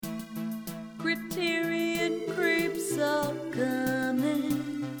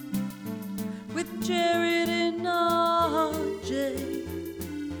Jared and RJ.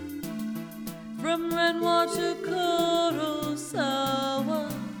 From Renoir to Kurosawa.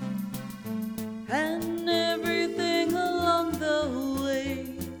 And everything along the way.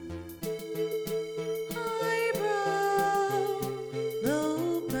 Highbrow,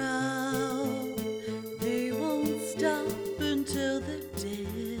 lowbrow. They won't stop until they're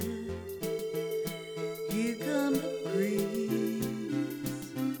dead. Here come the creeps.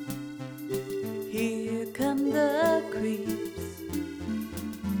 Here come the creeps.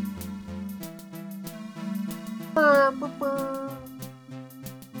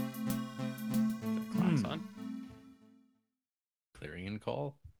 Class on. Clarion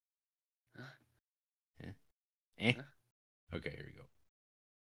call? Okay, here we go.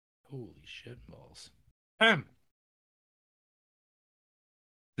 Holy shit balls.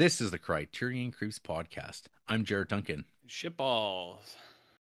 This is the Criterion Creeps podcast. I'm Jared Duncan. Shitballs.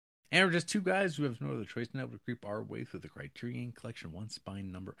 And we're just two guys who have no other choice now to creep our way through the Criterion Collection, one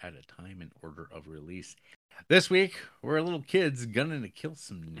spine number at a time in order of release. This week, we're little kids gunning to kill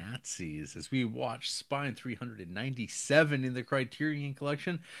some Nazis as we watch Spine 397 in the Criterion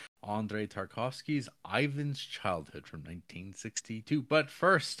Collection, Andrei Tarkovsky's Ivan's Childhood from 1962. But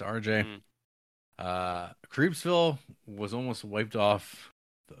first, RJ, Creepsville was almost wiped off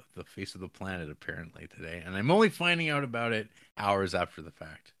the face of the planet apparently today, and I'm only finding out about it hours after the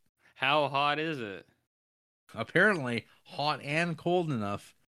fact. How hot is it? Apparently hot and cold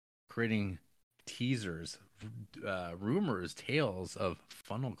enough, creating teasers, rumors, tales of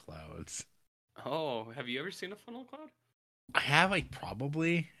funnel clouds. Oh, have you ever seen a funnel cloud? I have, like,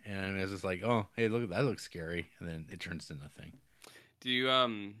 probably, and it's just like, oh, hey, look, that looks scary, and then it turns to nothing. Do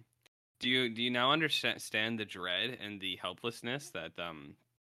you now understand the dread and the helplessness that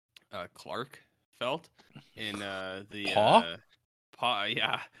Clark felt in the Paw,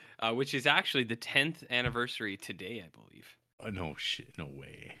 yeah, which is actually the 10th anniversary today, I believe. Oh, no shit, no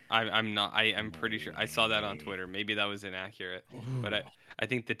way. I'm pretty sure I saw that on Twitter. Maybe that was inaccurate, but I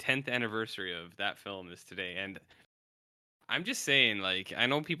think the 10th anniversary of that film is today. And I'm just saying, like, I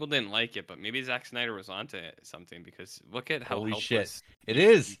know people didn't like it, but maybe Zack Snyder was onto something, because look at how Holy helpless shit. It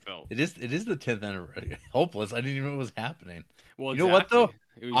is. he felt. It is the 10th anniversary. Helpless. I didn't even know what was happening. Well, you know what though?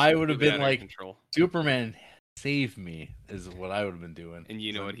 I would have completely been out of like, control. Superman, save me, is what I would have been doing. And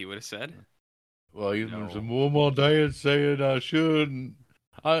you know what he would have said? Well, you No. some well, my dad saying I shouldn't.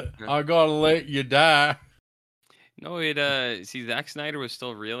 I gotta let you die. No, see, Zack Snyder was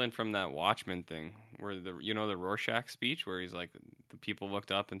still reeling from that Watchmen thing, where the Rorschach speech, where he's like, the people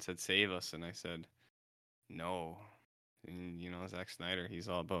looked up and said, "Save us," and I said, "No." And, Zack Snyder, he's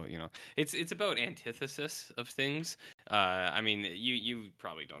all about, it's about antithesis of things. I mean, you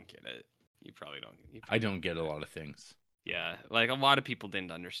probably don't get it. You probably don't. I don't get a lot of things. Yeah, like a lot of people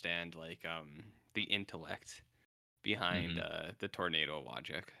didn't understand, like, the intellect behind the tornado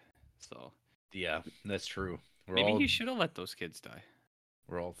logic. So yeah, that's true. Maybe he should have let those kids die.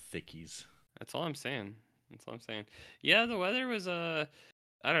 We're all thickies. That's all I'm saying. Yeah, the weather was I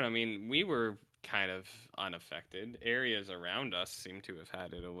don't know. I mean, we were kind of unaffected. Areas around us seem to have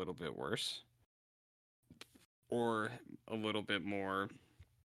had it a little bit worse, or a little bit more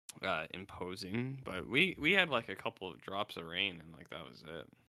imposing. But we had like a couple of drops of rain, and like that was it.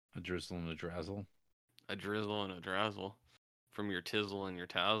 A drizzle and a drazzle. A drizzle and a drazzle. From your tizzle and your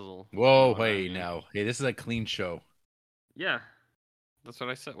tazzle. Whoa, hey, now. Hey, this is a clean show. Yeah. That's what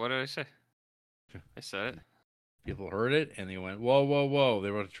I said. What did I say? I said it. People heard it, and they went, whoa, whoa, whoa.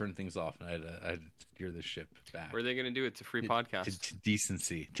 They were to turn things off, and I had to steer the ship back. Where are they going to do it? It's a free podcast. To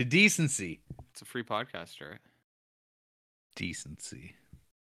decency. To decency. It's a free podcast, right? Decency.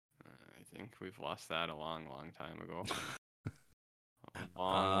 I think we've lost that a long, long time ago.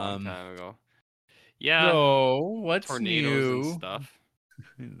 long time ago. Yeah. So, what's tornadoes new? And stuff.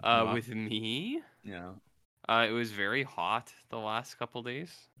 With me? Yeah. It was very hot the last couple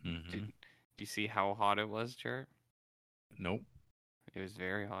days. Mm-hmm. Did you see how hot it was, Jarrett? Nope. It was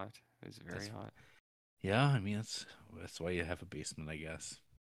very hot. Hot. Yeah, I mean, that's why you have a basement, I guess.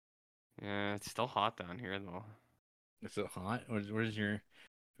 Yeah, it's still hot down here, though. Is it hot? Where's your...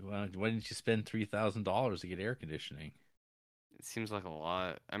 Why didn't you spend $3,000 to get air conditioning? It seems like a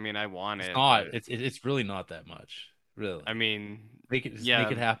lot. I mean, I want it's it. Not. But... It's really not that much. Really. I mean, make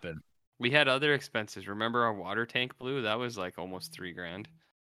it happen. We had other expenses. Remember our water tank blew? That was like almost $3,000.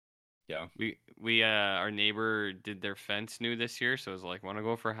 Yeah. We our neighbor did their fence new this year, so it was like, want to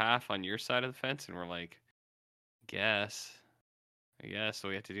go for half on your side of the fence? And we're like, I guess. So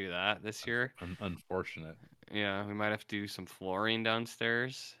we have to do that this year. Unfortunate. Yeah, we might have to do some flooring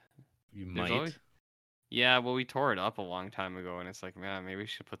downstairs. You might. Yeah, well, we tore it up a long time ago, and it's like, man, maybe we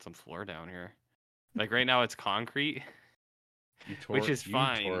should put some floor down here. Like right now, it's concrete, which is You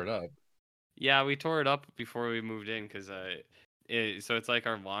fine. tore it up. Yeah, we tore it up before we moved in because so it's like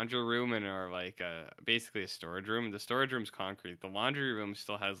our laundry room and our like basically a storage room. The storage room's concrete. The laundry room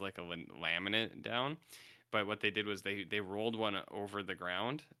still has like a laminate down, but what they did was they rolled one over the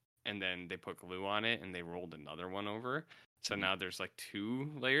ground and then they put glue on it and they rolled another one over. So now there's like two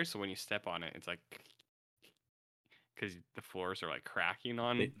layers. So when you step on it, it's like because the floors are like cracking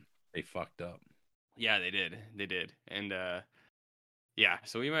on. They fucked up. Yeah, they did, and yeah.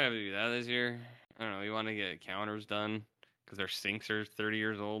 So we might have to do that this year. I don't know. We want to get counters done because our sinks are 30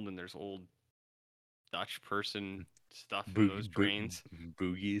 years old and there's old Dutch person stuff in those drains.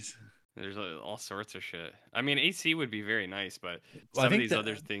 Boogies. There's all sorts of shit. I mean, AC would be very nice, but Well, I some of think these that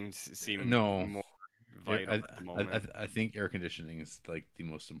other things seem no, more vital at the moment. I think air conditioning is like the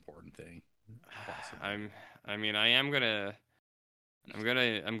most important thing possible. I mean, I'm gonna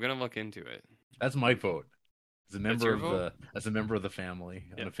look into it. That's my vote. As a That's member your of vote? the family,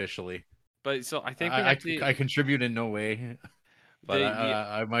 Yeah. unofficially. But so I think we actually I contribute in no way, but the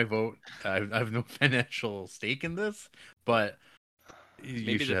I my vote. I have no financial stake in this, but you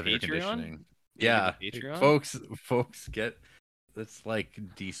maybe should the have air Patreon. conditioning. Maybe Yeah, the Patreon. folks, get let's like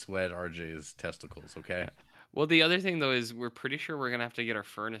de-sweat RJ's testicles, okay? Well, the other thing though is we're pretty sure we're gonna have to get our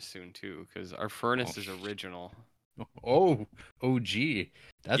furnace soon too, because our furnace is Oh, original. oh, gee,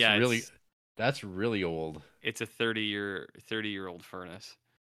 Yeah, that's really old. it's a 30-year old furnace.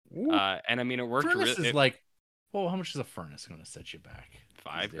 Ooh, And I mean it worked furnace really is like, well, how much is a furnace going to set you back these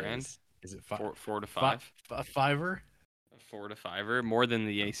 5 grand, days? Is it four to five, five, a fiver? 4 to 5 more than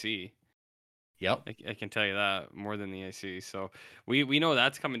the AC. Yep. I can tell you that more than the AC. So we know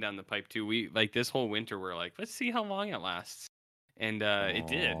that's coming down the pipe too. We like this whole winter we're like, let's see how long it lasts, and it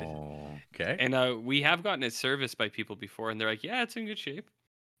did. Oh, okay. And we have gotten it serviced by people before, and they're like, yeah, it's in good shape.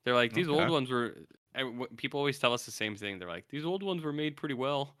 They're like, these old Okay. ones were. People always tell us the same thing. They're like, these old ones were made pretty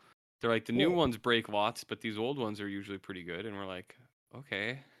well. They're like, the new Well, ones break lots, but these old ones are usually pretty good. And we're like,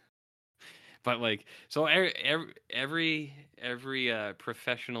 okay. But like, so every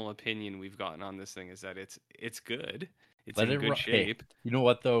professional opinion we've gotten on this thing is that it's good. It's let in it good Hey, shape. you know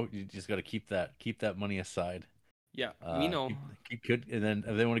what though? You just got to keep that money aside. Yeah, we know. Keep good, and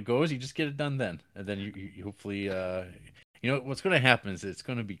then when it goes, you just get it done then, and then you hopefully you know what's going to happen is it's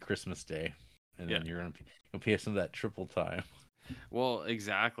going to be Christmas Day, and Yeah. then you'll pay some of that triple time. Well,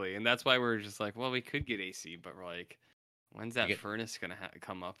 exactly, and that's why we're just like, well, we could get AC, but we're like, when's that get- furnace gonna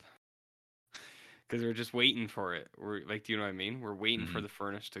come up? Because we're just waiting for it. We're like, do you know what I mean? We're waiting for Mhm. the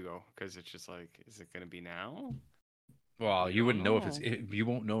furnace to go because it's just like, is it gonna be now? Well, We you don't wouldn't know know. you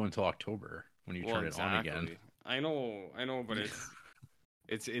won't know until October when you Well, turn it on again. exactly. I know, but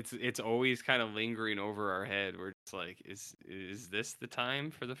it's always kind of lingering over our head. We're just like, is this the time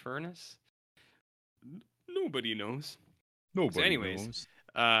for the furnace? Nobody knows. So, Nobody anyways, knows.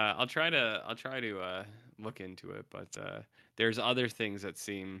 I'll try to look into it, but there's other things that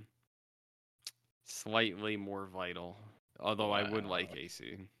seem slightly more vital. Although I would like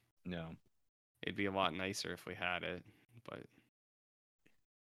AC. No, It'd be a lot nicer if we had it, but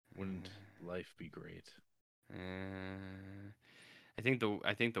wouldn't life be great? I think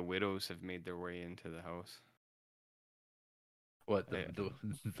the widows have made their way into the house. What I,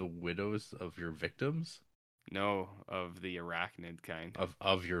 the widows of your victims no, of the arachnid kind.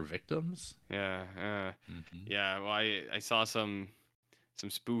 of your victims? Yeah, Mm-hmm. yeah. Well, I saw some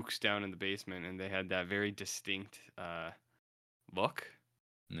spooks down in the basement, and they had that very distinct look.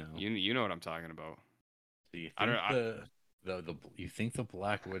 No. You know what I'm talking about. So you I don't think know. you think the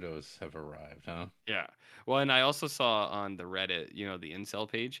Black Widows have arrived, huh? Yeah. Well, and I also saw on the Reddit, you know, the incel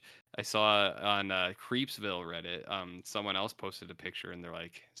page. I saw on Creepsville Reddit, someone else posted a picture, and they're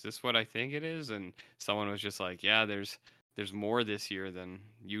like, "Is this what I think it is?" And someone was just like, "Yeah, there's more this year than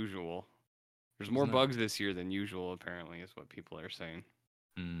usual. There's more Isn't it? bugs this year than usual. Apparently, is what people are saying.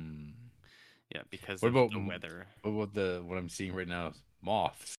 Hmm. Yeah, because What of about the weather. what I'm seeing right now is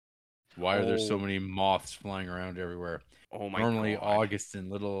moths. Why are there so Oh, many moths flying around everywhere? oh my Normally, God. August and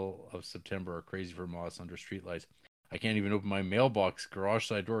little of September are crazy for moths under streetlights. I can't even open my mailbox, garage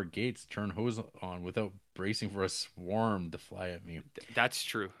side door, gates, turn hose on without bracing for a swarm to fly at me. That's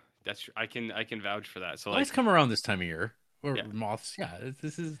true. That's true. I can vouch for that. So Always like, come around this time of year. Or yeah, moths, yeah.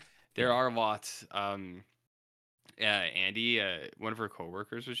 This is there are lots. Andy, one of her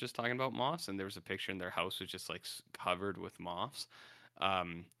coworkers was just talking about moths, and there was a picture in their house was just like covered with moths.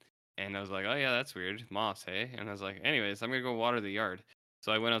 Um, and I was like, oh yeah, that's weird, moths, hey. And I was like, anyways, I'm gonna go water the yard.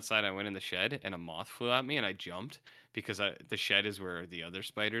 So I went outside. I went in the shed, and a moth flew at me, and I jumped because the shed is where the other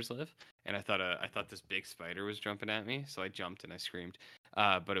spiders live, and I thought this big spider was jumping at me, so I jumped and I screamed.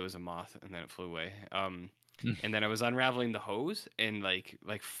 but it was a moth, and then it flew away. And then I was unraveling the hose, and like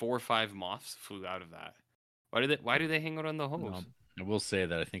 4 or 5 moths flew out of that. Why do they hang out on the hose? I will say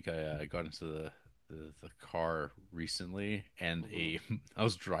that I think I got into the car recently, and Mhm. I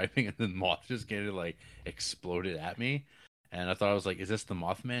was driving, and the moth just kind of like exploded at me, and I thought I was like, "Is this the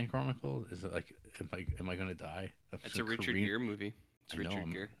Mothman Chronicle? Is it like, am I gonna die?" I'm just That's a gonna Richard careen. Gere movie. It's I know Richard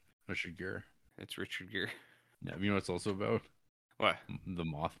I'm Gere. Richard Gere. It's Richard Gere. Yeah, you know what it's also about? What? The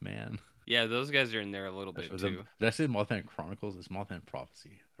Mothman. Yeah, those guys are in there a little That's bit what the too. Did I say Mothman Chronicles? It's Mothman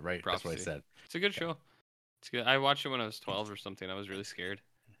Prophecy, right? That's what I Prophecy. said. It's a good Yeah, show. It's good. I watched it when I was 12 or something. I was really scared.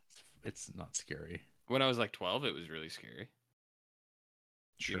 it's not scary. When I was like 12, it was really scary.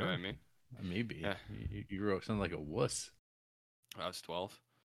 You know what I Sure, mean? maybe Yeah, you wrote something like a wuss. I was 12.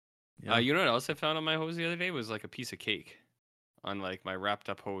 Yeah. You know what else I found on my hose the other day was like a piece of cake on like my wrapped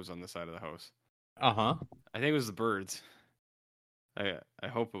up hose on the side of the house. Uh-huh. I think it was the birds. I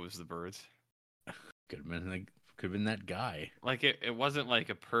hope it was the birds. Could have been that guy. Like it wasn't like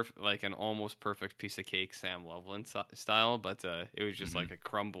a perfect like an almost perfect piece of cake Sam Loveland style, but it was just Mhm. like a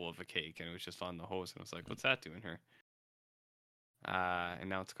crumble of a cake, and it was just on the hose, and I was like, what's that doing here? And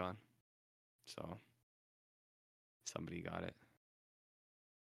now it's gone. So somebody got it.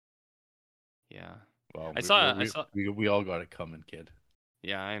 Yeah. Well, I we saw I we, saw we, we all got it coming, kid.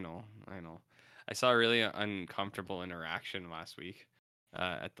 Yeah, I know. I know. I saw a really uncomfortable interaction last week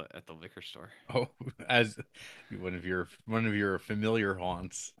at the liquor store. Oh, as one of your familiar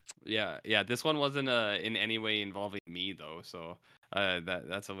haunts. Yeah, yeah. This one wasn't in any way involving me though, so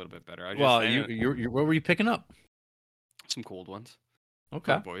that's a little bit better. I was just Well, saying what were you picking up? some cold ones for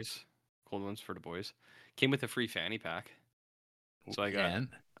the Okay. boys. Cold ones for the boys. Came with a free fanny pack, so And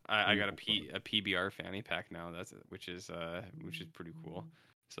I we- got a PBR fanny pack now. That's which is pretty cool.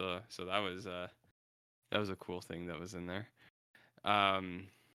 So that was a cool thing that was in there. What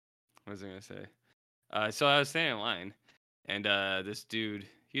was I gonna say? So I was standing in line, and this dude,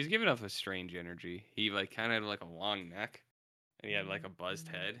 he was giving off a strange energy. He like kind of had like a long neck, and he had like a buzzed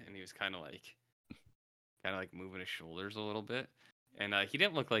head, and he was kind of like moving his shoulders a little bit. And he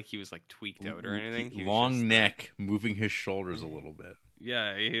didn't look like he was like tweaked out or anything. He was long just neck, moving his shoulders a little bit.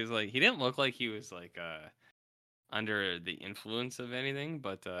 yeah, he was like he didn't look like he was like under the influence of anything,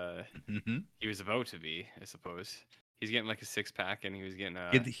 but Hmm. he was about to be, I suppose. He's getting like a 6 pack, and he was getting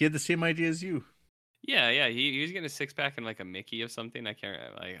He had the same idea as you. yeah. He was getting a 6 pack and like a Mickey of something. I can't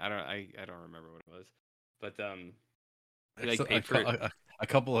like I don't remember what it was, but he like So, paid for a a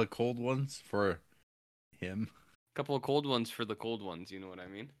couple of cold ones for him. couple of cold ones for the cold ones. You know what I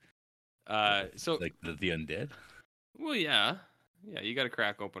mean? So Like the undead. well, yeah, you got to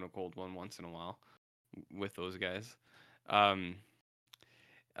crack open a cold one once in a while with those guys. Um,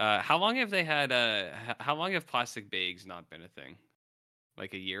 how long have they had? How long have plastic bags not been a thing?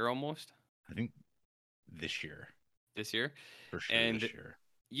 Like a year almost I think this year, this year, for sure. and This year.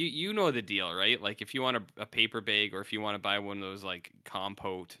 you know the deal, right? Like if you want a paper bag or if you want to buy one of those like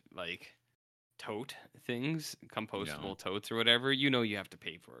compote like tote things, compostable totes or whatever, you know you have to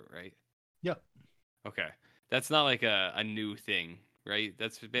pay for it, right? Yep. Okay. That's not like a new thing, right?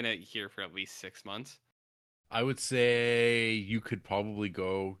 That's been here for at least 6 months. I would say you could probably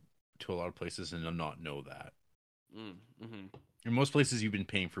go to a lot of places and not know that. Mm-hmm. In most places, you've been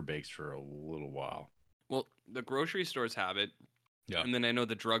paying for bakes for a little while. Well, the grocery stores have it, Yeah. and then I know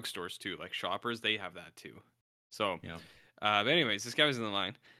the drugstores too, like Shoppers, they have that too. So, Yeah. but anyways, this guy was in the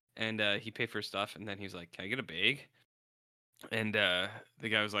line, and he paid for his stuff, and then he was like, "Can I get a bag?" And the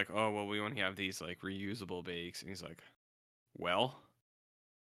guy was like, "Oh, well, we only have these like reusable bags," and he's like, "Well,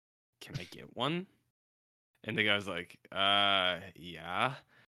 can I get one?" And the guy was like, yeah.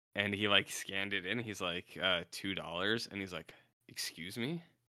 And he like scanned it in. He's like, $2. And he's like, excuse me?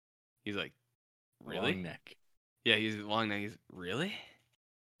 He's like, really? Long neck, Yeah, he's long neck. He's really?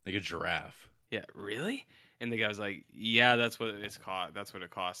 like a giraffe. Yeah, really? And the guy was like, yeah, that's what it's cost. That's what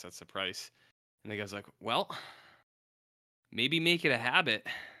it costs. That's the price. And the guy's like, well, maybe make it a habit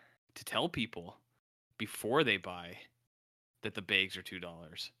to tell people before they buy that the bags are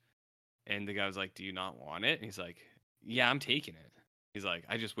 $2. And the guy was like, do you not want it? And he's like, yeah, I'm taking it. He's like,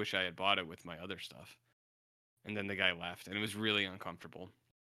 I just wish I had bought it with my other stuff. And then the guy left, and it was really uncomfortable.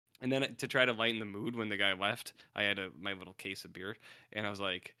 And then to try to lighten the mood when the guy left, I had my little case of beer, and I was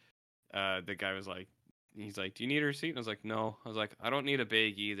like, the guy was like, he's like, do you need a receipt? And I was like, no. I was like, I don't need a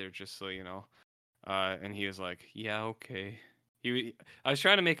bag either, just so you know. And he was like, yeah, okay. I was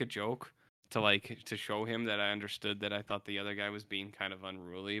trying to make a joke to show him that I understood that I thought the other guy was being kind of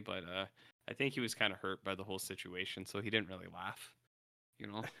unruly, but I think he was kind of hurt by the whole situation, so he didn't really laugh. You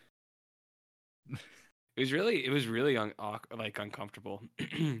know, it was really like uncomfortable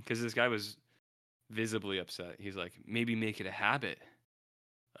because this guy was visibly upset. He's like, maybe make it a habit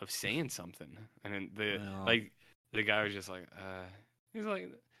of saying something, and then Well, the guy was just like, he's like,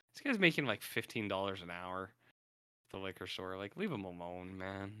 this guy's making like $15 an hour at the liquor store. Like, leave him alone,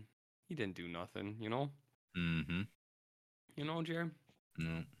 man. He didn't do nothing, you know. mm-hmm. You know, Jared.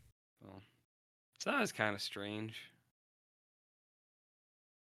 No. So that was kind of strange.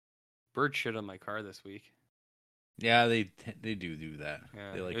 Bird shit on my car this week. Yeah, they do that.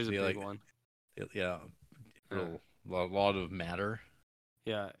 Yeah, They like it was a they big like one. yeah, Yeah. lot of matter.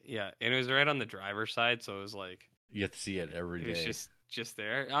 Yeah, and it was right on the driver's side, so it was like You have to see it every it day. was just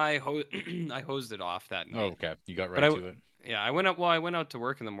there. I I hosed it off that Oh, night. okay. You got But right to it. yeah, I went up. Well, I went out to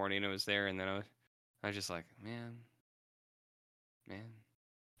work in the morning. And it was there, and then I was just like, man.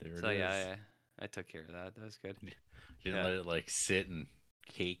 There So it is. yeah, I took care of that. That was good. You didn't Yeah. let it like sit and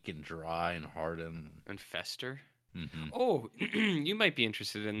cake and dry and harden. And fester. Mm-hmm. Oh, you might be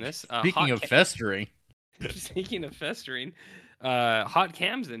interested in this. Speaking of festering. Speaking of festering, Hot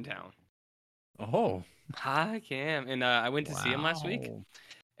Cam's in town. Oh, Hot Cam, and I went to see him last week. wow.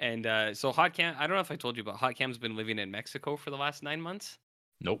 And so Hot Cam, I don't know if I told you, but Hot Cam's been living in Mexico for the last 9 months.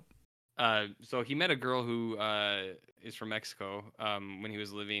 Nope. So he met a girl who is from Mexico when he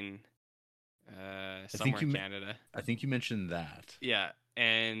was living somewhere in Canada. I think you mentioned that. Yeah,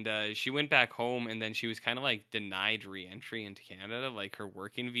 and she went back home, and then she was kind of like denied re-entry into Canada. Like her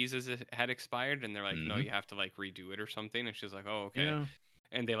working visas had expired, and they're like, no, Mhm. you have to like redo it or something. And she's like, oh, okay. Yeah.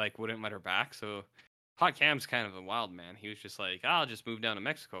 And they like wouldn't let her back. So Hot Cam's kind of a wild man. He was just like, I'll just move down to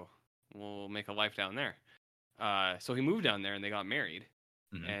Mexico. We'll make a life down there. So he moved down there, and they got married.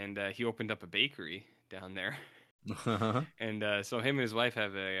 Mhm. And he opened up a bakery down there. And so him and his wife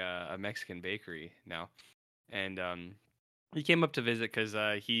have a Mexican bakery now. And he came up to visit because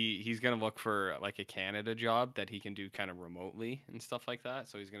he's gonna look for like a Canada job that he can do kind of remotely and stuff like that.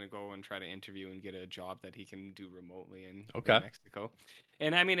 So he's gonna go and try to interview and get a job that he can do remotely in Mexico.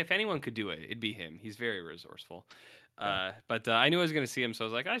 And I mean, if anyone could do it, it'd be him. He's very resourceful. Yeah. But I knew I was gonna see him, so I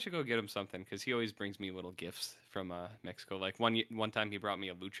was like, I should go get him something because he always brings me little gifts from Mexico. Like one time he brought me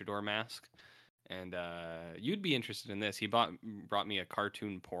a luchador mask, and you'd be interested in this. He brought me a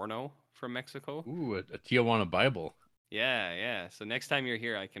cartoon porno from Mexico. Ooh, a Tijuana Bible. Yeah. So next time you're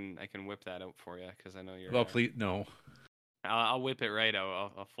here, I can whip that out for you because I know you're. Well, please no. I'll whip it right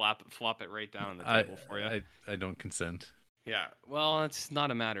out. I'll flop it right down on the table for you. I don't consent. Yeah. Well, it's not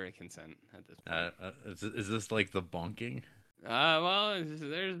a matter of consent at this point. Is this like the bonking? Well,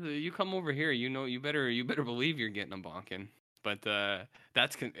 you come over here. You better believe you're getting a bonking. But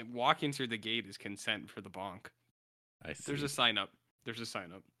that's walking through the gate is consent for the bonk. I see. There's a sign up.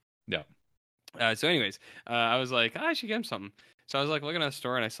 Yeah. So anyways, I was like, I should get him something. So I was like looking at the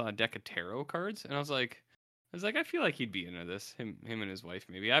store and I saw a deck of tarot cards, and I was like, I feel like he'd be into this. Him and his wife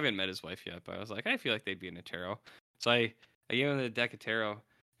maybe. I haven't met his wife yet, but I was like, I feel like they'd be into tarot. So I gave him the deck of tarot,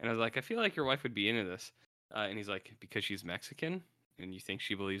 and I was like, I feel like your wife would be into this. And he's like, because she's Mexican, and you think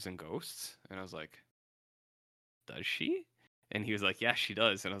she believes in ghosts? And I was like, does she? And he was like, yeah, she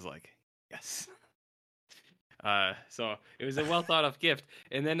does. And I was like, yes. So it was a well thought of gift.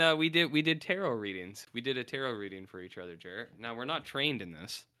 And then we did tarot readings. We did a tarot reading for each other, Jarrett. Now we're not trained in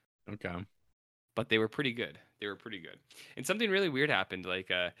this. Okay. But they were pretty good. And something really weird happened.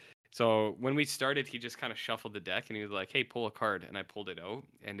 Like so when we started, he just kind of shuffled the deck and he was like, hey, pull a card. And I pulled it out,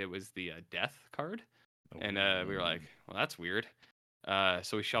 and it was the death card. And we were like, well, that's weird.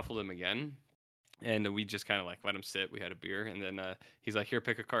 So we shuffled him again. And we just kind of like let him sit. We had a beer, and then he's like, here,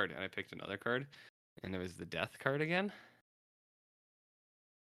 pick a card. And I picked another card. And it was the death card again.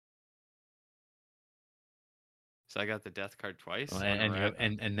 So I got the death card twice. Well,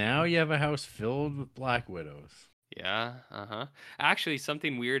 and now you have a house filled with black widows. Yeah. Actually,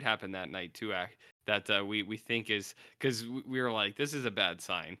 something weird happened that night too. That we think is because we were like, this is a bad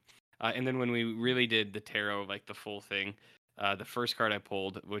sign. And then when we really did the tarot, like the full thing, the first card I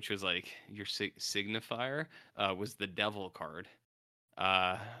pulled, which was like your signifier, was the devil card.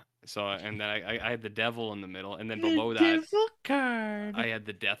 So and then I had the devil in the middle, and then below that, devil card. I had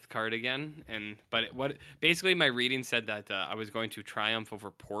the death card again. But basically my reading said that I was going to triumph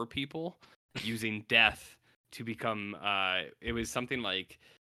over poor people using death to become. It was something like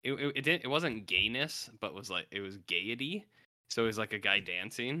it wasn't gayness, but it was gaiety. So it was like a guy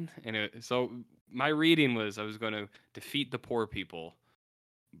dancing, and so my reading was I was going to defeat the poor people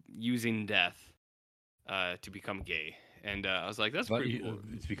using death to become gay. And I was like, that's pretty cool.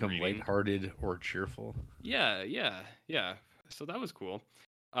 It's become reading. lighthearted or cheerful. Yeah. So that was cool.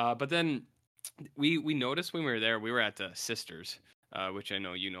 But then we noticed when we were there, we were at Sisters, which I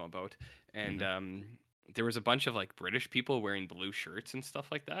know you know about. And there was a bunch of like British people wearing blue shirts and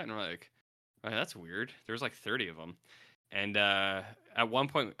stuff like that, and we're like, oh, that's weird. There was like 30 of them, and at one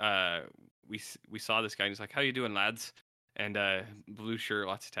point, we saw this guy. And he's like, "How you doing, lads?" And blue shirt,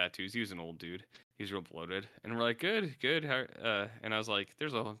 lots of tattoos. He was an old dude. He's real bloated, and we're like, "Good, good." How, and I was like,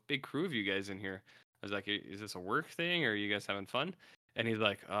 "There's a big crew of you guys in here." I was like, "Is this a work thing, or are you guys having fun?" And he's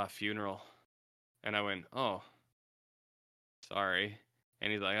like, funeral." And I went, "Oh, sorry."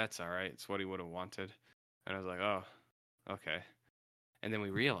 And he's like, "That's all right. It's what he would have wanted." And I was like, "Oh, okay." And then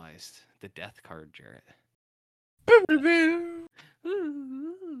we realized the death card, Jarrett. Yeah.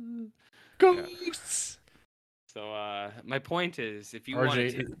 Ghosts. So my point is, if you RJ, want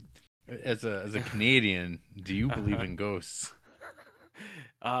to, as a Canadian, do you believe uh-huh. in ghosts?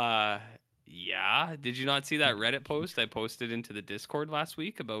 Yeah. Did you not see that Reddit post I posted into the Discord last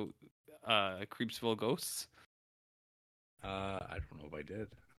week about Creepsville ghosts? I don't know if I did.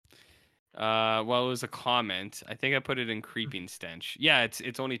 Well, it was a comment. I think I put it in creeping stench. Yeah,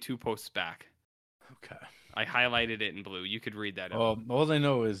 it's only 2 posts back. Okay. I highlighted it in blue. You could read that out. Well, all I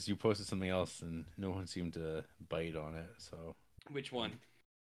know is you posted something else and no one seemed to bite on it. So, Which one?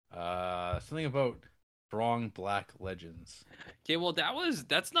 something about strong black legends. Okay, well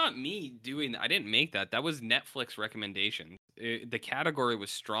that's not me doing that. I didn't make that. That was Netflix recommendation. The category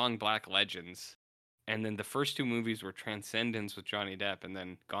was strong black legends, and then the first 2 movies were Transcendence with Johnny Depp and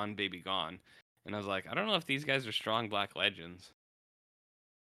then Gone Baby Gone. And I was like, I don't know if these guys are strong black legends.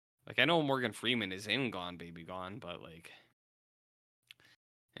 Like I know Morgan Freeman is in Gone Baby Gone, but like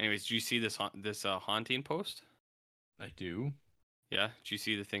anyways, do you see this haunting post? I do. Yeah, did you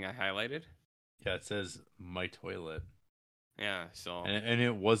see the thing I highlighted? Yeah, it says my toilet, Yeah, so and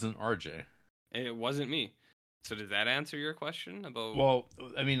it wasn't RJ. it wasn't me. So did that answer your question about Well,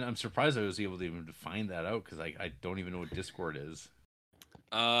 I mean, I'm surprised I was able to even find that out because I don't even know what Discord is.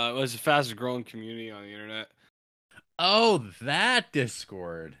 it was the fastest growing community on the internet. Oh, that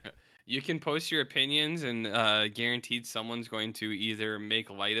Discord. You can post your opinions, and guaranteed someone's going to either make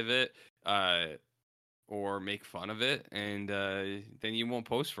light of it or make fun of it, and then you won't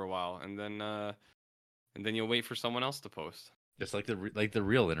post for a while, and then you'll wait for someone else to post. Just like the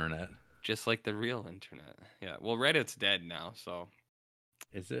real internet. Just like the real internet. Yeah. Well, Reddit's dead now, so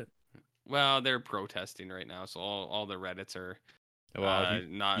Is it? well, they're protesting right now, so all the Reddits are Well,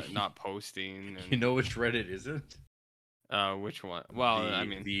 not posting. you And, know which Reddit isn't? which one? Well, the I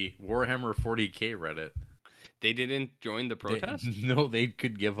mean, the Warhammer 40K Reddit. they didn't join the protest. No, they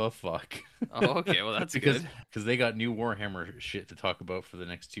could give a fuck. Oh, okay. Well, that's because good. because they got new Warhammer shit to talk about for the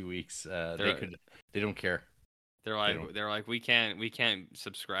next 2 weeks. They don't care. They're like we can't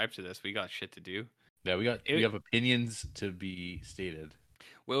subscribe to this. We got shit to do. Yeah, we have opinions to be stated.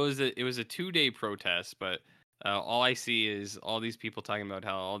 Well, it was a 2-day protest, but all I see is all these people talking about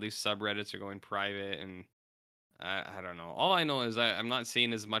how all these subreddits are going private, and I don't know. All I know is I'm not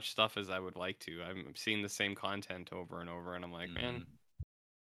seeing as much stuff as I would like to. I'm seeing the same content over and over, and I'm like, man,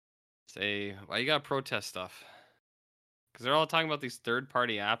 say why you got protest stuff? Because they're all talking about these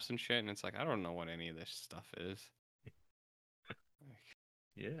third-party apps and shit, and it's like I don't know what any of this stuff is.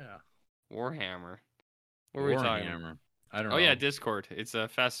 Yeah. Warhammer. What were we talking about? I don't know. Oh yeah, Discord. It's a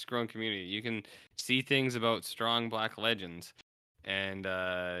fastest growing community. You can see things about strong black legends, and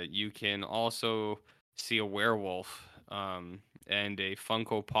you can also see a werewolf and a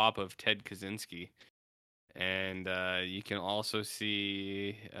Funko Pop of Ted Kaczynski, and you can also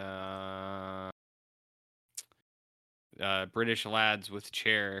see British lads with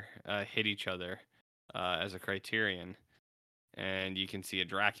chair hit each other as a Criterion, and you can see a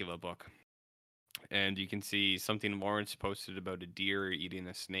Dracula book. And you can see something Lawrence posted about a deer eating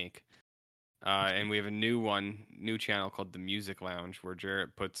a snake. And we have a new channel called The Music Lounge, where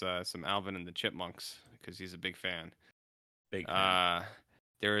Jarrett puts some Alvin and the Chipmunks because he's a big fan. Big fan.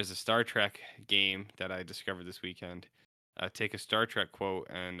 There is a Star Trek game that I discovered this weekend. Take a Star Trek quote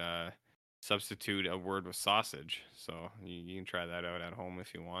and substitute a word with sausage. So you can try that out at home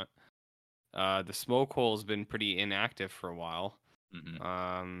if you want. The smoke hole has been pretty inactive for a while.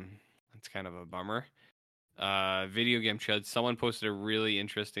 Mm-hmm. It's kind of a bummer. Video game chud. Someone posted a really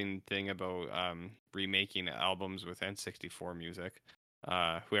interesting thing about remaking albums with N64 music.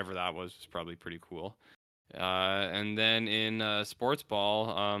 Whoever that was probably pretty cool. And then in sports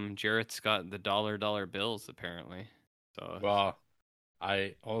ball, Jarrett's got the dollar bills apparently. So Well,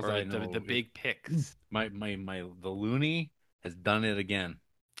 I know the big picks. The loony has done it again.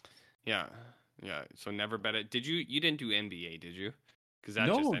 Yeah. So never bet it. You didn't do NBA, did you? Because that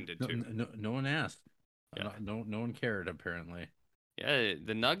just ended too. No one asked. Yeah. No one cared apparently. Yeah,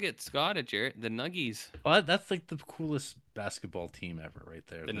 the Nuggets got it, Jarrett. The Nuggies. Well, that's like the coolest basketball team ever, right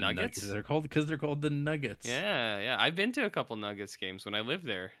there. The The Nuggets. Nuggets? They're called because they're called the Nuggets. Yeah, yeah. I've been to a couple Nuggets games when I lived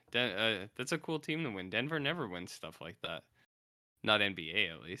there. That's a cool team to win. Denver never wins stuff like that. Not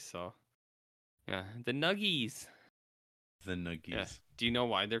NBA at least. So yeah, the Nuggies. The Yeah. Nuggies. Do you know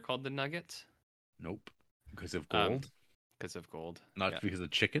why they're called the Nuggets? Nope. Because of Um, gold, because of gold. not Yeah. because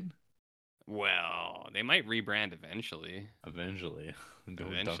of chicken. Well, they might rebrand eventually. Eventually,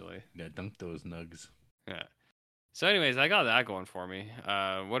 Eventually. dunk those nugs. Yeah. So, anyways, I got that going for me.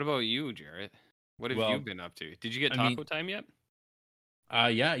 What about you, Jarrett? What have you Well, been up to? Did you get I taco mean, time yet?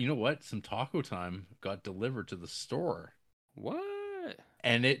 yeah, you know what? Some taco time got delivered to the store, What?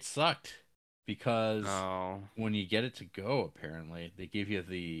 and it sucked because Oh, when you get it to go, apparently they give you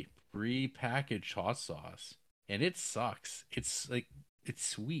the pre-packaged hot sauce, and it sucks. It's like it's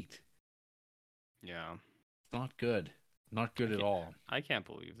sweet. yeah. It's not good. Not good I at can't, all. I can't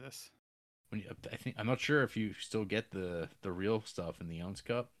believe this. I think I'm not sure if you still get the real stuff in the ounce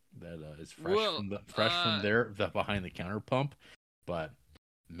cup that is Well, fresh from the behind the counter pump, but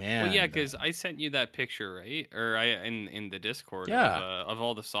well, yeah, man, because I sent you that picture, right? Or I in the Discord yeah. of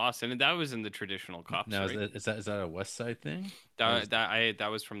all the sauce, and that was in the traditional cups, Now right? is that a West Side thing? Or is- That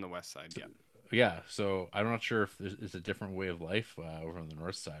was from the west side, yeah. yeah. So I'm not sure if it's a different way of life over on the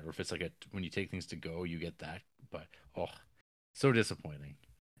North Side, or if it's like when you take things to go, you get that. But oh, so disappointing.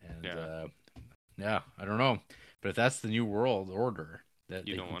 And Yeah. yeah, I don't know. But if that's the new world order, that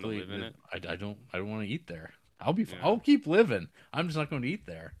You they don't want to completely, live in it? I don't want to eat there. Yeah. I'll keep living. I'm just not going to eat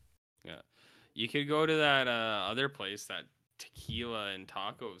there. Yeah. You could go to that other place, that tequila and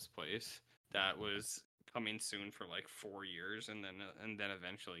tacos place that was coming soon for like 4 years, and then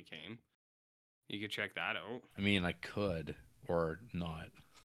eventually came. You could check that out. I mean, I could or not.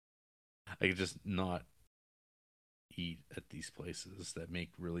 I could just not eat at these places that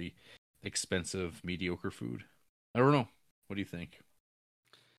make really expensive, mediocre food. I don't know. What do you think?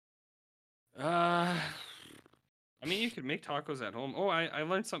 I mean, you could make tacos at home. Oh, I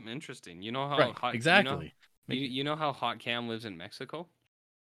learned something interesting. You know how Right, hot exactly. you know how Hot Cam lives in Mexico?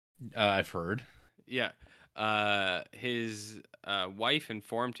 I've heard. Yeah. His wife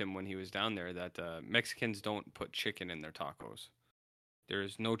informed him when he was down there that Mexicans don't put chicken in their tacos.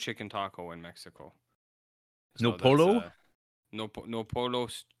 There's no chicken taco in Mexico. No So that's polo? no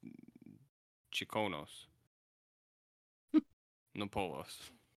polos chiconos. No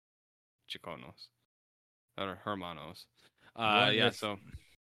polos chiconos. Or hermanos. What Yeah, if so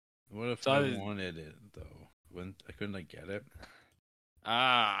what if so I I, wanted it though? I couldn't I get it?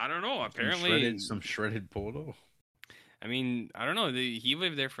 I don't know. Apparently, Some shredded polo. I mean, I don't know. He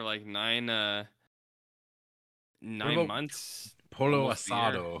lived there for like nine What about months, polo almost a year.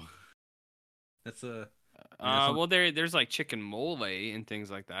 asado? That's a I mean, that's not Well, there's like chicken mole and things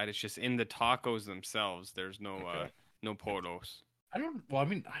like that. It's just in the tacos themselves. There's okay. no polos. I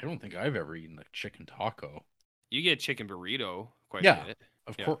mean, I don't think I've ever eaten a chicken taco. You get chicken burrito quite Yeah, a bit.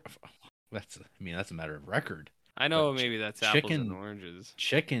 of Yeah. course. I mean, that's a matter of record. I know But maybe that's apples and chicken oranges.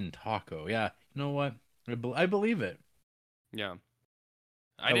 chicken taco. Yeah, you know what? I believe it. Yeah.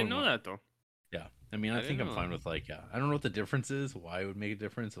 I I didn't wouldn't know want. that though. Yeah, I mean, I I didn't think I'm know fine that. with like, yeah. I don't know what the difference is. Why it would make a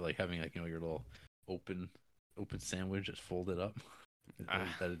difference? Like having like your little open sandwich that's folded up.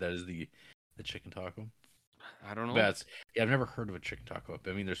 That is the chicken taco. I don't know. But yeah, I've never heard of a chicken taco.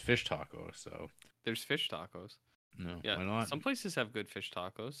 I mean, there's fish taco, so There's fish tacos. no, Yeah. why not? Some places have good fish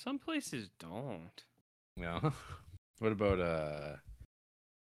tacos. Some places don't. Yeah. What about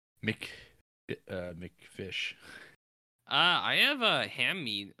Mick McFish? I have a ham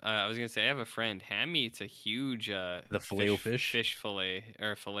meat. I was gonna say I have a friend. Ham meat's a huge The Filet-O-Fish? fish fillet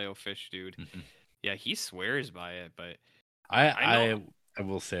or filet o fish, dude. Mhm. Yeah, he swears by it, but I I know I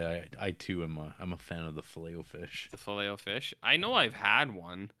will say I too I'm a fan of the Filet-O-Fish. the filet o fish. I know I've had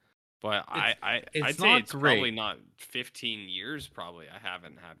one, but It's I'd say not it's probably great. not 15 years. Probably I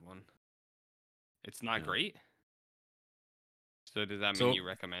haven't had one. It's not Yeah. great. So does that mean So you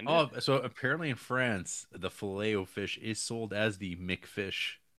recommend it? so apparently in France the Filet-O-Fish is sold as the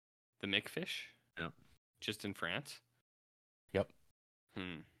McFish. The McFish? Yeah. Just in France? Yep.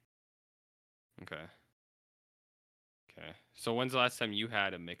 Okay. Okay. So when's the last time you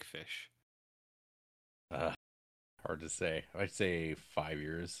had a McFish? Hard to say. I'd say 5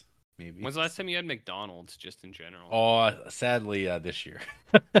 years maybe. When's the last time you had McDonald's, just in general? Oh, sadly, this year,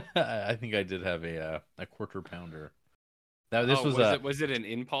 I think I did have a quarter pounder. This was was it an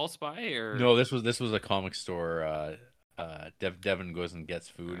impulse buy or no, this was a comic store. Devin goes and gets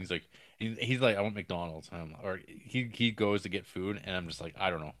food. Okay. He's like, he's like, I want McDonald's. Or he goes to get food, and I'm just like, I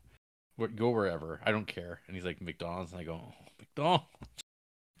don't know, go wherever, I don't care. And he's like McDonald's, and I go, oh, don't.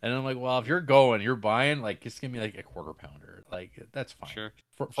 And I'm like, well, if you're going, you're buying, like, just give me like a quarter pounder. Like, that's fine. Sure.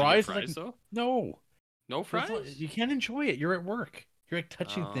 Did you get Fries, is like, fries though? no, No you fries? can't enjoy it. You're at work. You're like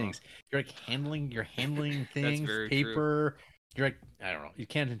touching Oh, things. You're handling that's things, very true. paper. You're like, I don't know. You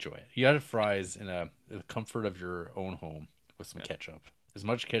can't enjoy it. You got fries in the comfort of your own home with some Yeah. ketchup. As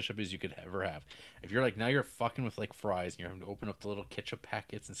much ketchup as you could ever have. If you're like, now you're fucking with like fries and you're having to open up the little ketchup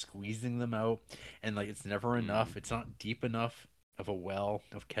packets and squeezing them out, and like it's never enough. Mm. It's not deep enough of a well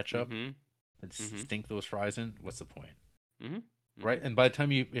of ketchup Mm-hmm. and Mm-hmm. stink those fries in. What's the point? Mm-hmm. Right? Mm-hmm. And by the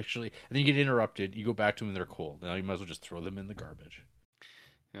time you actually, and then you get interrupted, you go back to them and they're cold. Now you might as well just throw them in the garbage.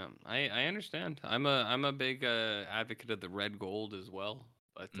 Yeah, I understand. I'm a big advocate of the red gold as well.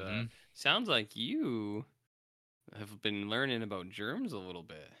 But Mm-hmm. sounds like you have been learning about germs a little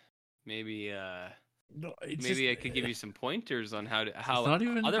bit. Maybe No, it's just, maybe I could give you some pointers on it's how not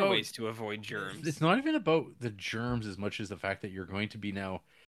even other about, ways to avoid it's germs. not even about the germs as much as the fact that you're going to be now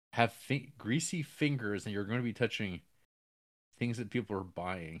have greasy fingers and you're going to be touching things that people are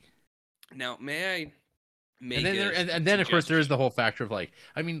buying. Now, may I And make then a and then of course there's suggestion? the whole factor of like,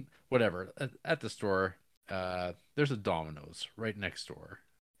 I mean, whatever. At the store, there's a Domino's right next door.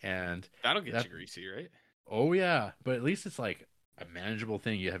 And That'll get that you greasy, right? oh yeah, but at least it's like a manageable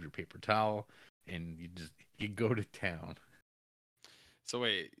thing. You have your paper towel and you go to town. So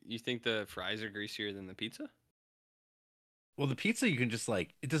wait, you think the fries are greasier than the pizza? Well, the pizza you can just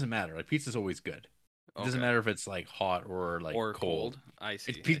like it doesn't matter. Like pizza's always good. It doesn't Okay. matter if it's like hot or like Or cold. cold? I It's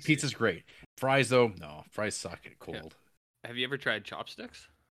see. I see. pizza's great. Fries though, no. Fries suck at Yeah. cold. Have you ever tried chopsticks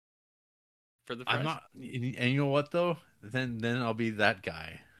for the I'm fries? not and you know what though? Then I'll be that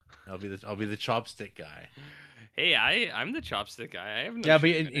guy. I'll be the chopstick guy. Hey, I'm the chopstick guy. I have no Yeah, but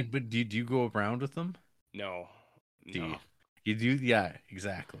shame in it. but do you go around with them? No, Do no, you? You do? Yeah,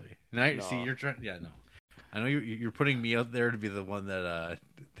 exactly. Now see no. you're trying. Yeah, no. I know you're putting me out there to be the one that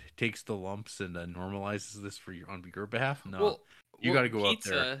takes the lumps and normalizes this for your on your behalf. No, Well, you got to go out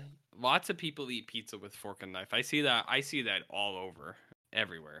there. pizza. Lots of people eat pizza with fork and knife. I see that. I see that all over,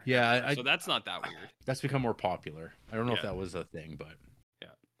 everywhere, Yeah, everywhere. So that's not that weird. that's become more popular. I don't know if Yeah, that was a thing, but yeah.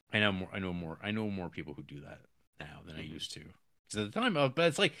 I know more. I know more. I know more people who do that now than I Hmm. used to. So at the time, but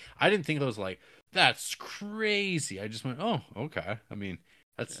it's like I didn't think it was like that's crazy. I just went, oh, okay. I mean,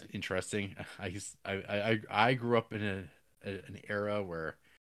 that's Yeah. interesting. I grew up in an era where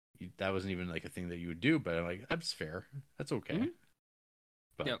that wasn't even like a thing that you would do, but I'm like, that's fair. That's okay. Hmm.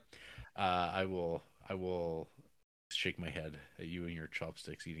 But Yep. I will shake my head at you and your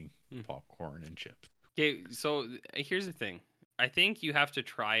chopsticks eating Hmm. popcorn and chips. Okay, so here's the thing. I think you have to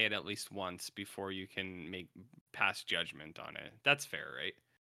try it at least once before you can make pass judgment on it. That's fair, right?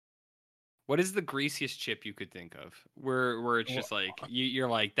 What is the greasiest chip you could think of? Where it's Well, just like you're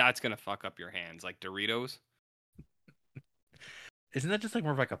like that's gonna fuck up your hands, like Doritos. isn't that just like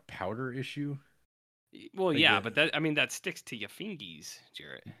more of like a powder issue? Well, Like yeah, but that I mean that sticks to your fingies,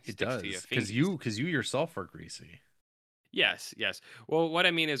 Jarrett. it Sticks to your does fingies. because you yourself are greasy. Yes, yes. Well, what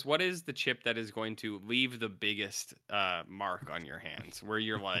I mean is, what is the chip that is going to leave the biggest mark on your hands, where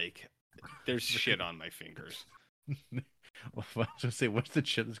you're like, "There's shit on my fingers." Well, I was gonna say, what's the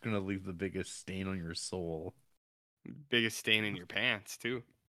chip that's gonna leave the biggest stain on your soul? Biggest stain in your pants too.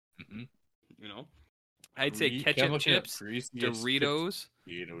 Mm-hmm. You know, I'd say Okay, I'm ketchup looking up chips, greasiest chips. Doritos,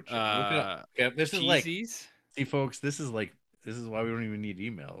 Potato chip. I'm looking up. uh, Okay, this is like, cheesies. see, folks, this is why we don't even need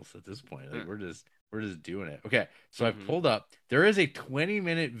emails at this point. Like we're just doing it. Okay, so I've Mm-hmm. pulled up. There is a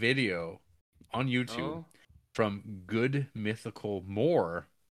 20-minute video on YouTube Oh, from Good Mythical More.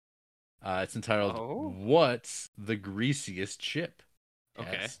 It's entitled oh, "What's the Greasiest Chip?" okay.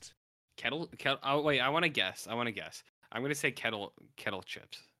 Test. Kettle. Oh wait, I want to guess. I'm gonna say kettle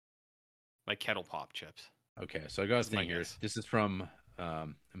chips, like kettle pop chips. Okay, so I got a Is my thing here. guess. This is from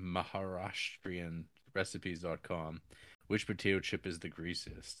Maharashtrianrecipes.com. Which potato chip is the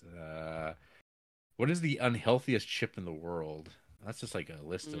greasiest? What is the unhealthiest chip in the world? That's just like a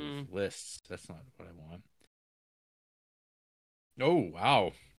list of Mm, lists. That's not what I want. Oh,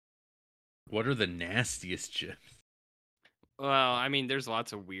 wow. What are the nastiest chips? well, I mean, there's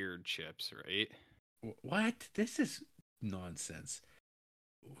lots of weird chips, right? What? This is nonsense.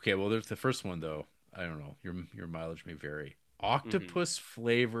 Okay, well, there's the first one though. I don't know. Your mileage may vary. Mm-hmm. Octopus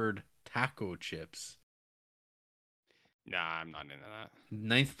flavored taco chips. Nah, I'm not into that.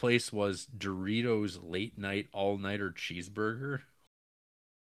 Ninth place was Doritos late night all nighter cheeseburger.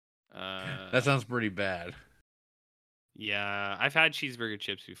 That Uh, sounds pretty bad. yeah, I've had cheeseburger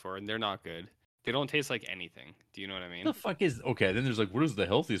chips before, and they're not good. They don't taste like anything. Do you know what I mean? The fuck is okay? Then there's like, what is the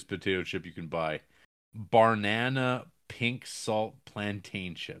healthiest potato chip you can buy? Banana pink salt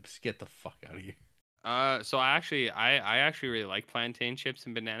plantain chips. Get the fuck out of here. So I actually really like plantain chips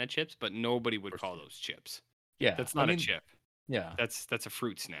and banana chips, but nobody would course call you do. those chips. Yeah, That's I not a mean, chip. yeah, That's a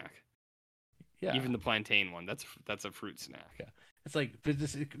fruit snack. yeah, Even the plantain one, that's a fruit snack. yeah. It's like, but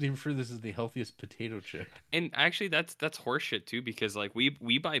I'm sure this is the healthiest potato chip. And actually, that's horseshit too, because like we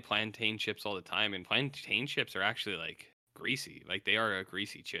buy plantain chips all the time, and plantain chips are actually like greasy. Like they are a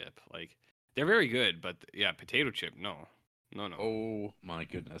greasy chip. Like they're very good, but yeah, potato chip, no, no, no. Oh my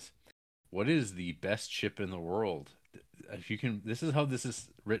goodness. What is the best chip in the world? If you can, this is how this is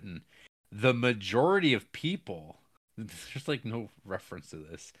written. The majority of people, there's like no reference to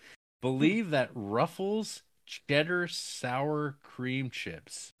this, believe that Ruffles cheddar sour cream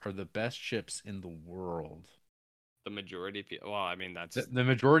chips are the best chips in the world. The majority of people. Well, I mean The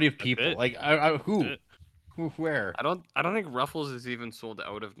majority of that's people, it. like That's it. where? I don't think Ruffles is even sold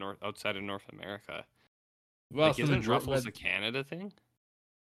outside of North America. Well, Like, it's the isn't majority. Ruffles a Canada thing?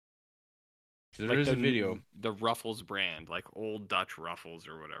 There Like is a video. the Ruffles brand, like Old Dutch Ruffles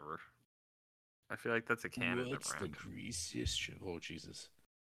or whatever. I feel like that's a Canada What's the brand. greasiest chip? Oh Jesus!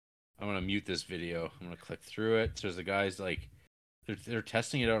 I'm gonna mute this video. I'm gonna click through it. There's the guys like they're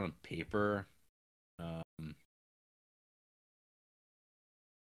testing it out on paper. Um,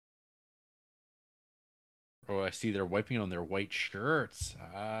 oh, I see they're wiping it on their white shirts.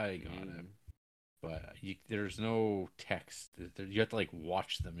 I got it. But there's no text. You have to like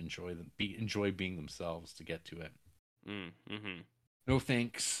watch them enjoy being themselves to get to it. Mm-hmm. No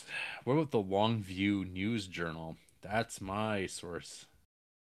thanks. What about the Longview News Journal? That's my source.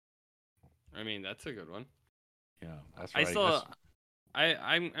 I mean, that's a good one. Yeah, that's I right. still,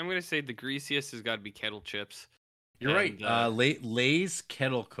 I'm gonna say the greasiest has got to be kettle chips. You're right. And Lay's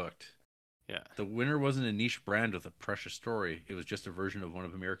Kettle Cooked. yeah, The winner wasn't a niche brand with a precious story. It was just a version of one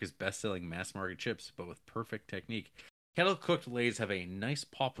of America's best-selling mass-market chips, but with perfect technique. Kettle-cooked Lays have a nice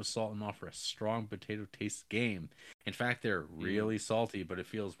pop of salt and offer a strong potato taste game. In fact, they're really salty, but it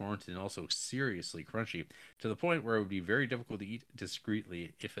feels warranted and also seriously crunchy, to the point where it would be very difficult to eat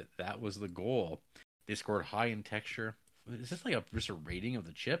discreetly if that was the goal. They scored high in texture. Is this like just a rating of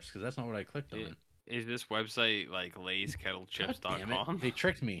the chips? Because that's not what I clicked on. Is this website like God damn it! LaysKettleChips.com? They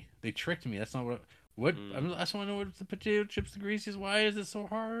tricked me. They tricked me. That's not what. I just want to know what the potato chips, the greasiest. Why is it so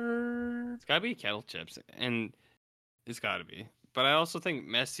hard? It's gotta be kettle chips, and it's gotta be. But I also think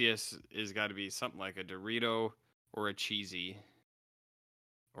messiest is gotta be something like a Dorito or a cheesy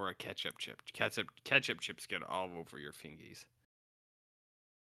or a ketchup chip. Ketchup chips get all over your fingies.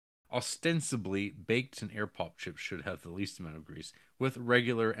 Ostensibly, baked and air pop chips should have the least amount of grease, with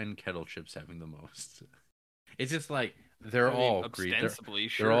regular and kettle chips having the most. It's just like they're I mean, all greasy. ostensibly, They're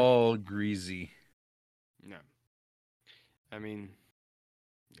sure. all greasy. Yeah. I mean,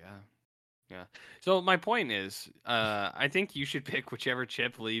 yeah. Yeah. So my point is, I think you should pick whichever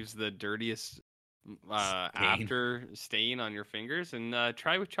chip leaves the dirtiest after stain on your fingers, and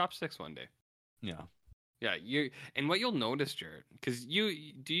try with chopsticks one day. Yeah. Yeah, and what you'll notice, Jared, because do you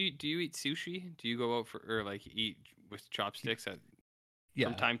eat sushi? Do you go out for or like eat with chopsticks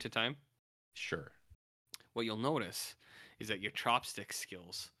from time to time? Sure. What you'll notice is that your chopstick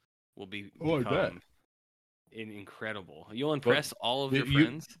skills will I bet. become incredible. You'll impress all of your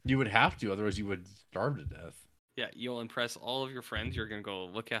friends. You would have to, otherwise you would starve to death. Yeah, you'll impress all of your friends. You're gonna go,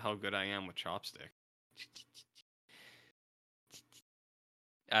 look at how good I am with chopstick.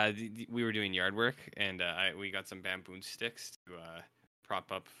 We were doing yard work, and we got some bamboo sticks to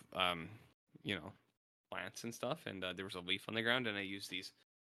prop up, plants and stuff. And there was a leaf on the ground, and I used these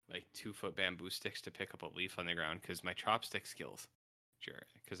like 2-foot bamboo sticks to pick up a leaf on the ground because my chopstick skills, sure,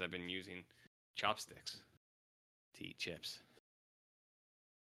 because I've been using chopsticks to eat chips.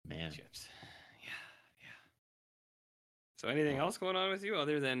 Man. Chips. Yeah. So anything else going on with you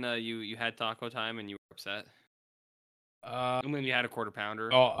other than you had taco time and you were upset? And then you had a quarter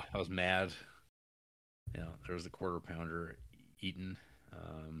pounder. Oh, I was mad. Yeah, there was a quarter pounder eaten.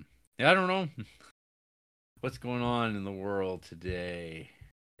 I don't know what's going on in the world today,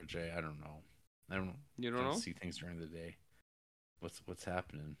 Jay. I don't know. You don't know? See things during the day. What's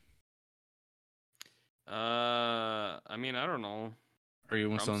happening? I mean, I don't know. Are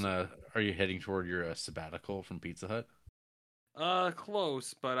you Are you heading toward your sabbatical from Pizza Hut?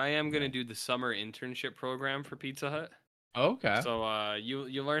 Close, but I am gonna do the summer internship program for Pizza Hut. Okay. So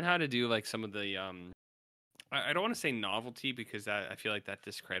you learn how to do like some of the I don't want to say novelty because I feel like that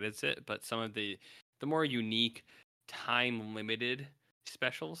discredits it, but some of the more unique time limited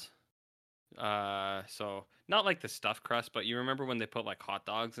specials. So not like the stuffed crust, but you remember when they put like hot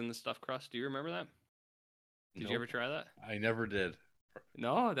dogs in the stuffed crust? Do you remember that? Did you ever try that? I never did.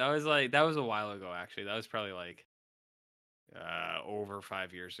 No, that was a while ago actually. That was probably like over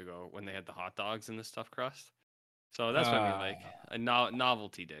 5 years ago when they had the hot dogs and the stuffed crust. So that's what I mean, like Ah. a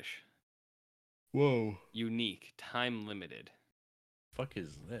novelty dish, Whoa. unique, time limited. Fuck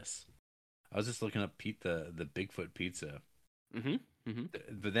is this? I was just looking up the Bigfoot pizza. Mm-hmm. Mm-hmm.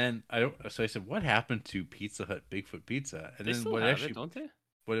 But then I don't. So I said, "What happened to Pizza Hut Bigfoot pizza?" And They then still have it, don't they?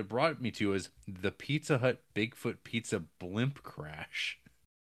 what it brought me to is the Pizza Hut Bigfoot pizza blimp crash.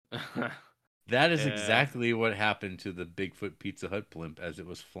 That is Yeah. exactly what happened to the Bigfoot Pizza Hut blimp as it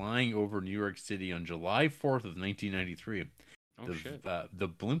was flying over New York City on July 4th of 1993. Oh shit. The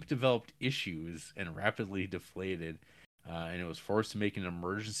blimp developed issues and rapidly deflated, and it was forced to make an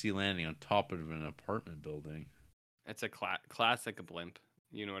emergency landing on top of an apartment building. It's a classic blimp.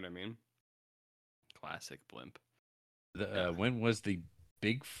 You know what I mean? Classic blimp. Yeah. When was the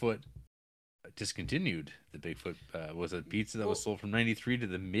Bigfoot discontinued? The Bigfoot was a pizza that was sold from 93 to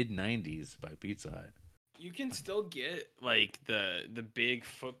the mid 90s by Pizza Hut. You can still get like the big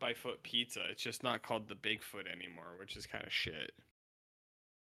foot by foot pizza. It's just not called the Bigfoot anymore, which is kind of shit.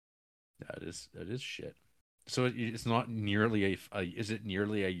 That is shit. So it's not nearly is it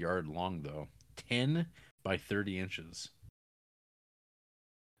nearly a yard long though? 10 by 30 inches.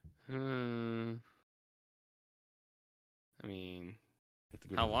 I mean,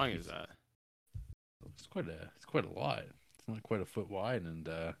 How long is that? It's quite a lot. It's not quite a foot wide, and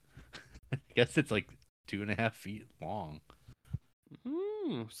I guess it's like 2.5 feet long.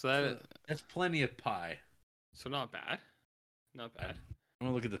 So that's plenty of pie. So not bad. Not bad. I'm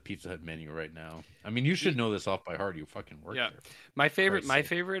gonna look at the Pizza Hut menu right now. I mean, you should know this off by heart. You fucking work there. My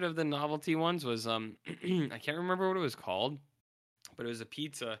favorite of the novelty ones was I can't remember what it was called, but it was a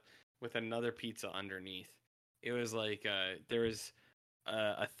pizza with another pizza underneath. It was like there was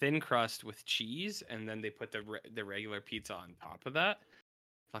a thin crust with cheese, and then they put the regular pizza on top of that.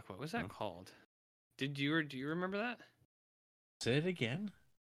 Fuck, what was that called? Do you remember that? Say it again.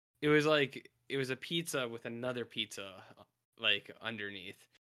 It was a pizza with another pizza like underneath.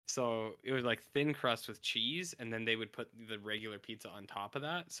 So it was like thin crust with cheese, and then they would put the regular pizza on top of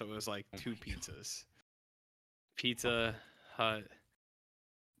that. So it was like two pizzas. Pizza Hut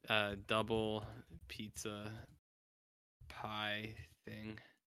double pizza pie thing.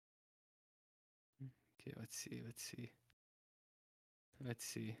 Okay, let's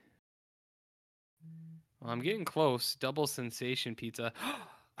see. Well, I'm getting close. Double sensation pizza.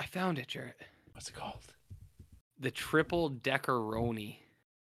 I found it, Jarrett. What's it called? The triple deckeroni.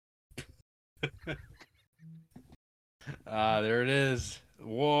 There it is.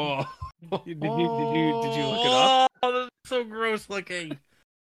 Whoa. Did you look it up? Oh, that's so gross looking.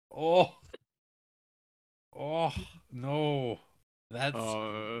 Oh no. That's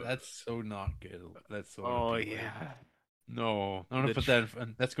so not good. That's so. Oh yeah. No, I'm gonna put that.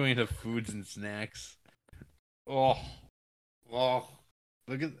 That's going into foods and snacks. Oh.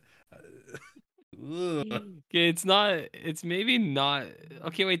 Look at. Okay, it's not. It's maybe not.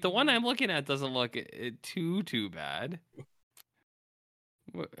 Okay, wait. The one I'm looking at doesn't look too bad.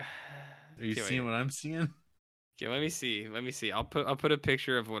 Are you seeing what I'm seeing? Okay, let me see. I'll put a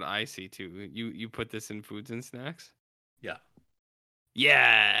picture of what I see too. You put this in foods and snacks? Yeah.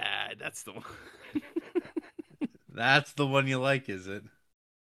 Yeah, that's the one. That's the one you like, is it?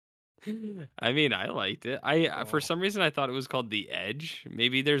 I mean, I liked it. For some reason I thought it was called the Edge.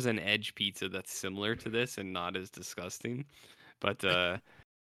 Maybe there's an Edge pizza that's similar to this and not as disgusting. But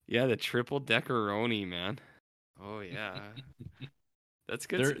yeah, the triple deckeroni, man. Oh yeah. That's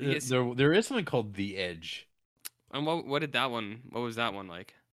good. There is something called the Edge. And what was that one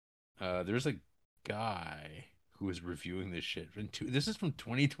like? There's a guy who was reviewing this shit. This is from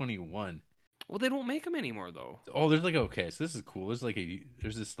 2021. Well, they don't make them anymore though. Oh, there's so this is cool.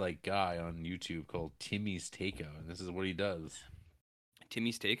 There's this like guy on YouTube called Timmy's Takeout, and this is what he does.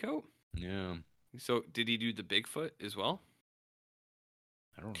 Timmy's Takeout? Yeah. So did he do the Bigfoot as well?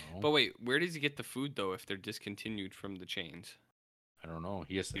 I don't know. But wait, where does he get the food though if they're discontinued from the chains? I don't know.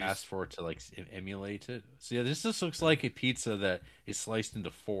 He just asked for it to like emulate it. So yeah, this just looks like a pizza that is sliced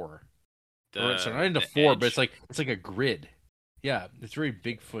into four. Sorry, not into four, but it's like a grid. Yeah, it's very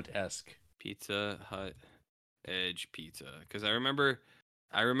Bigfoot-esque. Pizza Hut Edge pizza, because I remember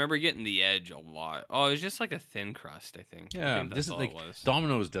getting the Edge a lot. Oh, it was just like a thin crust, I think. Yeah, I think this is like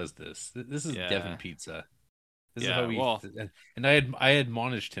Domino's does this. This is Devon pizza. This is how we. And I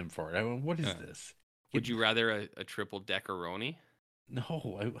admonished him for it. I went, "What is this? Would you rather a triple deckeroni?"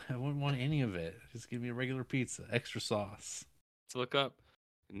 No, I wouldn't want any of it. Just give me a regular pizza, extra sauce. Let's look up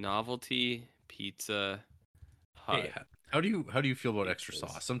novelty pizza Hut. Hey, how do you feel about extra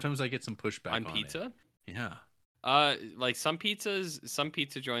sauce? Sometimes I get some pushback on pizza. It. Yeah. Like some pizza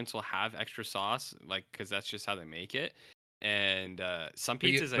joints will have extra sauce, like because that's just how they make it. And some But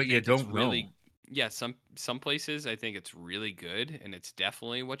pizzas I you think it's don't know. really yeah, some places I think it's really good and it's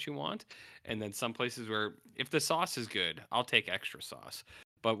definitely what you want. And then some places where if the sauce is good, I'll take extra sauce.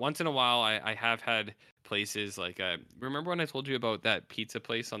 But once in a while I have had places like remember when I told you about that pizza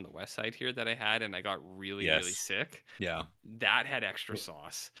place on the west side here that I had and I got really Yes. sick? Yeah. That had extra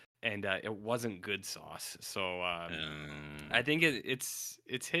sauce and it wasn't good sauce. So I Um, think it's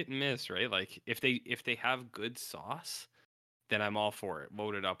hit and miss, right? Like if they have good sauce, then I'm all for it.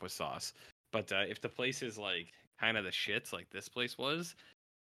 Load it up with sauce. But if the place is like kind of the shits, like this place was,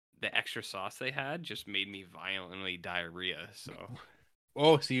 the extra sauce they had just made me violently diarrhea. So,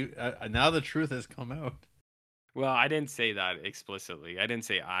 oh, see, now the truth has come out. well, I didn't say that explicitly. I didn't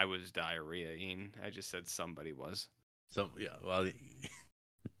say I was diarrheaing. I just said somebody was. So yeah, well,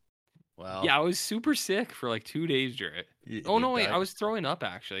 Yeah, I was super sick for like 2 days, Jarrett. Oh you no, wait, I died. was throwing up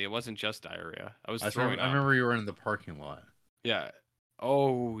actually. It wasn't just diarrhea. I was I throwing remember, I up. remember you were in the parking lot. Yeah.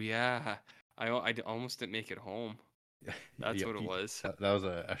 Oh yeah. Almost didn't make it home. That's Yeah, what it was. that was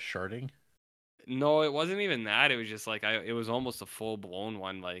a sharding. No, it wasn't even that. It was just like it was almost a full blown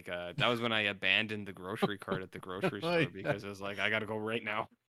one. Like that was when I abandoned the grocery cart at the grocery Oh, store yeah. because it was like I gotta go right now.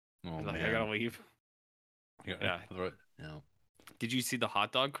 Oh Like I man. gotta leave. Yeah. Yeah. No. Did you see the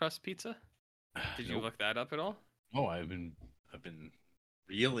hot dog crust pizza? Did you Nope. look that up at all? Oh, I've been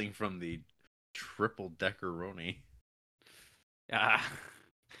reeling from the triple deckeroni. Yeah.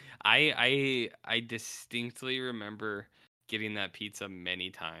 I distinctly remember getting that pizza many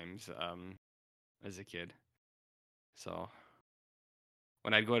times as a kid. So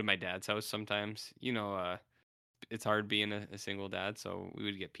when I'd go to my dad's house sometimes, it's hard being a single dad, so we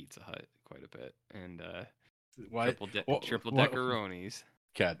would get Pizza Hut quite a bit and Why? triple What? decoronis.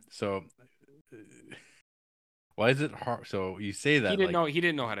 Cat. So, why is it hard? So you say that like He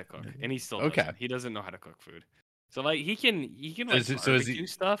didn't know how to cook, and he still okay. doesn't. He doesn't know how to cook food. So like he can So like is he? barbecue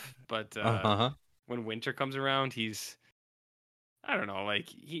stuff, but Uh-huh. when winter comes around, he's I don't know, like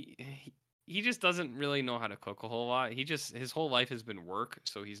he just doesn't really know how to cook a whole lot. His whole life has been work,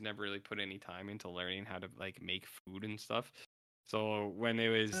 so he's never really put any time into learning how to like make food and stuff. So when it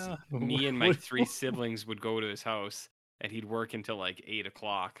was me and my three siblings would go to his house and he'd work until like 8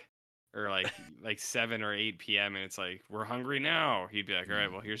 o'clock or like 7 or 8 p.m. and it's like we're hungry now. He'd be like, all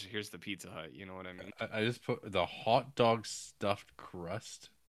right, well here's the Pizza Hut. You know what I mean? I just put the hot dog stuffed crust,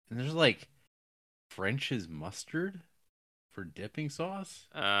 and there's like French's mustard for dipping sauce.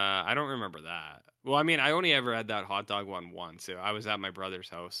 I don't remember that. Well, I mean, I only ever had that hot dog one once. I was at my brother's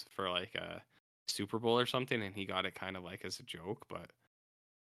house for like a Super Bowl or something, and he got it kind of like as a joke, but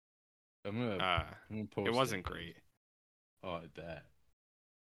I'm gonna post it wasn't it. great. Oh, I bet.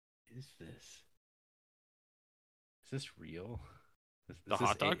 Is this? Is this real? The Is this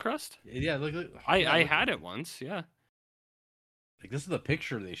hot dog crust? Yeah, look. I had it once. Yeah. Like this is the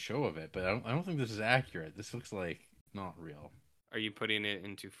picture they show of it, but I don't think this is accurate. This looks like not real. Are you putting it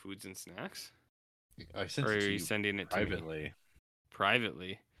into foods and snacks, I sent or are it to you you sending it to me privately.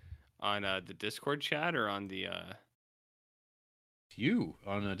 privately on the Discord chat or on the? To you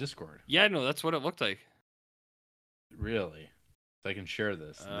on Discord. Yeah, no, that's what it looked like. Really? So I can share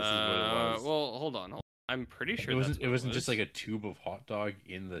this. This is what it was. Well, hold on. I'm pretty sure It wasn't. that's what It wasn't just was. like a tube of hot dog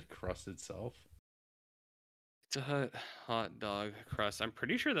in the crust itself. It's a hot dog crust. I'm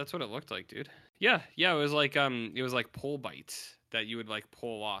pretty sure that's what it looked like, dude. Yeah, it was like pull bites that you would like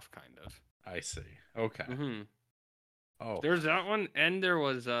pull off, kind of. I see. Okay. Mm-hmm. Oh, There's that one, and there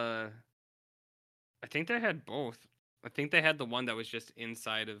was I think they had both. I think they had the one that was just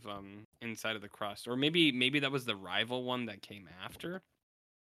inside of the crust, or maybe that was the rival one that came after.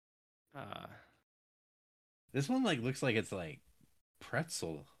 this one like looks like it's like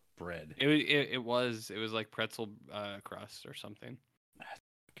pretzel bread. It was like pretzel crust or something.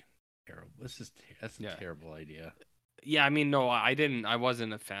 Terrible. That's a Yeah. terrible idea. Yeah, I mean, no, I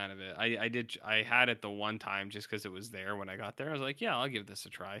wasn't a fan of it. I had it the one time just because it was there when I got there. I was like, yeah, I'll give this a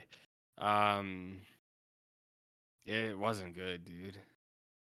try. It wasn't good, dude.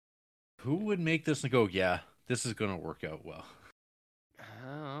 Who would make this and go, yeah, this is gonna work out well?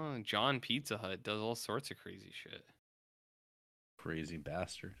 Oh, John Pizza Hut does all sorts of crazy shit. Crazy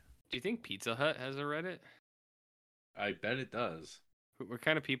bastard. Do you think Pizza Hut has a Reddit? I bet it does. What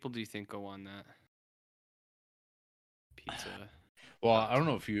kind of people do you think go on that? Pizza. Well, I don't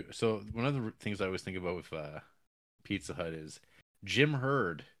know if you. So one of the things I always think about with Pizza Hut is Jim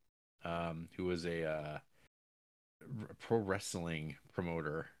Hurd, who was a pro wrestling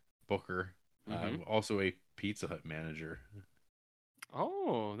promoter, booker, also a Pizza Hut manager.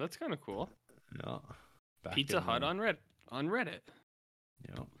 Oh, that's kind of cool. Yeah. Pizza Hut on Reddit.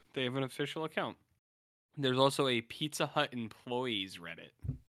 Yeah. They have an official account. There's also a Pizza Hut employees Reddit.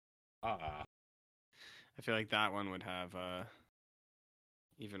 Ah. I feel like that one would have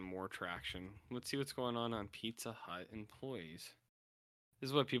even more traction. Let's see what's going on Pizza Hut employees. This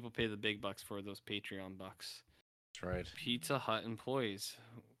is what people pay the big bucks for, those Patreon bucks. That's right. Pizza Hut employees.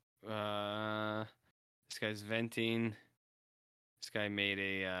 This guy's venting. This guy made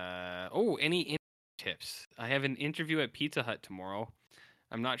a any tips. I have an interview at Pizza Hut tomorrow.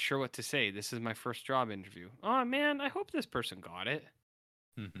 I'm not sure what to say. This is my first job interview. Oh man, I hope this person got it.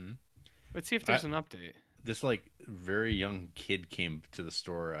 Mm-hmm. Let's see if there's an update. This like very young kid came to the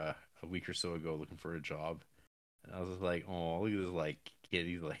store a week or so ago looking for a job. And I was just like, oh, look at this like kid.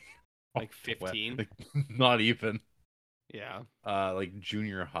 He's like 15? Like, not even. Yeah. Like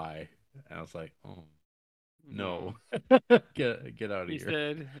junior high. And I was like, oh no. Get out of He here.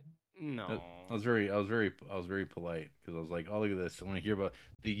 said no. I was very polite because I was like, oh, look at this. I want to hear about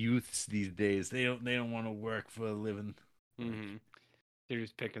the youths these days. They don't want to work for a living. Mm-hmm. They're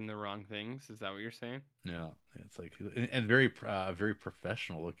just picking the wrong things. Is that what you're saying? Yeah, it's like and very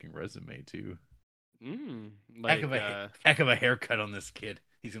professional looking resume too. Like Heck of a haircut on this kid.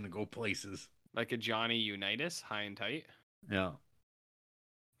 He's gonna go places. like a Johnny Unitas, high and tight. Yeah,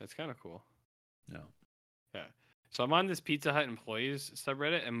 That's kind of cool. yeah. Yeah. So I'm on this Pizza Hut employees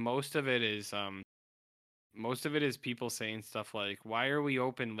subreddit, and most of it is people saying stuff like, "Why are we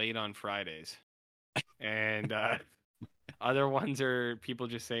open late on Fridays?" And other ones are people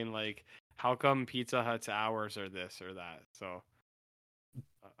just saying like, "How come Pizza Hut's hours are this or that?" So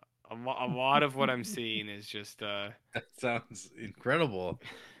a lot of what I'm seeing is just That sounds incredible.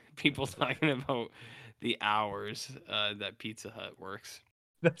 people talking about the hours that Pizza Hut works.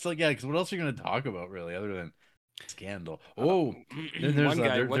 That's like, yeah, because what else are you gonna talk about really other than scandal? Oh, then there's one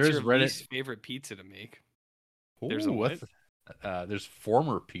guy. What's there's your Reddit. least favorite pizza to make? There's a Ooh, what? There's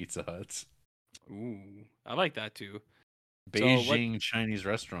former Pizza Huts. Ooh, I like that too. Beijing Chinese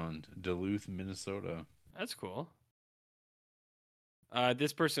restaurant, Duluth, Minnesota. That's cool.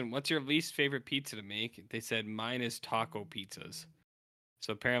 This person, what's your least favorite pizza to make? They said mine is taco pizzas.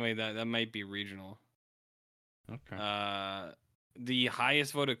 So apparently that might be regional. Okay. The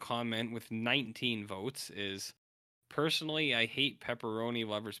highest voted comment with 19 votes is, personally, I hate pepperoni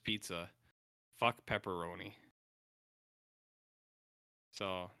lovers pizza. Fuck pepperoni.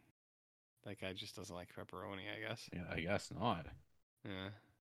 So, that guy just doesn't like pepperoni, I guess. Yeah, I guess not. Yeah.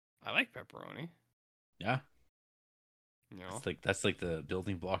 I like pepperoni. Yeah. You know? That's like the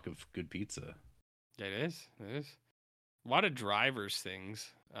building block of good pizza. It is. It is. A lot of drivers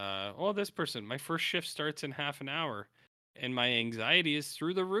things. This person, my first shift starts in half an hour, and my anxiety is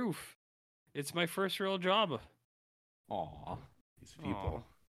through the roof. It's my first real job. Aw, these people.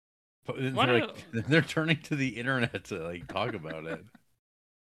 Aw. But they're turning to the internet to like talk about it.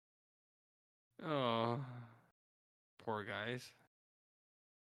 Oh, poor guys.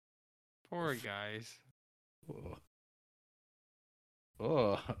 Poor guys.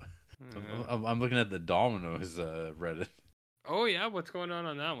 Oh, Yeah. I'm looking at the Domino's Reddit. Oh yeah, what's going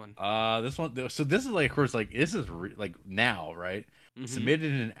on that one? This one. So this is like, of course, like this is like now, right? Mhm.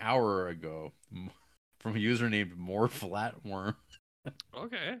 Submitted an hour ago from a user named More Flatworm.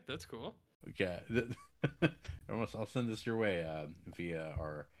 Okay, that's cool. Okay, I'll send this your way via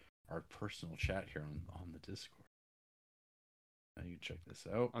our personal chat here on the Discord. Now you check this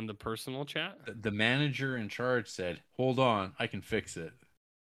out. On the personal chat? The manager in charge said, "Hold on, I can fix it."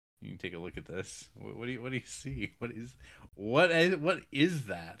 You can take a look at this. What do you see? What is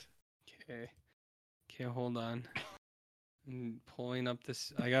that? Okay, hold on. I'm pulling up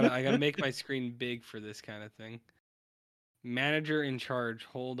this. I gotta make my screen big for this kind of thing. Manager in charge.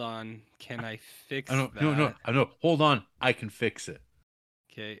 Hold on. Can I fix that? No. Hold on, I can fix it.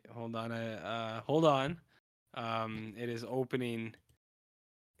 Okay, hold on. Hold on. It is opening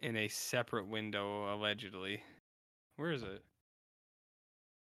in a separate window, allegedly. Where is it?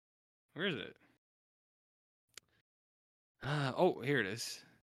 Where is it? Here it is.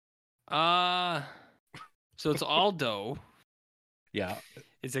 So it's all dough. Yeah.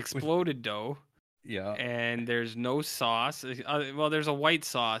 It's exploded dough. Yeah. And there's no sauce. There's a white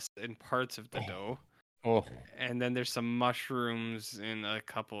sauce in parts of the dough. Oh. And then there's some mushrooms in a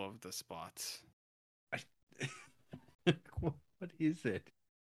couple of the spots. What is it?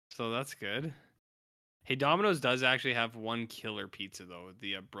 So that's good. Hey, Domino's does actually have one killer pizza though.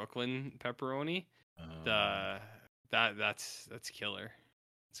 The Brooklyn pepperoni. That's killer.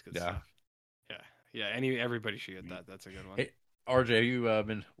 It's good stuff. Yeah. Everybody should get that. That's a good one. Hey, RJ, have you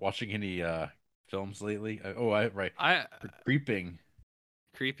been watching any films lately? Creeping.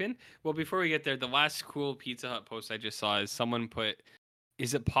 Creeping? Well, before we get there, the last cool Pizza Hut post I just saw is someone put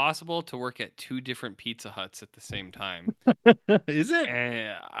Is it possible to work at 2 different Pizza Huts at the same time? Is it?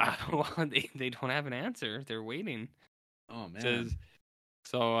 And well, they don't have an answer. They're waiting. Oh man. Says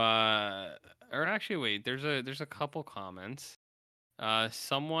so. Or actually, wait. There's a couple comments.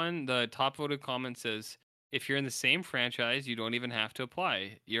 The top voted comment says, if you're in the same franchise, you don't even have to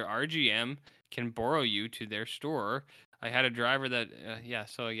apply. Your RGM can borrow you to their store. I had a driver that,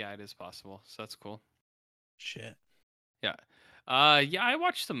 so yeah, it is possible. So that's cool. Shit. Yeah. Yeah, I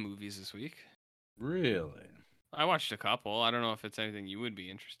watched some movies this week. Really? I watched a couple. I don't know if it's anything you would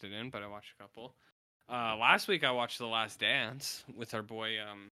be interested in, but I watched a couple. Last week I watched The Last Dance with our boy,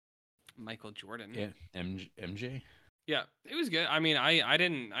 Michael Jordan. Yeah. MJ? Yeah, it was good. I mean, I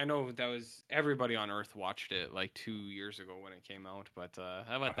know that was everybody on Earth watched it like 2 years ago when it came out, but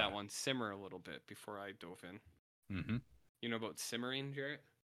I let that one simmer a little bit before I dove in. Mm-hmm. You know about simmering, Jarrett?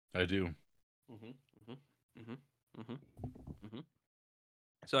 I do.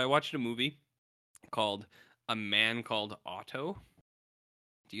 So I watched a movie called A Man Called Otto.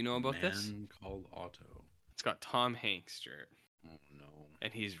 Do you know about this? Man Called Otto. It's got Tom Hanks, Jarrett. Oh no.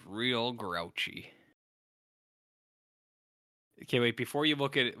 And he's real grouchy. Okay, wait. Before you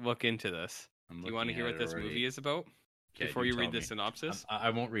look into this, do you want to hear what this movie is about? Okay, before you read tell the me. synopsis?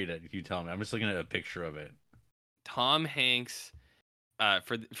 I won't read it. You tell me. I'm just looking at a picture of it. Tom Hanks,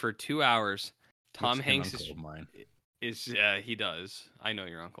 for 2 hours, Tom Looks like an Hanks uncle of mine. is he does. I know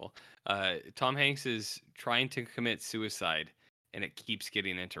your uncle. Tom Hanks is trying to commit suicide, and it keeps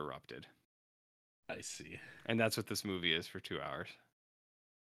getting interrupted. I see. And that's what this movie is for 2 hours.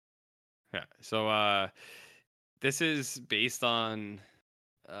 Yeah. So this is based on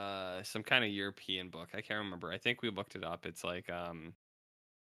some kind of European book. I can't remember. I think we looked it up. It's like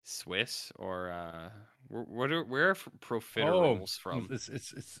Swiss or where are profiteroles from?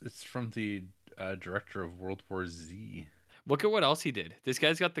 It's from the director of World War Z. Look at what else he did. This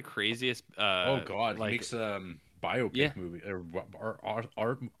guy's got the craziest. Oh God, like, he makes biopic movie or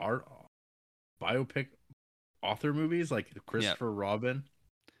art biopic author movies like Christopher Robin.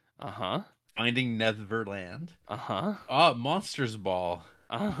 Finding Neverland. Monsters Ball.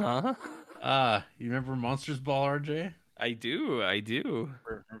 You remember Monsters Ball, RJ? I do.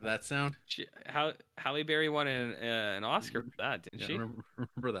 Remember that sound? Halle Berry won an Oscar for that, didn't she?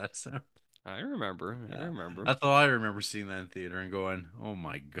 Remember that sound? I remember. Yeah. I remember. That's all I remember seeing that in theater and going, "Oh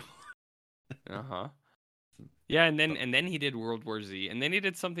my God." Yeah, and then he did World War Z, and then he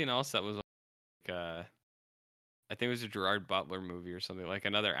did something else that was like I think it was a Gerard Butler movie or something, like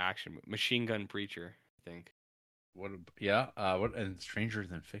another action movie. Machine Gun Preacher, I think. What? Yeah. What? And Stranger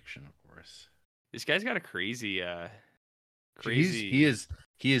Than Fiction, of course. This guy's got a crazy. He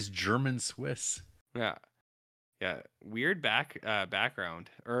is German Swiss. Yeah. Weird background,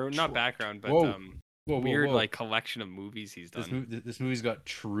 or not background, but weird like collection of movies he's done. This movie's got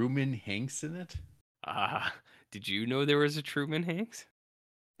Truman Hanks in it. Did you know there was a Truman Hanks?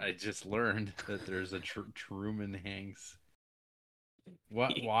 I just learned that there's a Truman Hanks.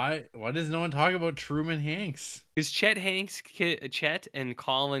 Why does no one talk about Truman Hanks? Because Chet and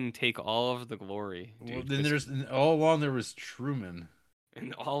Colin take all of the glory. Dude. Well, then there's all along there was Truman.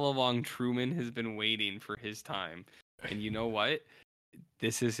 And all along, Truman has been waiting for his time. And you know what?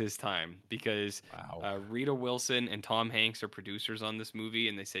 This is his time, because Rita Wilson and Tom Hanks are producers on this movie,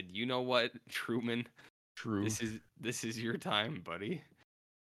 and they said, "You know what, Truman? True. This is your time, buddy.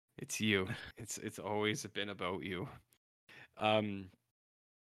 It's you. It's always been about you."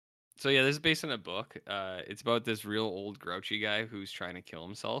 So yeah, this is based on a book. It's about this real old grouchy guy who's trying to kill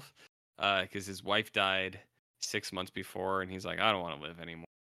himself because his wife died 6 months before, and he's like, I don't want to live anymore.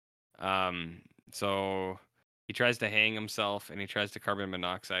 So he tries to hang himself, and he tries to carbon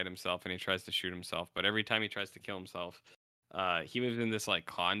monoxide himself, and he tries to shoot himself. But every time he tries to kill himself, he lives in this like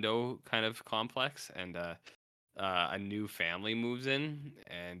condo kind of complex, and a new family moves in,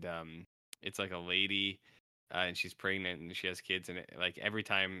 and it's like a lady. And she's pregnant and she has kids, and like every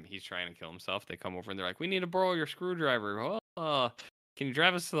time he's trying to kill himself, they come over and they're like, "We need to borrow your screwdriver. Oh, can you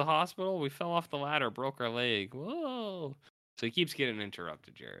drive us to the hospital? We fell off the ladder, broke our leg." Whoa! So he keeps getting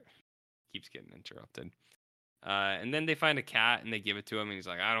interrupted, Jarrett. Keeps getting interrupted. And then they find a cat and they give it to him, and he's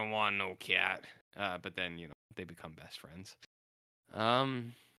like, "I don't want no cat." But then they become best friends.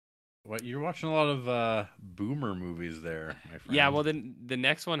 What, you're watching a lot of boomer movies there, my friend. Yeah. Well, then the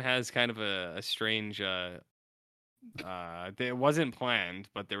next one has kind of a strange. It wasn't planned,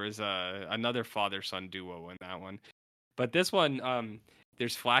 but there was another father-son duo in that one. But this one,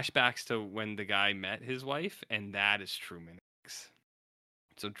 there's flashbacks to when the guy met his wife, and that is Truman Hanks.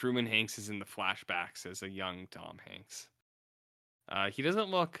 So Truman Hanks is in the flashbacks as a young Tom Hanks. He doesn't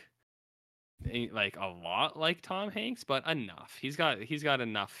look ain't like a lot like Tom Hanks, but enough. He's got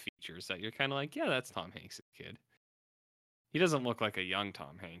enough features that you're kind of like, yeah, that's Tom Hanks' kid. He doesn't look like a young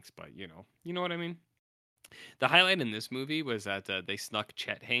Tom Hanks, but you know what I mean. The highlight in this movie was that they snuck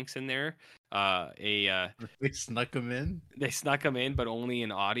Chet Hanks in there. They snuck him in. They snuck him in, but only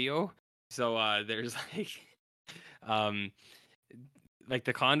in audio. So there's um, like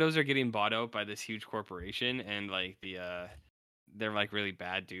the condos are getting bought out by this huge corporation, and like they're like really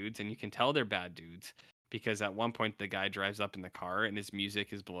bad dudes, and you can tell they're bad dudes because at one point the guy drives up in the car and his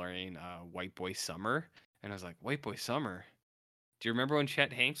music is blaring White Boy Summer, and I was like, White Boy Summer. Do you remember when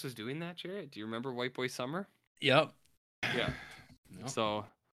Chet Hanks was doing that, Jarrett? Do you remember White Boy Summer? Yep. Yeah. Yep. So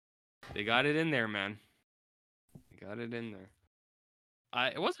they got it in there, man. They got it in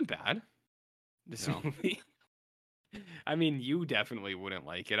there. It wasn't bad. This movie. I mean, you definitely wouldn't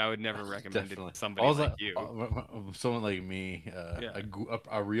like it. I would never recommend it to somebody like you. Someone like me, Yeah.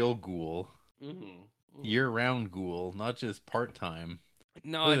 a real ghoul, Mm-hmm. year-round ghoul, not just part-time.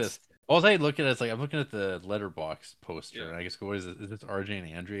 No, Look at it's this. All I look at is like I'm looking at the letterbox poster, Yeah. and I just go, "What is it? Is this RJ and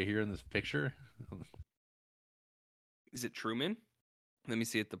Andrea here in this picture?" Is it Truman? Let me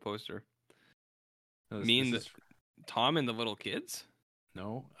see at the poster. No, Tom and the little kids?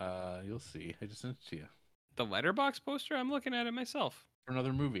 no. You'll see. I just sent it to you The letterbox poster? I'm looking at it myself. for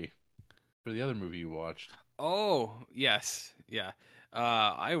another movie, for the other movie you watched. Oh, yes. Yeah.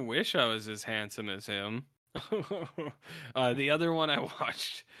 I wish I was as handsome as him. The other one I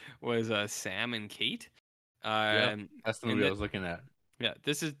watched was Sam and Kate. Yeah, that's the movie I was looking at. Yeah,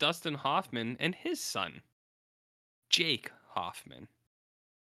 this is Dustin Hoffman and his son, Jake Hoffman.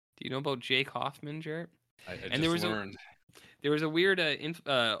 Do you know about Jake Hoffman, Jarrett? And learned. There was a weird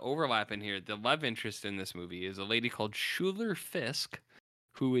overlap in here. The love interest in this movie is a lady called Schuler Fisk,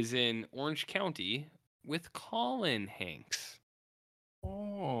 who is in Orange County with Colin Hanks.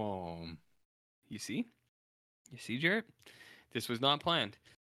 Oh, You see, Jarrett? This was not planned.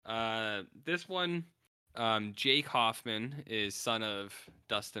 This one, Jake Hoffman is son of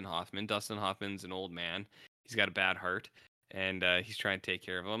Dustin Hoffman. Dustin Hoffman's an old man. He's got a bad heart, and he's trying to take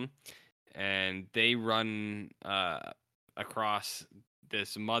care of him. And they run across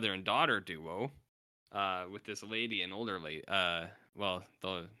this mother and daughter duo with this lady, an older lady. Well,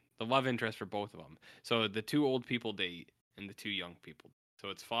 the love interest for both of them. So the two old people date, and the two young people. So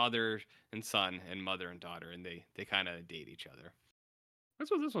it's father and son, and mother and daughter, and they kind of date each other.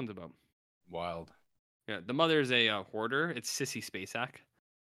 That's what this one's about. wild. Yeah, the mother is a hoarder. It's Sissy Spacek.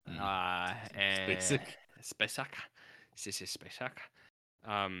 And Spacek. Sissy Spacek.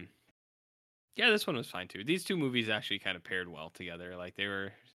 Yeah, this one was fine too. These two movies actually kind of paired well together. Like they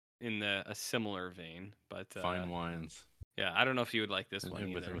were in a similar vein, but Fine wines. Yeah, I don't know if you would like this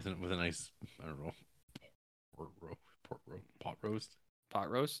one with either. with a nice, I don't know, pot roast. Pot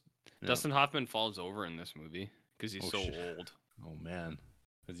roast. Yeah. Dustin Hoffman falls over in this movie because he's old. Oh man,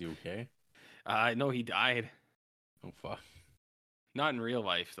 is he okay? I know he died. Oh fuck. Not in real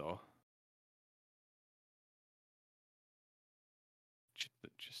life though.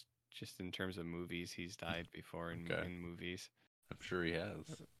 Just in terms of movies, he's died before in movies. I'm sure he has.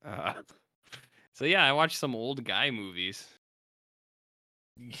 So yeah, I watched some old guy movies.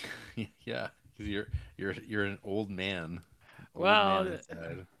 Yeah, because you're an old man.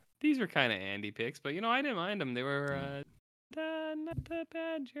 These were kind of Andy picks, but I didn't mind them. They were not that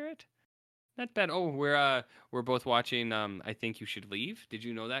bad, Jarrett. Not bad. Oh, we're both watching. I Think You Should Leave. Did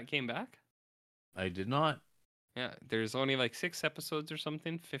you know that came back? I did not. Yeah, there's only like 6 episodes or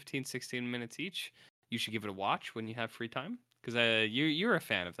something, 15, 16 minutes each. You should give it a watch when you have free time, because you're a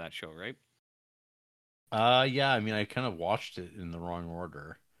fan of that show, right? Yeah. I mean, I kind of watched it in the wrong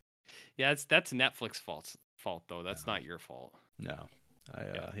order. Yeah, that's Netflix fault though. That's not your fault. No.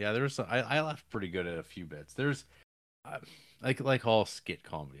 There's I laughed pretty good at a few bits. There's like all skit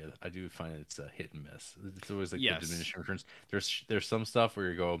comedy, I do find it's a hit and miss. It's always like the diminishing returns. There's some stuff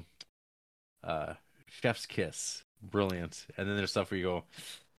where you go, chef's kiss, brilliant, and then there's stuff where you go,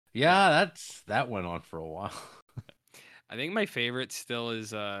 yeah, that went on for a while. I think my favorite still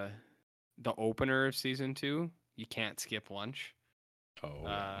is the opener of season 2. You Can't Skip Lunch.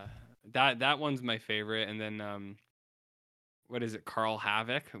 That one's my favorite, and then what is it, Carl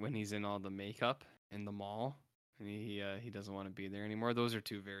Havoc, when he's in all the makeup in the mall and he doesn't want to be there anymore. Those are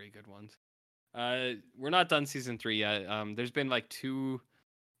 2 very good ones. We're not done season 3 yet. There's been like two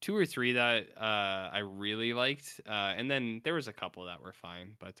or three that I really liked, and then there was a couple that were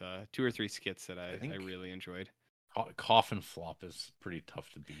fine, but 2 or 3 skits that I really enjoyed. Coffin Flop is pretty tough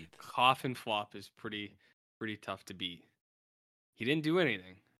to beat. Coffin Flop is pretty tough to beat. He didn't do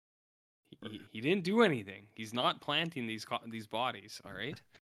anything. He didn't do anything. He's not planting these bodies. All right.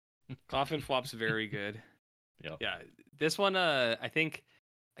 Coffin Flop's very good. Yep. Yeah, this one, I think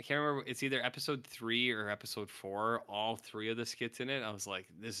I can't remember. It's either episode 3 or episode 4. All 3 of the skits in it. I was like,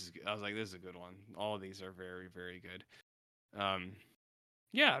 this is a good one. All of these are very, very good.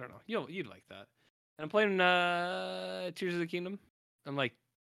 Yeah, I don't know. You'd like that. And I'm playing Tears of the Kingdom. I'm like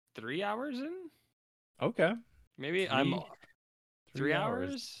 3 hours in. Okay. Maybe I'm 3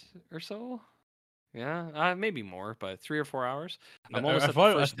 hours or so. Yeah, maybe more, but 3 or 4 hours. I'm almost at the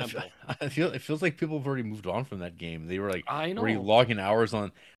first temple. I feel it feels like people have already moved on from that game. They were like I already know. logging hours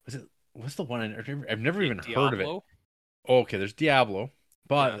on. What's the one? I've never even heard of it. Diablo? Oh, okay, there's Diablo,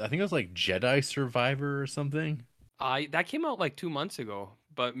 but Yeah. I think it was like Jedi Survivor or something. That came out like 2 months ago,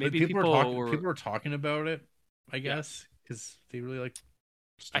 but But maybe people were talking about it, I Yeah. guess, because they really like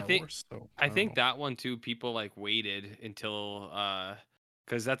I Star think Wars. So I don't think know. that one too. People like waited until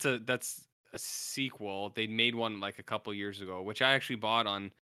because that's a sequel. They made one like a couple years ago, which I actually bought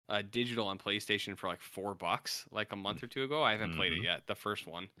on digital on PlayStation for like $4 like a month or two ago. I haven't played it Mhm. yet, the first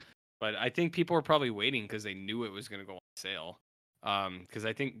one, but I think people were probably waiting because they knew it was going to go on sale. Because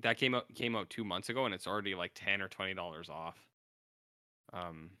I think that came out 2 months ago and it's already like $10 or $20 off.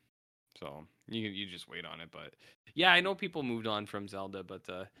 So you just wait on it, but yeah, I know people moved on from Zelda, but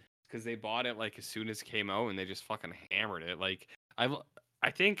because they bought it like as soon as it came out and they just fucking hammered it. Like I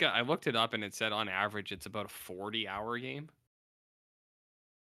think I looked it up and it said on average it's about a 40-hour game.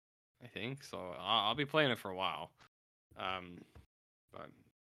 I think so. I'll be playing it for a while. But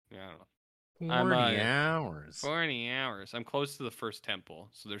yeah, I don't know. I'm 40 hours. 40 hours. I'm close to the first temple,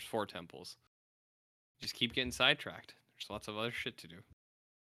 so there's 4 temples. Just keep getting sidetracked. There's lots of other shit to do.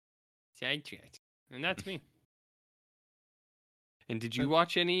 Sidetracked, and that's me. And did you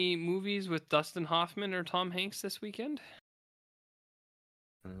watch any movies with Dustin Hoffman or Tom Hanks this weekend?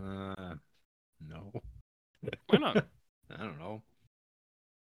 No. Why not? I don't know.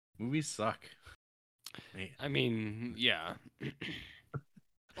 Movies suck. Man. I mean, yeah.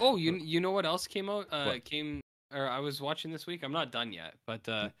 Oh, you know what else came out? What? I was watching this week. I'm not done yet, but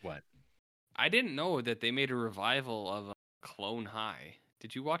What? I didn't know that they made a revival of Clone High.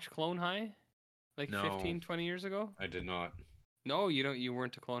 Did you watch Clone High like No. 15, 20 years ago? I did not. No, you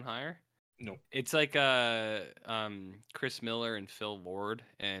weren't a Clone Higher? No. It's like Chris Miller and Phil Lord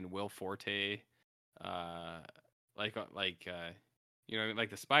and Will Forte, like like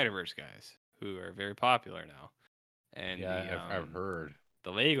the Spider-Verse guys who are very popular now, and Yeah, I've heard.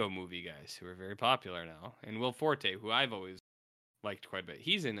 the Lego Movie guys who are very popular now, and Will Forte, who I've always liked quite a bit.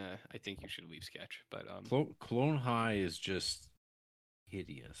 He's in a I Think You Should Leave sketch, but Clone High is just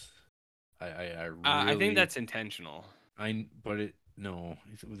hideous. I really. I think that's intentional. No,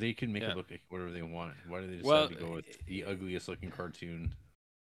 they can make Yeah. it look like whatever they want. Why do they decide Well, to go with the ugliest looking cartoon?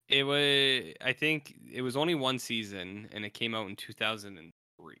 It was I think it was only one season, and it came out in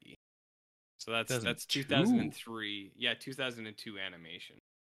 2003. So that's 2002? 2003. Yeah, 2002 animation.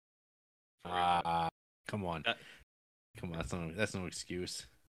 Come on, That- come on. That's no excuse.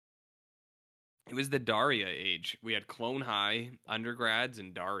 It was the Daria age. We had Clone High, undergrads,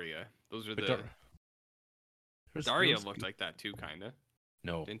 and Daria. Those are But the there's- Daria there's- looked like that too, kind of.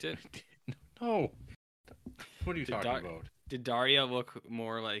 No, Didn't it? no. What are you Did talking Dar- about? Did Daria look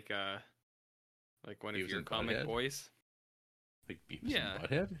more like one of Beavis your and comic Butthead? boys? Like Beavis Yeah. and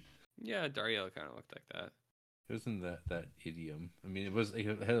Butthead? Yeah, Daria kind of looked like that. It wasn't that idiom. I mean, it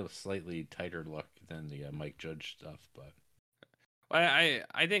had a slightly tighter look than the Mike Judge stuff, but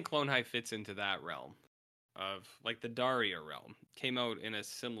I think Clone High fits into that realm of like the Daria realm. Came out in a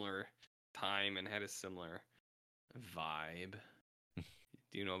similar time and had a similar vibe.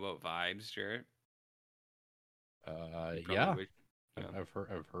 Do you know about vibes, Jarrett? You probably yeah, would- yeah.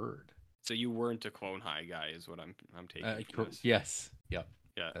 I've heard. So you weren't a Clone High guy, is what I'm taking from this. Yes, yep,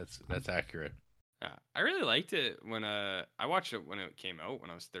 Yeah, that's accurate. yeah. I really liked it when I watched it when it came out when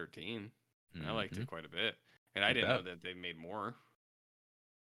I was 13. And I liked it quite a bit, and I didn't know that they made more.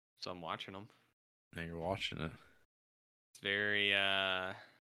 So I'm watching them. Now you're watching it. It's very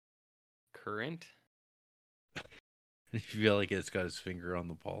current. You feel like it's got his finger on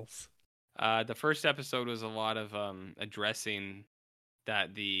the pulse. The first episode was a lot of addressing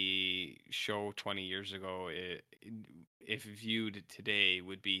that the show 20 years ago, if viewed today,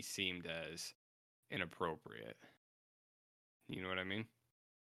 would be seemed as inappropriate. You know what I mean?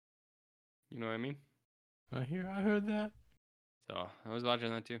 You know what I mean? I heard that. So I was watching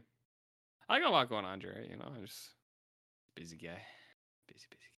that too. I got a lot going on, Jerry. You know, I'm just busy guy. Busy.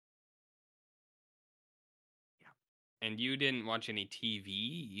 Yeah. And you didn't watch any TV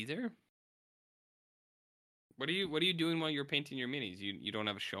either? What are you doing while you're painting your minis? You don't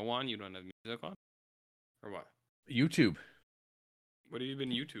have a show on? You don't have music on? Or what? YouTube. What have you been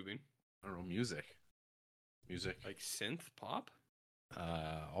YouTubing? I don't know, music. Like synth pop?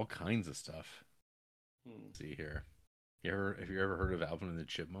 All kinds of stuff. Let's see here. Have you ever heard of Alvin and the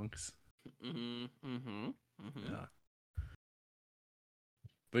Chipmunks? Yeah.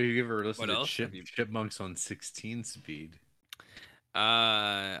 But have you ever listened What to else have you? Chipmunks on 16 speed?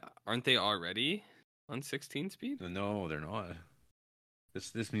 Aren't they already on 16 speed? No, they're not.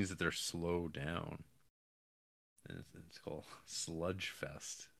 This means that they're slowed down. It's called Sludge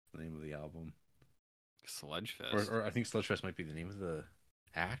Fest, the name of the album. Sludge Fest. Or I think Sludge Fest might be the name of the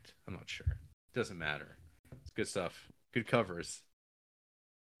act. I'm not sure. Doesn't matter. It's good stuff. Good covers.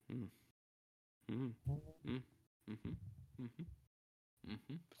 So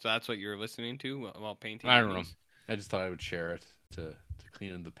that's what you're listening to while painting? I don't know. I just thought I would share it to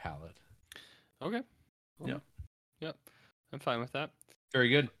clean in the palette. Okay. Cool. Yep. I'm fine with that. Very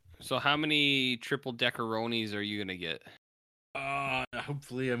good. So how many triple deckeronis are you gonna get?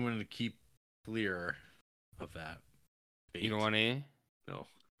 Hopefully I'm going to keep clear of that. You don't want any? No,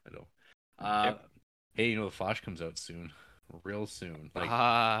 I don't. Hey, the Flash comes out soon. Real soon.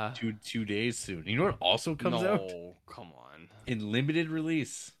 Like 2 days soon. You know what also comes out? No, come on. In limited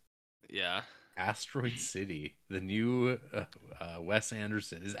release. Yeah. Asteroid City. The new Wes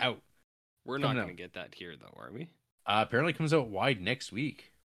Anderson is out. We're not going to get that here, though, are we? Apparently comes out wide next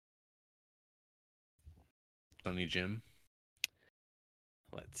week. Sonny Jim.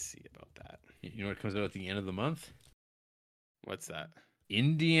 Let's see about that. You know what comes out at the end of the month? What's that?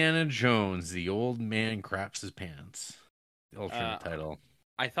 Indiana Jones, the old man craps his pants. The alternate title.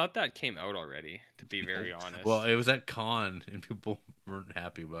 I thought that came out already, to be very honest. Well, it was at Con, and people weren't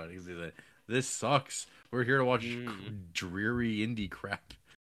happy about it. They like, this sucks. We're here to watch dreary indie crap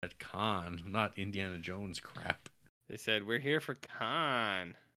at Con, not Indiana Jones crap. They said, we're here for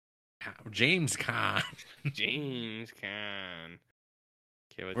Con. James Con. James Con.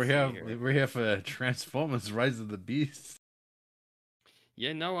 Okay, we have Transformers Rise of the Beast.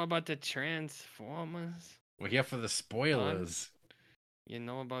 You know about the Transformers? We're here for the spoilers. You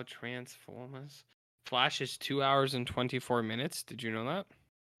know about Transformers? Flash is 2 hours and 24 minutes. Did you know that?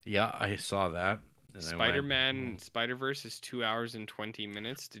 Yeah, I saw that. Spider-Man Spider-Verse is 2 hours and 20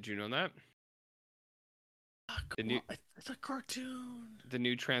 minutes. Did you know that? It's a cartoon. The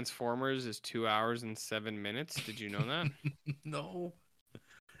new Transformers is 2 hours and 7 minutes. Did you know that? No.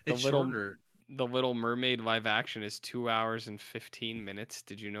 It's shorter. The Little Mermaid live action is 2 hours and 15 minutes.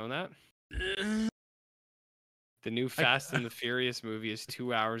 Did you know that? The new Fast and the Furious movie is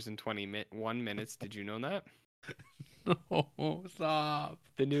 2 hours and 21 minutes. Did you know that? No, stop.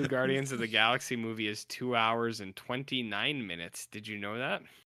 The new Guardians of the Galaxy movie is 2 hours and 29 minutes. Did you know that?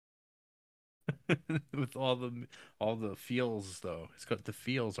 With all the feels though, it's got the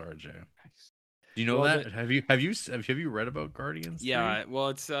feels, RJ. Do you know that? Have you read about Guardians? Yeah, 3? Well,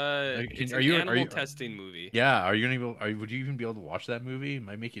 it's an animal testing movie. Yeah, would you even be able to watch that movie? It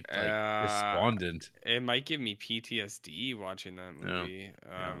might make you despondent. It might give me PTSD watching that movie.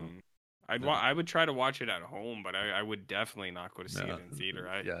 I would try to watch it at home, but I would definitely not go to see it in theater.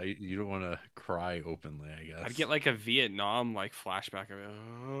 You don't want to cry openly, I guess. I'd get like a Vietnam flashback of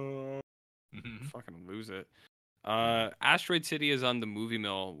it. Fucking lose it. Asteroid City is on the Movie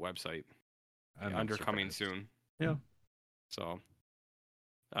Mill website. Under coming soon. Yeah. So,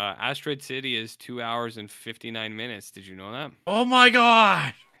 Asteroid City is 2 hours and 59 minutes. Did you know that? Oh my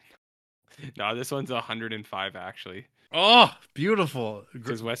god! No, this one's 105 actually. Oh, beautiful.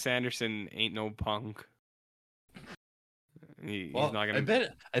 Because Wes Anderson ain't no punk. He's not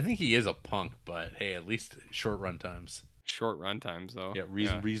gonna. I think he is a punk, but hey, at least short run times. Short run times, though. Yeah,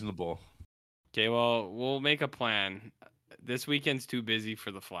 reasonable. Okay, well, we'll make a plan. This weekend's too busy for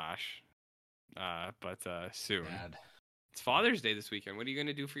the Flash. But soon. Bad. It's Father's Day this weekend. What are you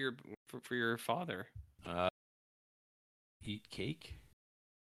gonna do for your father? Eat cake.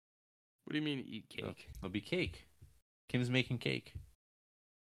 What do you mean eat cake? It'll be cake. Kim's making cake.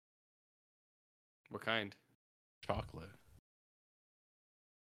 What kind? Chocolate.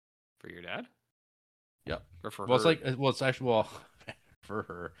 For your dad? Yep. Or for her? It's actually for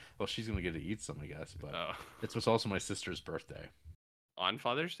her. Well, she's gonna get to eat some, I guess. But it's also my sister's birthday. On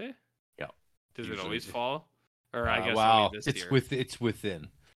Father's Day? Yeah. Does it always fall? Or I guess only this year. It's within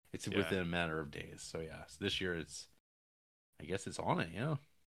a matter of days. So yeah, so this year I guess it's on it. Yeah.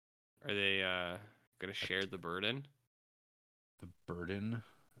 Are they gonna share the burden? The burden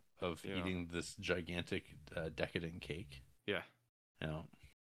of eating this gigantic decadent cake. Yeah. Yeah.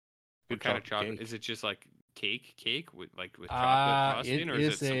 What kind of chocolate? Is it just like cake with chocolate frosting, or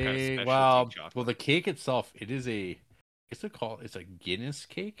is it some kind of specialty chocolate? Well, the cake itself, it's a Guinness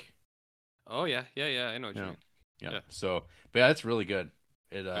cake. Oh yeah, I know what you mean. Yeah. Yeah. So, but yeah, it's really good.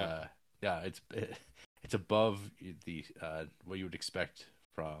 It Yeah. yeah, it's above the what you would expect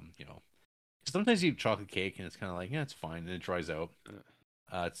from, you know. Sometimes you eat chocolate cake and it's kind of like, yeah, it's fine, and it dries out.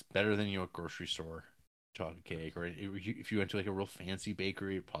 It's better than, you know, a grocery store chocolate cake, or if you went to like a real fancy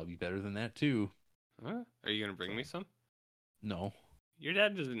bakery, it'd probably be better than that too. Huh? Are you gonna bring So, me some? no, Your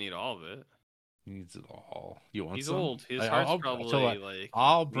dad doesn't need all of it. he needs it all. You want He's some? old. His I, heart's I'll tell you probably what. like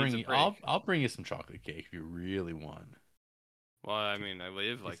I'll needs bring a you. break. I'll bring you some chocolate cake if you really want. Well, I mean, I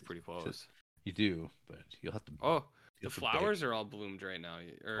live like It's pretty just close. you do, but Oh, you the have to beg. flowers are all bloomed right now,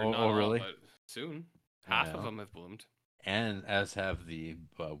 or Oh, not all, really? but soon. I Half of know. them have bloomed. And as have the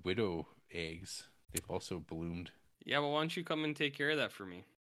widow eggs. They've also bloomed. Yeah, well, why don't you come and take care of that for me?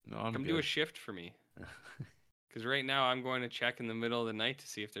 No, I'm Come good. do a shift for me. Because right now I'm going to check in the middle of the night to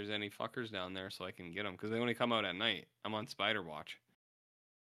see if there's any fuckers down there so I can get them. Because they only come out at night. I'm on spider watch.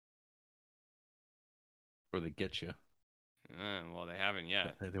 Or they get you. Well, they haven't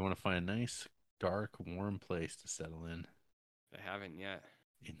yet. They want to find a nice, dark, warm place to settle in. They haven't yet.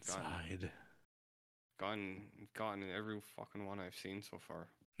 Inside. Gotten every fucking one I've seen so far.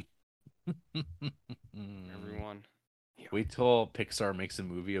 Everyone. Wait till Pixar makes a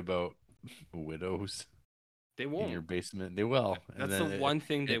movie about widows They in won't. your basement. They will. That's the one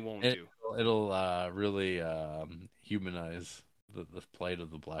thing they won't do. It'll really humanize the plight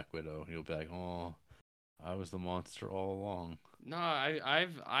of the Black Widow. You'll be like, oh, I was the monster all along. No,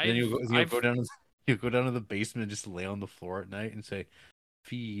 I've Then you'll go down to you'll go down to the basement and just lay on the floor at night and say,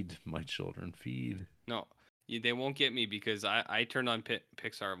 "Feed my children, feed." No, they won't get me because I turned on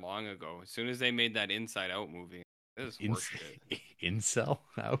Pixar long ago. As soon as they made that Inside Out movie, this is horseshit. Incel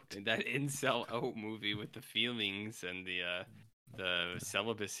out. That Incel Out movie with the feelings and the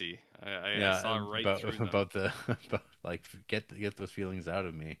celibacy. I saw right through them. about like get those feelings out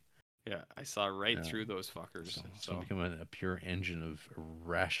of me. Yeah, I saw right through those fuckers. So become a pure engine of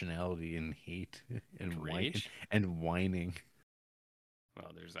rationality and hate and rage and whining.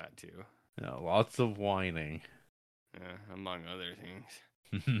 Well, there's that too. Yeah, lots of whining. Yeah, among other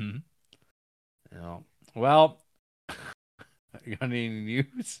things. Yeah. Well, you got any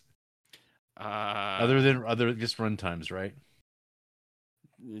news? Other just run times, right?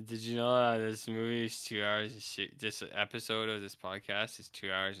 Did you know this movie is 2 hours? This episode of this podcast is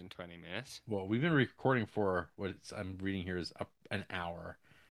 2 hours and 20 minutes. Well, we've been recording for I'm reading here is up an hour,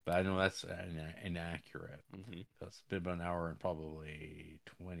 but I know that's inaccurate. Mm-hmm. It's been about an hour and probably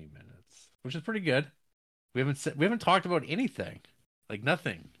 20 minutes, which is pretty good. We haven't talked about anything, like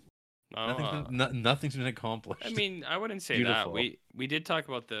nothing. Nothing's been accomplished. I mean, I wouldn't say that. We did talk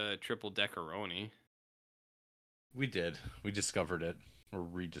about the triple deckeroni. We did. We discovered it. Or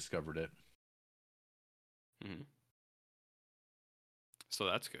rediscovered it. Mm-hmm. So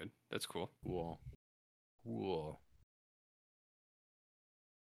that's good. That's cool. Cool.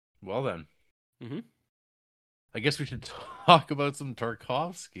 Well then. Mm-hmm. I guess we should talk about some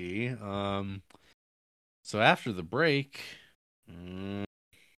Tarkovsky. So after the break, I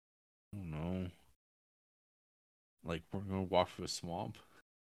don't know. Like we're gonna walk through a swamp.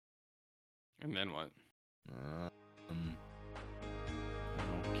 And then what?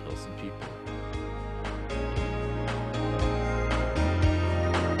 Kill some people.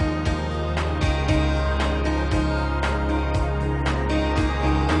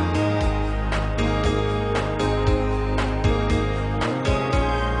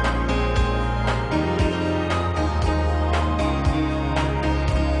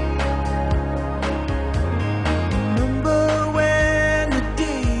 Remember when the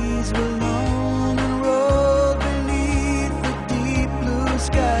days were long and rolled beneath the deep blue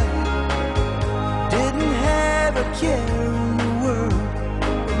sky? Didn't have a care in the world,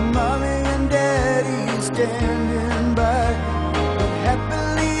 with mommy and daddy standing by. But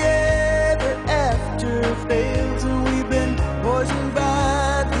happily ever after fails, and we've been poisoned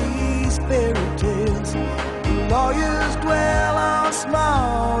by these fairy tales. The lawyers dwell on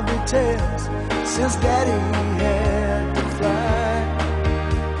small details, since daddy had to fly.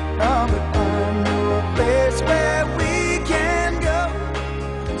 Oh, but I know a place where we can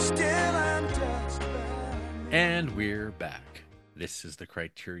go, still untouched by me. And we're back. This is the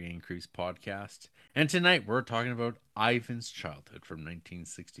Criterion Cruise podcast. And tonight we're talking about Ivan's Childhood from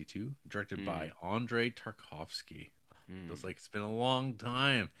 1962, directed by Andrei Tarkovsky. Feels like it's been a long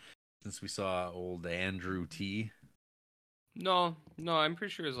time since we saw old Andrew T. No, I'm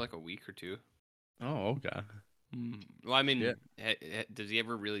pretty sure it was like a week or two. Oh, okay. Well, I mean, does he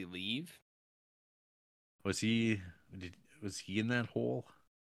ever really leave? Was he in that hole?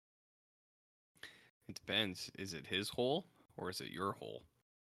 It depends. Is it his hole or is it your hole?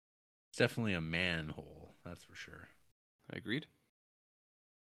 It's definitely a manhole. That's for sure. Agreed.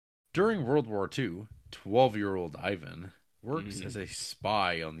 During World War II, 12-year-old Ivan works as a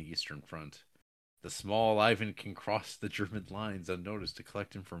spy on the Eastern Front. The small Ivan can cross the German lines unnoticed to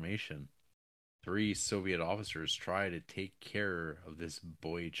collect information. 3 Soviet officers try to take care of this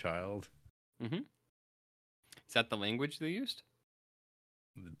boy child. Mm-hmm. Is that the language they used?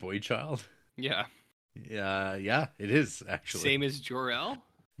 The boy child? Yeah. Yeah, it is actually. Same as Jor-El?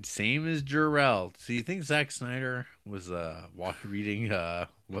 Same as Jor-El. So you think Zack Snyder was reading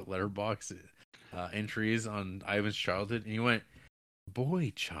what letterbox entries on Ivan's childhood, and he went,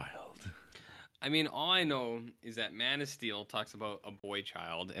 "Boy child." I mean, all I know is that Man of Steel talks about a boy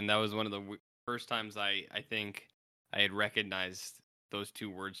child, and that was one of the first times I think I had recognized those two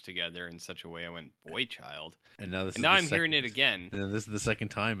words together in such a way. I went, boy child. And now I'm hearing it again. And this is the second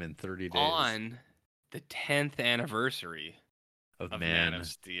time in 30 days. On the 10th anniversary of Man of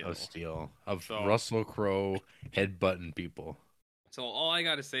Steel. Of Russell Crowe headbutting people. So all I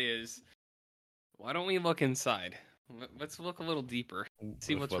got to say is, why don't we look inside? Let's look a little deeper.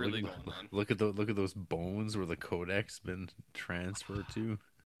 See what's really going on. Look at those bones where the codec's been transferred to.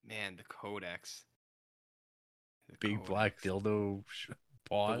 Man, the codex. Big black dildo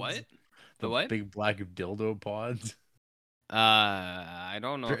pods. The what? The what? Big black dildo pods. I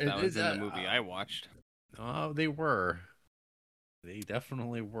don't know if that was in the movie I watched. Oh, they were. They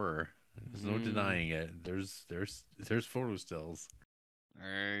definitely were. There's no denying it. There's photo stills.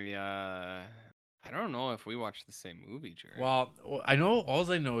 I don't know if we watched the same movie, Jerry. Well, I know.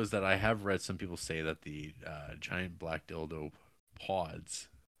 All I know is that I have read some people say that the giant black dildo pods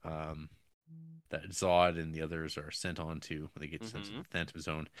that Zod and the others are sent on to when they get sent to the Phantom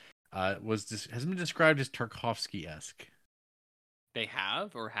Zone has been described as Tarkovsky-esque. They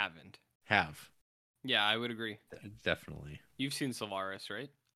have or haven't? Have. Yeah, I would agree. Definitely. You've seen Solaris, right?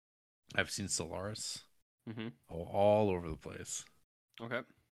 I've seen Solaris. Mm-hmm. All over the place. Okay.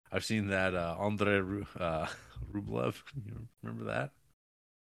 I've seen that Andrei Rublev. You remember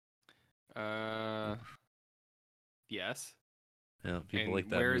that? Yes. Yeah, people like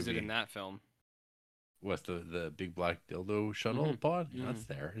that. Where movie. Is it in that film? What's the big black dildo shuttle pod? Mm-hmm. That's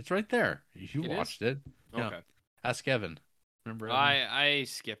there. It's right there. You watched it. Yeah. Okay. Ask Evan. Remember? Evan? I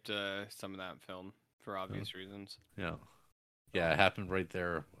skipped some of that film for obvious reasons. Yeah. Yeah, it happened right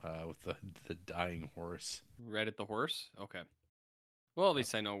there with the dying horse. Right at the horse? Okay. Well, at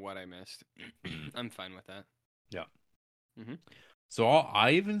least I know what I missed. I'm fine with that. Yeah. Mm-hmm. So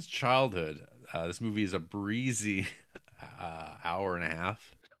Ivan's childhood, this movie is a breezy hour and a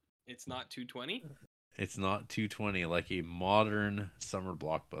half. It's not 220? It's not 220, like a modern summer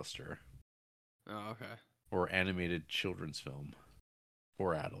blockbuster. Oh, okay. Or animated children's film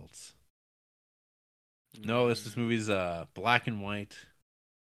for adults. No, this movie's black and white.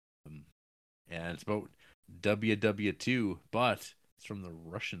 And it's about WW2, but it's from the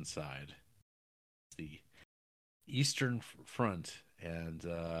Russian side. It's the Eastern Front, and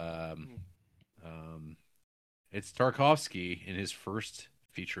it's Tarkovsky in his first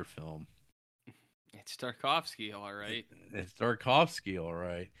feature film. It's Tarkovsky, all right. It's Tarkovsky, all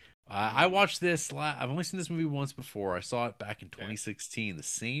right. I watched this. I've only seen this movie once before. I saw it back in 2016, the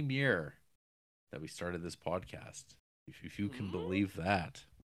same year that we started this podcast. If you can believe that.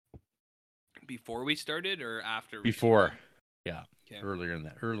 Before we started or after? Before, yeah. Okay.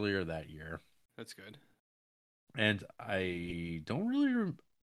 Earlier that year. That's good. And I don't really.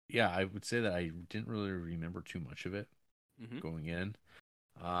 I would say that I didn't really remember too much of it going in.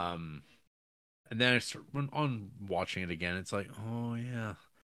 And then on watching it again, it's like, oh yeah,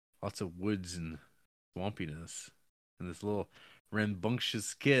 lots of woods and swampiness, and this little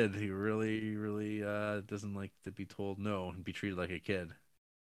rambunctious kid who really doesn't like to be told no and be treated like a kid.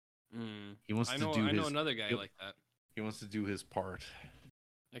 He wants to do. I know another guy like that. He wants to do his part.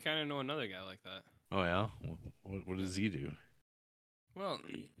 I kind of know another guy like that. Oh yeah, what does he do? Well,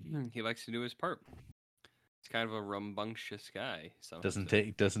 he likes to do his part. He's kind of a rambunctious guy. So doesn't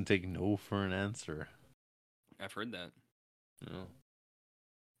take no for an answer. I've heard that. No.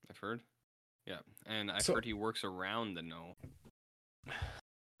 I've heard. Yeah, and I've heard he works around the no.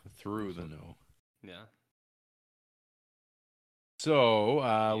 Through the no. Yeah. So,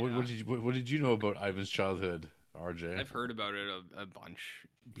 what did you know about Ivan's childhood, RJ? I've heard about it a bunch.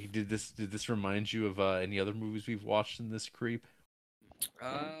 Did this remind you of any other movies we've watched in this creep?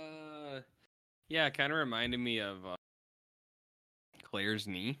 Yeah, it kind of reminded me of Claire's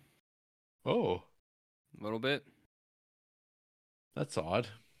Knee. Oh. A little bit. That's odd.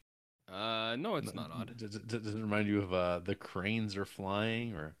 No, it's not odd. Does it remind you of The Cranes Are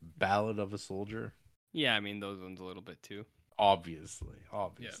Flying or Ballad of a Soldier? Yeah, I mean, those ones a little bit too. Obviously.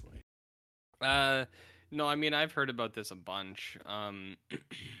 Yeah. No, I mean I've heard about this a bunch.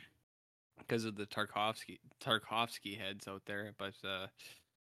 Because of the Tarkovsky heads out there, but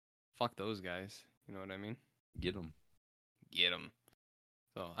fuck those guys. You know what I mean? Get them. Get them.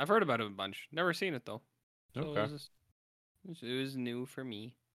 So I've heard about it a bunch. Never seen it though. So Okay. it was new for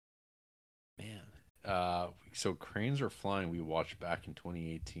me. Man. So Cranes Are Flying we watched back in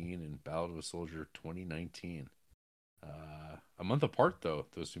 2018 and Ballad of a Soldier 2019. A month apart though,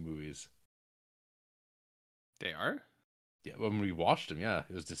 those two movies. They are? Yeah, when we watched them, yeah.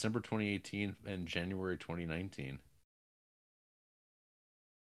 It was December 2018 and January 2019.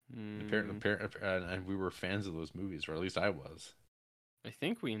 And we were fans of those movies, or at least I was. I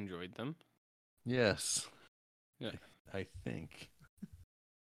think we enjoyed them. Yes. Yeah. I think.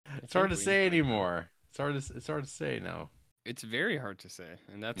 It's hard to say anymore. It's hard to say now. It's very hard to say,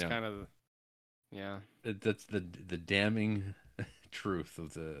 and that's kind of That's the damning truth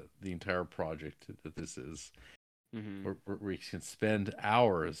of the entire project that this is. Mm-hmm. We can spend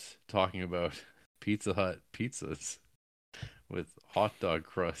hours talking about Pizza Hut pizzas with hot dog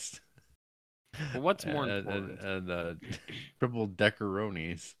crust. Well, what's more important? And triple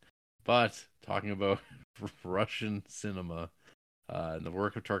decoronis, but talking about Russian cinema and the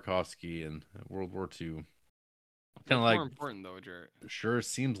work of Tarkovsky and World War II. Kind of like more important though, Jarrett. Sure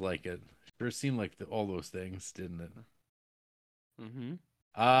seems like it. Sure seemed like all those things, didn't it?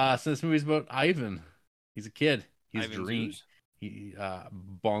 Mm-hmm. So this movie's about Ivan. He's a kid. He's Ivan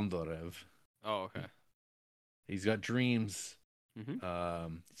Bondarev. Oh, okay. He's got dreams.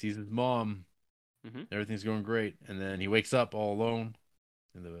 Mm-hmm. Sees his mom. Mm-hmm. Everything's going great, and then he wakes up all alone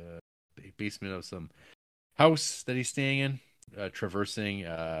in the basement of some house that he's staying in, traversing,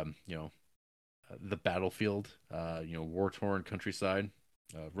 the battlefield, war-torn countryside,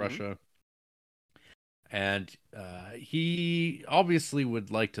 Russia. And he obviously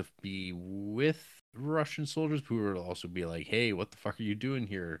would like to be with Russian soldiers who would also be like, "Hey, what the fuck are you doing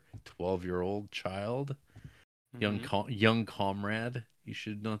here, 12-year-old child, young comrade? You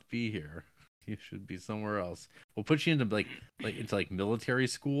should not be here. You should be somewhere else. We'll put you into like military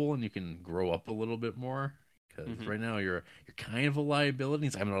school, and you can grow up a little bit more. Because right now you're kind of a liability."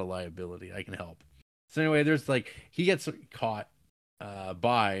 He's like, "I'm not a liability. I can help." So anyway, there's he gets caught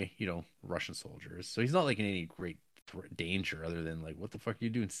by Russian soldiers, so he's not in any great danger other than what the fuck are you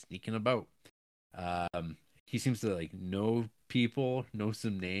doing sneaking about. He seems to know people, know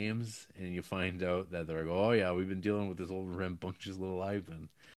some names, and you find out that they're like, "Oh yeah, we've been dealing with this old rambunctious little Ivan.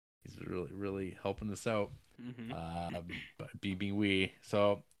 He's really really helping us out." But being we,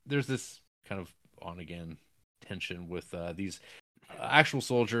 so there's this kind of on again tension with these actual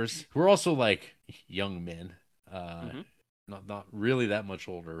soldiers who are also young men, not really that much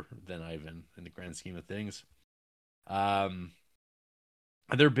older than Ivan in the grand scheme of things.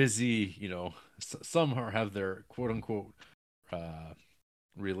 They're busy, some have their quote unquote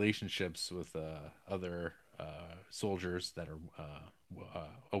relationships with other soldiers that are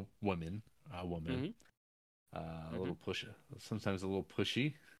a woman, a little pushy, sometimes a little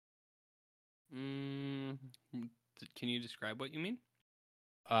pushy. Can you describe what you mean?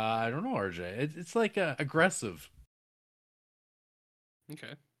 I don't know, RJ. It's aggressive.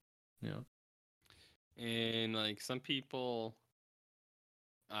 Okay. Yeah. And some people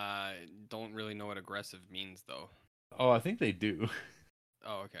don't really know what aggressive means, though. Oh, I think they do.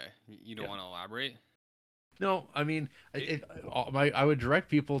 Oh, okay. You don't want to elaborate? No, I mean, I would direct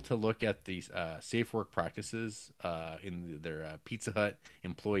people to look at these safe work practices in their Pizza Hut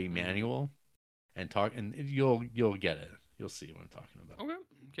employee manual, and talk, and you'll get it. You'll see what I'm talking about.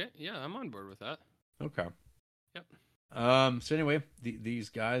 Okay. Yeah, I'm on board with that. Okay. Yep. So anyway, these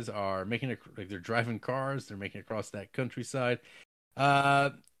guys are making they're driving cars. They're making it across that countryside.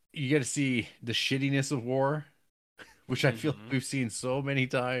 You get to see the shittiness of war, which I feel we've seen so many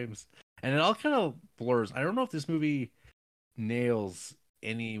times, and it all kind of blurs. I don't know if this movie nails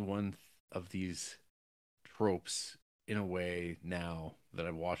any one of these tropes in a way now that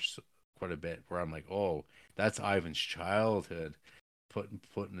I've watched quite a bit, where I'm like, oh, that's Ivan's childhood,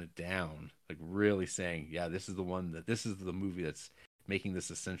 putting it down, really saying, yeah, this is the movie that's making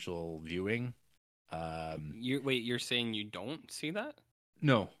this essential viewing. You're saying you don't see that?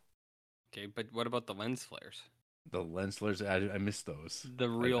 No. Okay, but what about the lens flares? The lens flares, I missed those. The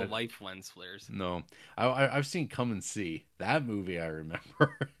real life lens flares. No, I've seen Come and See, that movie. I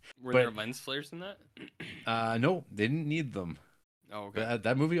remember. Were there lens flares in that? No, they didn't need them. Oh, okay.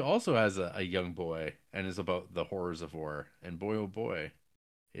 That movie also has a young boy and is about the horrors of war. And boy, oh boy,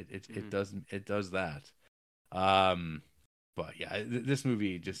 it does that. But yeah, this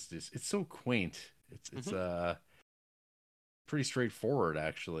movie just is, it's so quaint. It's pretty straightforward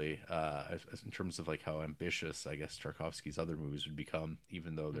actually, in terms of like how ambitious I guess Tarkovsky's other movies would become,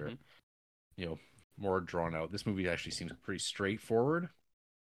 even though they're you know more drawn out. This movie actually seems pretty straightforward.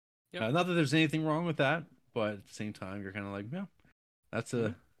 Yep. Not that there's anything wrong with that, but at the same time, you're kind of like, yeah, that's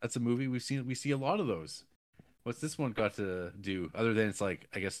a movie we see a lot of those. What's this one got to do other than it's like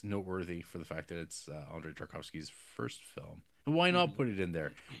I guess noteworthy for the fact that it's Andrei Tarkovsky's first film? And why not put it in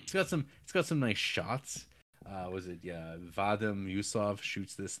there? It's got some nice shots. Was it Vadim Yusov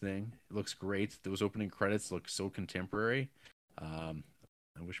shoots this thing? It looks great. Those opening credits look so contemporary. I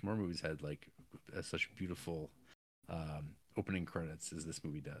wish more movies had like such beautiful opening credits as this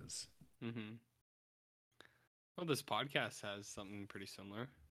movie does. Well, this podcast has something pretty similar.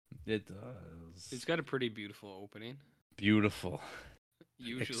 It does. It's got a pretty beautiful opening. Beautiful.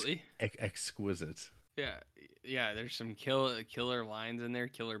 Usually. Exquisite. Yeah. There's some killer lines in there,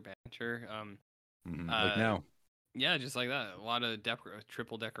 killer banter. Like now. Yeah, just like that. A lot of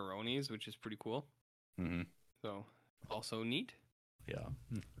triple decoronis, which is pretty cool. So, also neat. Yeah.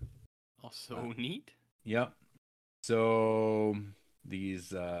 Also neat. Yeah. So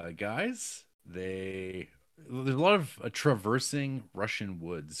these guys, there's a lot of traversing Russian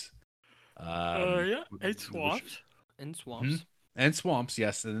woods. And swamps. And swamps. And swamps,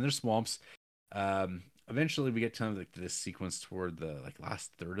 yes. And then there's swamps. Eventually, we get kind of like this sequence toward the like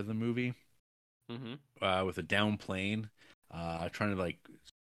last third of the movie, with a down plane, trying to like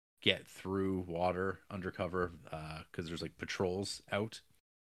get through water undercover, because there's like patrols out.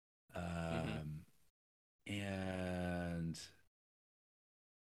 And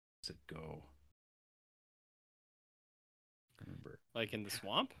where's it go? I remember. Like in the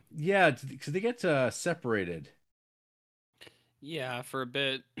swamp? Yeah, because they get separated. Yeah, for a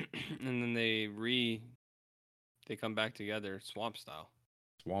bit, and then they come back together, swamp style.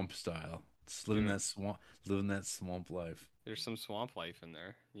 Swamp style. Just living that swamp life. There's some swamp life in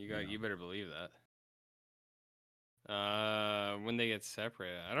there. You better believe that. When they get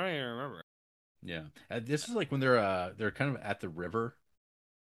separated, I don't even remember. Yeah, this is like when they're kind of at the river.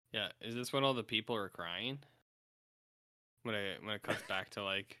 Yeah, is this when all the people are crying? When it cuts back to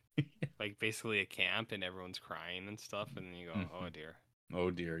like basically a camp and everyone's crying and stuff, and then you go,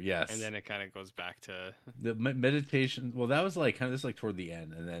 oh dear, yes. And then it kind of goes back to the meditation. Well, that was like kind of this like toward the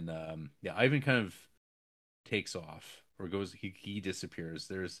end, and then Ivan kind of takes off or goes. He disappears.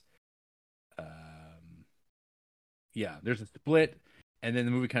 There's there's a split. And then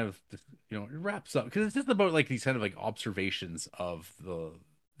the movie kind of, it wraps up because it's just about like these kind of like observations of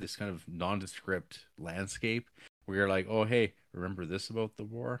this kind of nondescript landscape where you're like, oh hey, remember this about the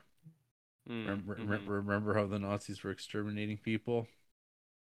war? Remember how the Nazis were exterminating people?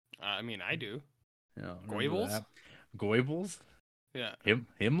 I mean, I do. Yeah, Goebbels. Goebbels. Yeah.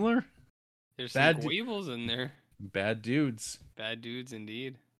 Himmler. There's some Goebbels in there. Bad dudes. Bad dudes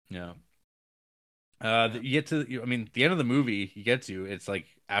indeed. Yeah. You get to, the end of the movie, it's like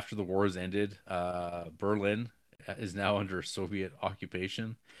after the war has ended, Berlin is now under Soviet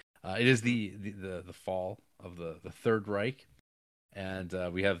occupation. It is the fall of the Third Reich, and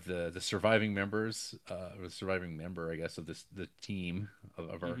we have the surviving members, or the surviving member, I guess, of the team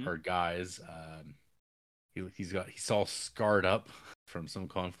of our guys. He's all scarred up from some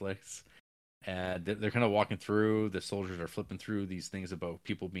conflicts. And they're kind of walking through. The soldiers are flipping through these things about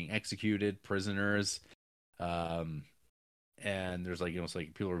people being executed, prisoners, and there's like it's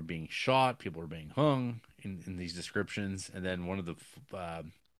like people are being shot, people are being hung in these descriptions. And then one of the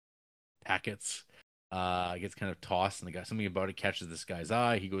packets gets kind of tossed, and the guy something about it catches this guy's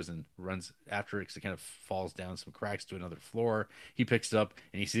eye. He goes and runs after it because it kind of falls down some cracks to another floor. He picks it up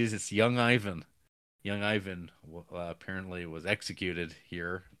and he sees it's young Ivan. Young Ivan apparently was executed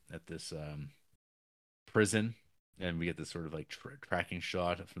here at this prison, and we get this sort of like tracking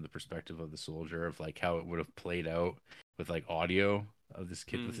shot from the perspective of the soldier of like how it would have played out with like audio of this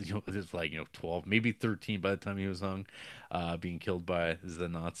kid with his like 12, maybe 13 by the time he was hung, being killed by the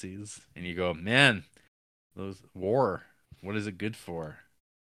Nazis. And you go, man, those war, what is it good for?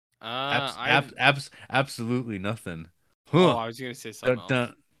 Absolutely nothing. Oh, I was gonna say something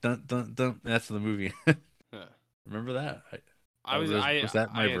else. Dun. That's the movie. Remember that? I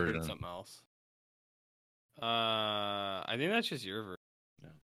heard something else. I think that's just your version. Yeah.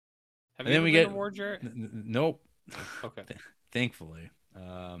 Have you ever been to war, Jarrett? Nope. Okay. Thankfully.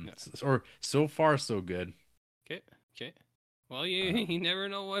 Or so far so good. Okay. Well, you never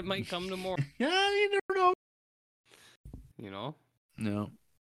know what might come tomorrow. Yeah, you never know. No.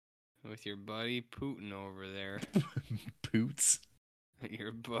 With your buddy Putin over there. Poots.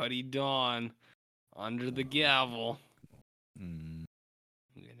 Your buddy Don under the gavel. You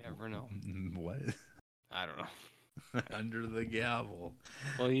never know. What? I don't know. Under the gavel.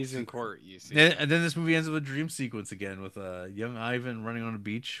 Well, he's in court, you see. And then this movie ends with a dream sequence again with young Ivan running on a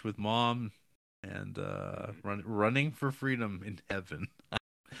beach with mom and running for freedom in heaven.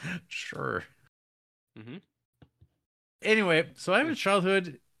 Sure. Mm-hmm. Anyway, so Ivan's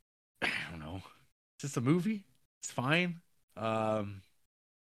childhood, I don't know. It's just a movie. It's fine.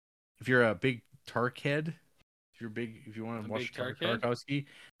 If you're a big Tark head, if you want to watch Tarkovsky,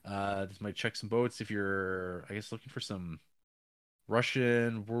 this might check some boats. If you're, I guess, looking for some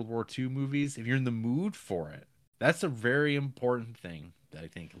Russian World War II movies, if you're in the mood for it, that's a very important thing that I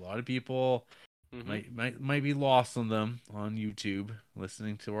think a lot of people might be lost on them on YouTube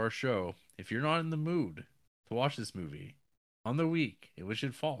listening to our show. If you're not in the mood to watch this movie on the week in which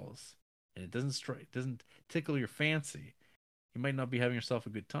it falls, and it doesn't tickle your fancy, you might not be having yourself a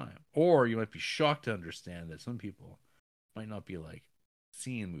good time, or you might be shocked to understand that some people might not be like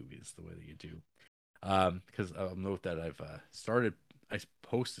seeing movies the way that you do. Because I'll note that I've I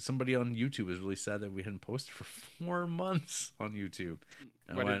posted, somebody on YouTube was really sad that we hadn't posted for 4 months on YouTube.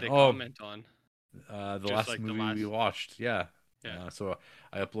 And What did they comment on? The last movie we watched. Yeah. So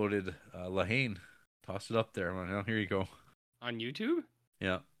I uploaded Lahane, tossed it up there. I'm like, oh, here you go. On YouTube?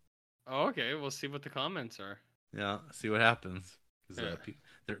 Yeah. Oh, okay. We'll see what the comments are. Yeah, see what happens. Because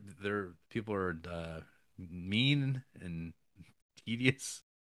people are mean and tedious.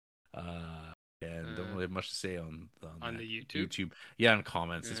 And don't really have much to say on the YouTube. Yeah, in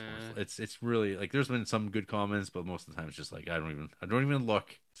comments, it's really like there's been some good comments, but most of the time it's just like I don't even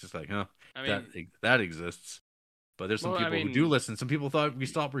look. It's just like, that exists. But there's some people who do listen. Some people thought we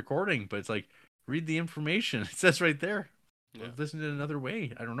stopped recording, but it's like read the information. It says right there. Yeah. Listen to it another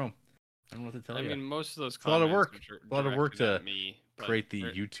way. I don't know what to tell you. I mean, most of those comments. A lot of work to create the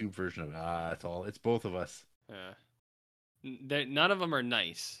right. YouTube version of it's both of us. Yeah. None of them are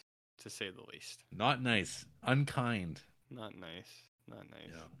nice, to say the least. Not nice. Unkind. Not nice.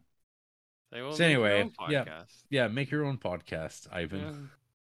 Yeah. So anyway, make your own podcast, Ivan. Yeah.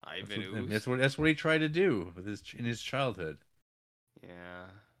 Ivan. That's what he tried to do in his childhood. Yeah.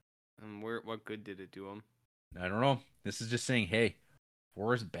 And what good did it do him? I don't know. This is just saying, hey,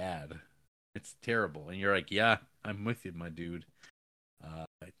 war is bad. It's terrible. And you're like, yeah, I'm with you, my dude.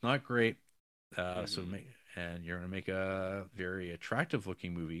 It's not great. And you're going to make a very attractive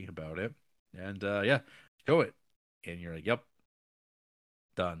looking movie about it. And show it. And you're like, yep,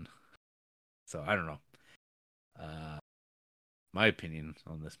 done. So I don't know. My opinion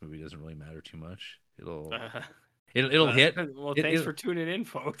on this movie doesn't really matter too much. It'll hit. Well, thanks for tuning in,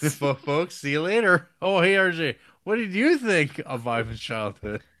 folks. Folks, see you later. Oh, hey, RJ, what did you think of Ivan's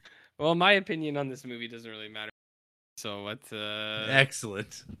childhood? Well, my opinion on this movie doesn't really matter. So what's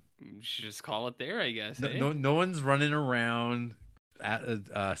excellent. You should just call it there, I guess. No one's running around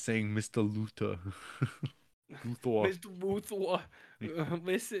saying Mr. Luthor. Mr. Luthor.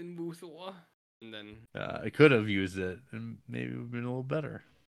 Listen, Luthor. And then I could have used it, and maybe it would have been a little better.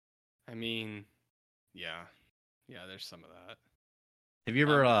 I mean, yeah, there's some of that. Have you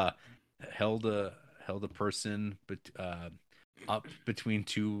ever held a person up between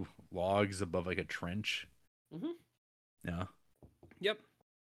two logs above like a trench? Mm-hmm. Yeah. Yep.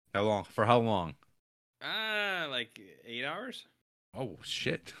 How long? For how long? Like 8 hours. Oh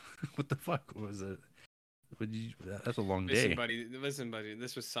shit! What the fuck was it? That's a long day. Listen, buddy.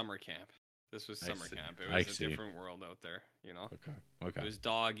 This was summer camp. It was a different world out there, you know. Okay. It was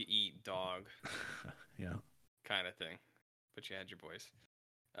dog eat dog. Yeah. Kind of thing. But you had your boys.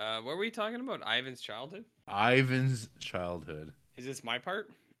 What were we talking about? Ivan's childhood? Ivan's childhood. Is this my part?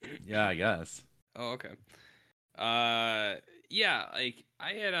 Yeah, I guess. Oh, okay. Yeah, like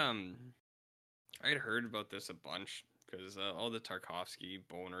I had heard about this a bunch because all the Tarkovsky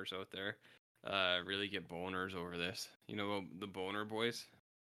boners out there really get boners over this. You know the boner boys?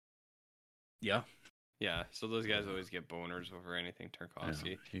 Yeah. Yeah, so those guys always get boners over anything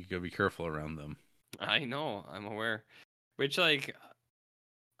Tarkovsky. Yeah, you gotta be careful around them. I know, I'm aware. Which, like,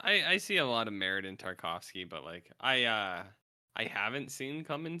 I see a lot of merit in Tarkovsky, but like I haven't seen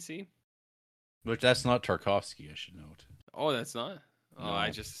Come and See. Which that's not Tarkovsky, I should note. Oh, that's not? Oh, No. I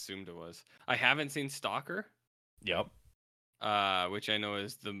just assumed it was. I haven't seen Stalker. Yep. Which I know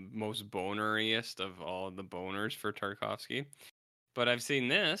is the most boneriest of all the boners for Tarkovsky. But I've seen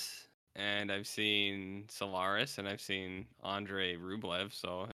this, and I've seen Solaris, and I've seen Andrei Rublev.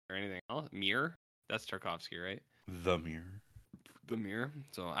 So, is there anything else? Mirror? That's Tarkovsky, right? The Mirror. The Mirror.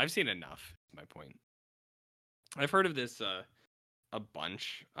 So I've seen enough. Is my point. I've heard of this a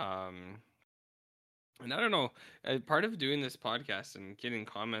bunch. And I don't know. Part of doing this podcast and getting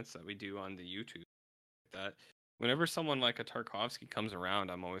comments that we do on the YouTube, that whenever someone like a Tarkovsky comes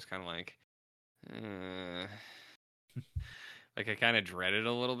around, I'm always kind of like, Like I kind of dread it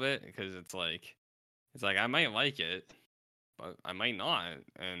a little bit because it's like I might like it, but I might not,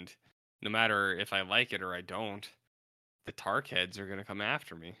 and no matter if I like it or I don't, the Tark heads are gonna come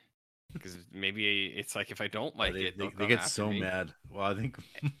after me because maybe it's like if I don't Yeah, like it, they'll they come get after so me, mad. Well, I think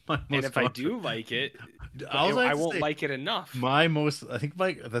my and most if I contra- do like it, all I I have to won't say, like it enough. I think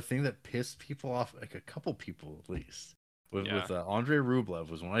like the thing that pissed people off, like a couple people at least, Yeah, with Andrei Rublev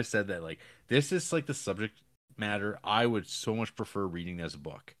was when I said that like this is like the subject matter I would so much prefer reading as a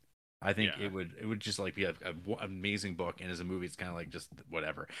book. I think yeah. it would just like be an amazing book, and as a movie, it's kind of like just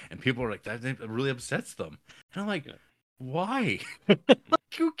whatever. And people are like that really upsets them, and I'm like, Yeah. why?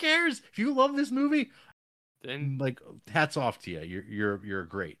 Like, who cares if you love this movie? Then Like, hats off to you. You're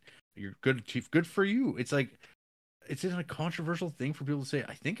great. You're good, chief. Good for you. It's like it's a controversial thing for people to say.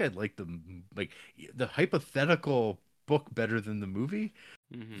 I think I'd like the hypothetical book better than the movie.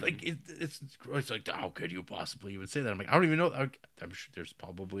 hmm Like it's like how could you possibly even say that? I'm like I don't even know. I'm sure there's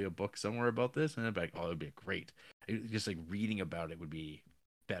probably a book somewhere about this, and I'm like, oh, it'd be great. Just like reading about it would be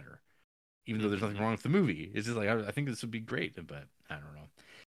better, even though there's nothing hmm wrong with the movie. It's just like I think this would be great, but I don't know.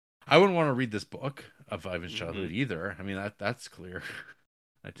 I wouldn't want to read this book of Ivan's hmm childhood either. I mean that's clear.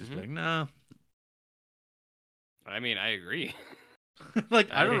 I'd just be hmm like, nah. I mean, I agree. Like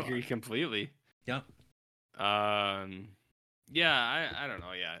I I don't know. agree completely. Yeah. Um, yeah, I don't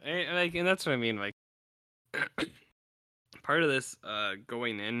know. Yeah, and that's what I mean. Like, part of this,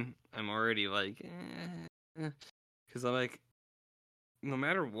 going in, I'm already like, because I'm like, no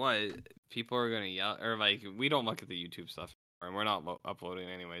matter what, people are gonna yell, or like, we don't look at the YouTube stuff, and we're not uploading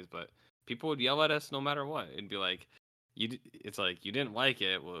anyways, but people would yell at us no matter what. It'd be like, it's like you didn't like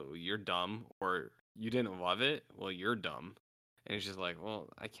it, well, you're dumb, or you didn't love it, well, you're dumb, and it's just like, well,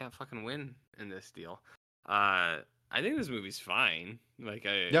 I can't fucking win in this deal. I think this movie's fine. Like,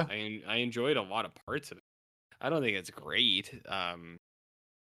 Yeah. I enjoyed a lot of parts of it. I don't think it's great.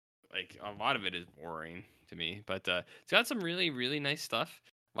 Like a lot of it is boring to me, but it's got some really really nice stuff.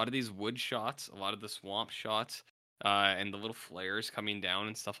 A lot of these wood shots, a lot of the swamp shots, and the little flares coming down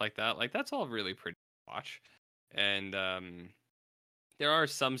and stuff like that. Like that's all really pretty to watch. And there are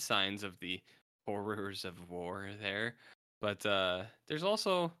some signs of the horrors of war there, but there's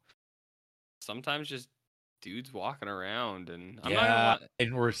also sometimes just dudes walking around, and I'm not gonna Yeah. lie.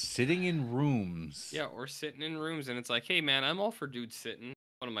 And we're sitting in rooms. Yeah, or sitting in rooms, and it's like, hey man, I'm all for dudes sitting.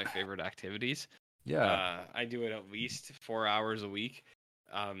 One of my favorite activities. Yeah. I do it at least 4 hours a week.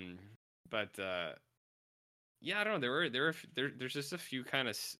 Um, but yeah, I don't know. There's just a few kind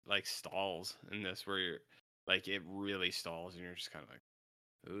of like stalls in this where you're like it really stalls, and you're just kind of like,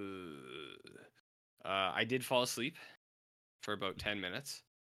 ugh. I did fall asleep for about 10 minutes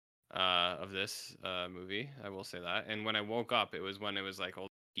of this movie. I will say that. And when I woke up, it was when it was like all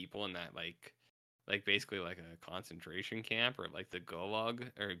the people in that like basically like a concentration camp or like the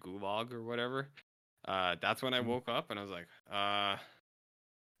gulag or whatever. That's when I woke up and I was like,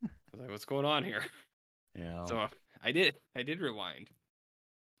 what's going on here? Yeah. So I did rewind.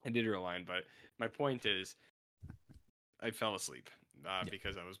 I did rewind, but my point is I fell asleep Yeah.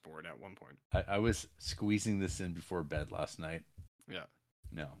 because I was bored at one point. I was squeezing this in before bed last night. Yeah.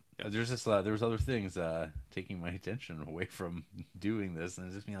 No. Yeah. There's just there was other things taking my attention away from doing this, and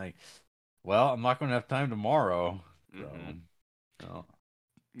it's just being like, well, I'm not going to have time tomorrow. So, no.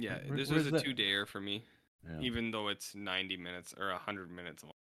 Yeah, this was Where's a that? 2-dayer for me, Yeah. even though it's 90 minutes or 100 minutes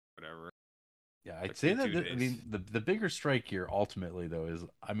long, whatever. Yeah, I'd Took say me that 2 I days. mean the bigger strike here ultimately though is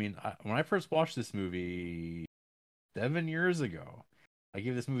I mean when I first watched this movie 7 years ago, I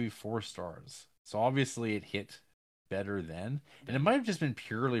gave this movie 4 stars. So obviously it hit better then, and it might have just been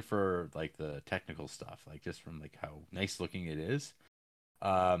purely for like the technical stuff, like just from like how nice looking it is.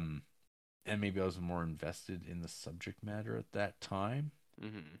 Um, and maybe I was more invested in the subject matter at that time,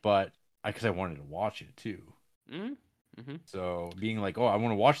 Mm-hmm. but because I wanted to watch it too. Mm-hmm. Mm-hmm. So being like, oh, I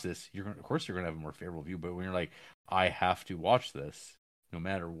want to watch this, of course you're gonna have a more favorable view. But when you're like, I have to watch this, no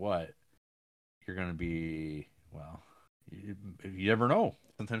matter what, you're gonna be well. You never know.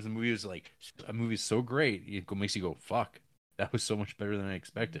 Sometimes the movie is like a movie's so great, makes you go, fuck, that was so much better than I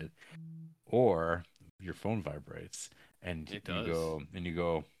expected. Or your phone vibrates and It you does. go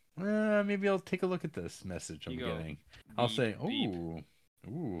maybe I'll take a look at this message I'm You go getting. I'll beep, say, beep.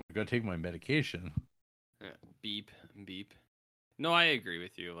 I gotta take my medication. Yeah, beep, beep. No, I agree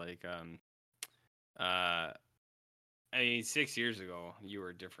with you. Like, I mean, 6 years ago, you were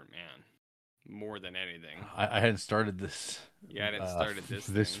a different man, more than anything. I hadn't started this You hadn't started this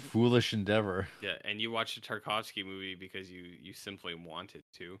this thing. foolish endeavor. Yeah, and you watched a Tarkovsky movie because you simply wanted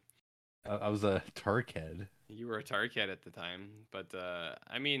to. I was a Tarkhead. You were a Tarkat at the time, but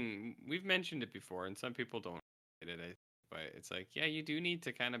I mean, we've mentioned it before, and some people don't. but it's like, yeah, you do need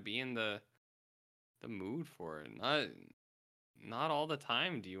to kind of be in the mood for it. Not all the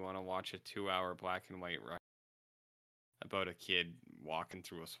time do you want to watch a 2-hour black and white rush about a kid walking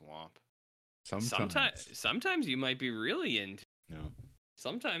through a swamp. Sometimes you might be really into. No.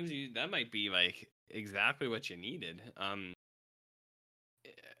 Sometimes that might be like exactly what you needed.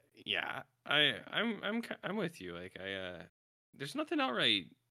 Yeah, I'm with you. Like there's nothing outright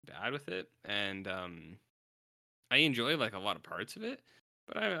bad with it, and I enjoy like a lot of parts of it,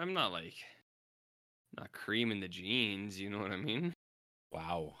 but I'm not like not creaming the jeans. You know what I mean?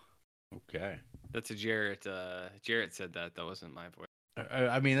 Wow. Okay. That's a Jarrett. Jarrett said that. That wasn't my voice.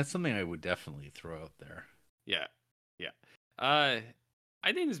 I mean, that's something I would definitely throw out there. Yeah, yeah.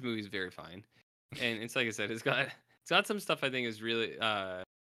 I think this movie's very fine, and it's like I said, it's got some stuff I think is really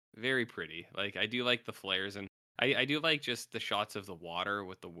very pretty. Like I do like the flares, and I do like just the shots of the water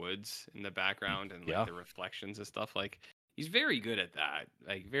with the woods in the background and like the reflections and stuff. Like he's very good at that.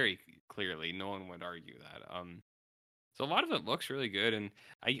 Like very clearly, no one would argue that. So a lot of it looks really good, and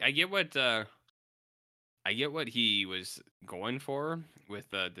I get what he was going for with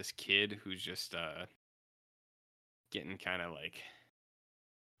this kid who's just getting kind of like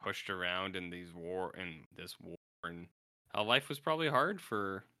pushed around in this war and how life was probably hard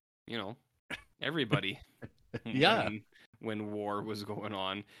for everybody. Yeah. when war was going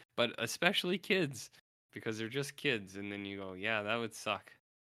on, but especially kids because they're just kids, and then you go, yeah, that would suck.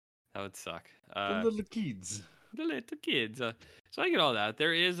 The little kids. The little kids. So I get all that.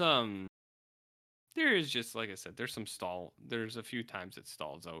 There is just, like I said, there's a few times it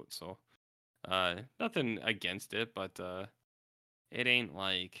stalls out, so nothing against it, but it ain't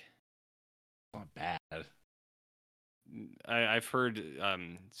like not bad. I've heard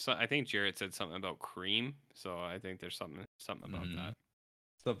so I think Jarrett said something about cream, so I think there's something about that.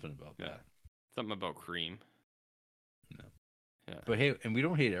 Something about that. Something about cream. No. Yeah. But hey, and we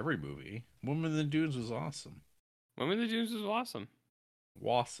don't hate every movie. Woman in the Dunes was awesome. Woman in the Dunes was awesome.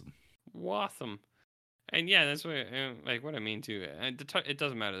 Awesome. And yeah, that's what what I mean too. It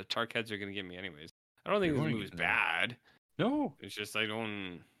doesn't matter. The Tarkheads are gonna get me anyways. I don't think this movie's bad. No, it's just I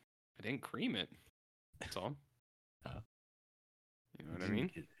didn't cream it. That's all. You know what I mean?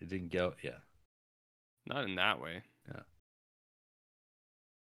 It didn't go. Yeah. Not in that way. Yeah.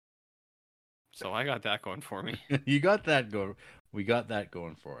 So I got that going for me. You got that going. We got that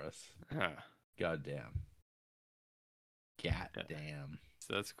going for us. Yeah. Goddamn.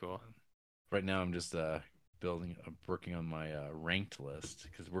 So that's cool. Right now, I'm just working on my ranked list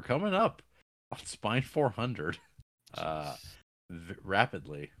because we're coming up on Spine 400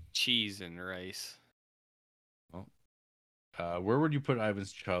 rapidly. Cheese and rice. Well, where would you put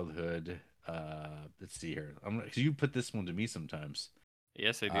Ivan's childhood? Let's see here. Because you put this one to me sometimes.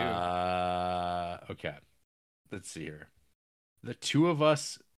 Yes, I do. Okay. Let's see here. The Two of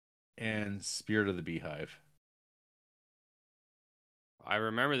Us and Spirit of the Beehive. I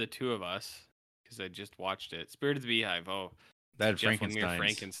remember The Two of Us because I just watched it. Spirit of the Beehive. Oh, that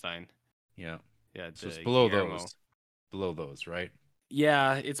Frankenstein. Yeah. Yeah. So it's below those. Below those, right?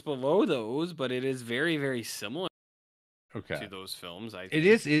 Yeah, it's below those, but it is very, very similar. Okay. To those films, I think. It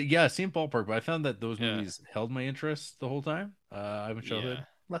is. Yeah, same ballpark, but I found that those movies held my interest the whole time. Ivan's childhood,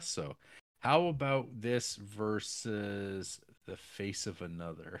 less so. How about this versus The Face of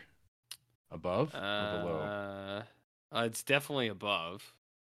Another? Above or below? It's definitely above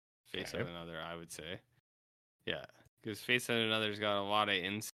Face of Another, I would say. Yeah, because Face of Another's got a lot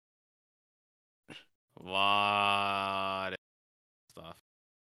of stuff.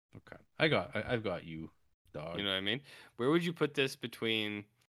 Okay, I've got you, dog. You know what I mean? Where would you put this between?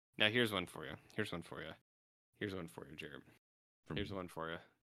 Now here's one for you. Here's one for you, Jared. Here's one for you.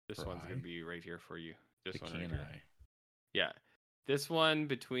 This one's gonna be right here for you. This one right here. Yeah, this one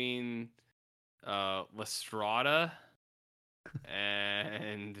between La Strada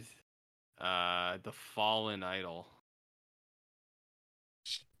and The Fallen Idol.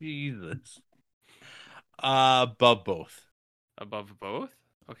 Jesus. Above both. Above both?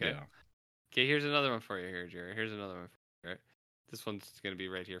 Okay. Yeah. Okay, here's another one for you here, Jared. Here's another one for you, Jared. This one's going to be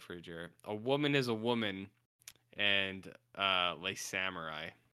right here for you, Jared. A Woman is a Woman and Les Samurai.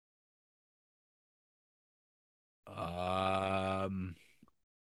 A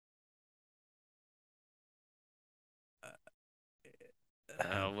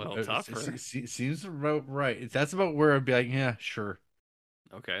little tougher. Seems about right. That's about where I'd be like, yeah, sure.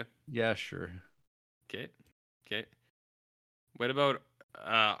 Okay. Yeah, sure. Okay. What about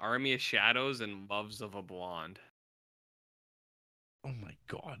Army of Shadows and Loves of a Blonde? Oh my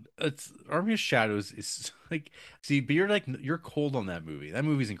god. It's Army of Shadows is like, see, but you're cold on that movie. That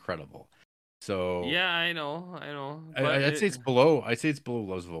movie's incredible. So Yeah, I know, but I'd say it's below. I'd say it's below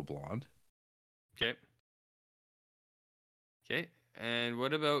Loves of a Blonde. okay. Okay, and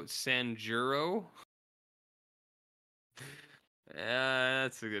what about Sanjuro?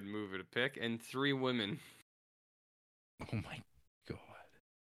 That's a good movie to pick. And Three Women. Oh my god,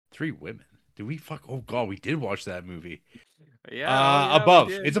 Three Women. Did we fuck? Oh god, we did watch that movie. Yeah, oh yeah, we Above.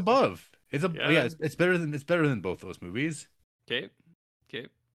 It's did. above. Yeah. It's better than both those movies. Okay. Okay.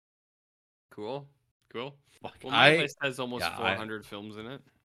 Cool. Cool. Fuck, Well, my list has almost yeah, 400 films in it.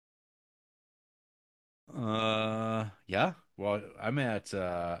 yeah. Well, I'm at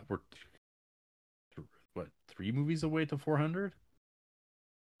we're what 3 movies away to 400.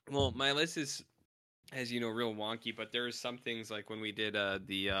 Well, my list is, as you know, real wonky, but there are some things like when we did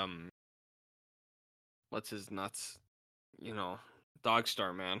the what's his nuts, you know, Dog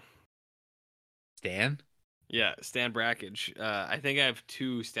Star Man. Stan. Yeah, Stan Brackage. I think I have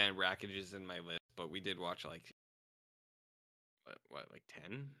 2 Stan Brackages in my list, but we did watch like what like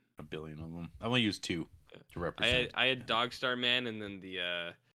 10? A billion of them. I only used 2 to represent. I had Dog Star Man and then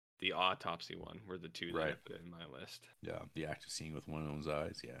the autopsy one were the 2 that I Right. put in my list. Yeah, the actor scene with one of those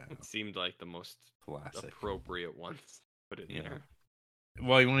eyes. Yeah, It seemed like the most classic. appropriate ones to put in Yeah. there.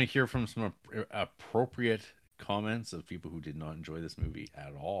 Well, you want to hear from some appropriate comments of people who did not enjoy this movie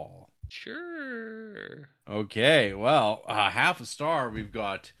at all. Sure. Okay, well, half a star. We've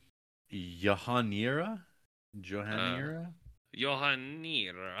got Johanira. Johanira.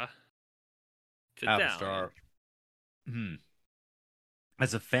 Half a star.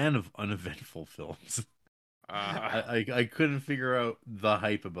 As a fan of uneventful films, I couldn't figure out the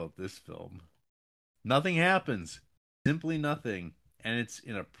hype about this film. Nothing happens. Simply nothing. And it's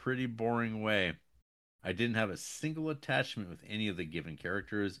in a pretty boring way. I didn't have a single attachment with any of the given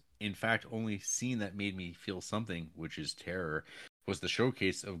characters. In fact, only scene that made me feel something, which is terror, was the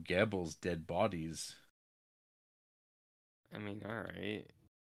showcase of Goebbels' dead bodies. I mean, all right.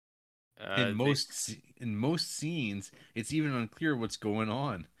 In most scenes, it's even unclear what's going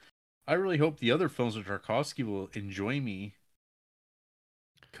on. I really hope the other films of Tarkovsky will enjoy me,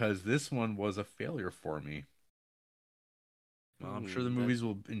 because this one was a failure for me. Well, I'm sure the movies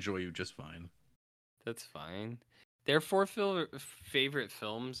will enjoy you just fine. That's fine. Their 4 favorite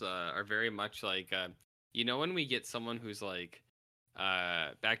films are very much like, you know, when we get someone who's like,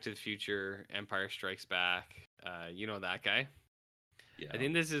 Back to the Future, Empire Strikes Back, you know that guy? Yeah. I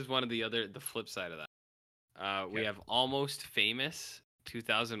think this is one of the flip side of that. We have Almost Famous,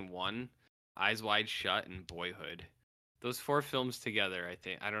 2001, Eyes Wide Shut, and Boyhood. Those 4 films together,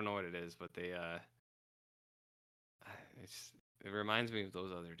 I don't know what it is, but they, it reminds me of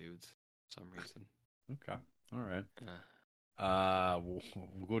those other dudes for some reason. Okay. All right.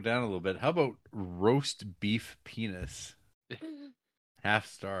 We'll go down a little bit. How about Roast Beef Penis? Half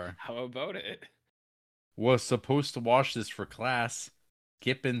star. How about it? Was supposed to watch this for class.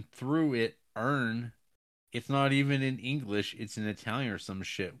 Skipping through it. It's not even in English. It's in Italian or some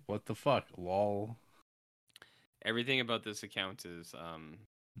shit. What the fuck? Lol. Everything about this account is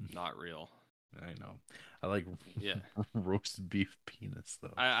not real. I know. I like roast beef penis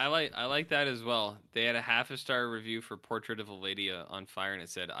though. I like that as well. They had a half a star review for Portrait of a Lady on Fire, and it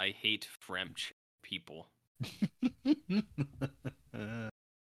said, "I hate French people."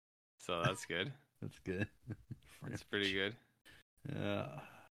 So that's good. That's good. That's pretty good.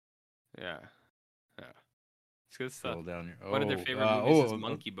 Yeah. It's good stuff. Scroll down here. One of their favorite movies is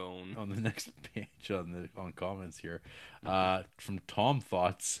Monkey Bone. On the next page on comments here, from Tom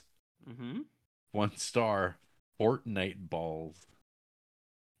Thoughts. 1 star. Fortnite balls.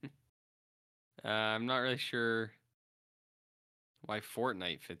 I'm not really sure why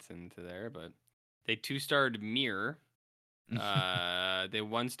Fortnite fits into there, but they 2-starred Mirror. They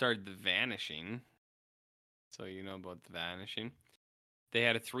 1-starred The Vanishing. So you know about The Vanishing. They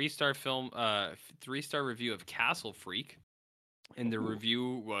had a 3-star film, 3-star review of Castle Freak, and the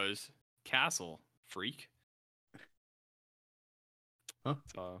review was Castle Freak. Huh?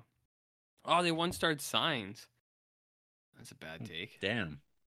 So, they 1-starred Signs. That's a bad take. Damn.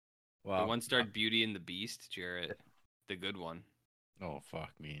 Wow. They 1-starred Beauty and the Beast, Jarrett, the good one. Oh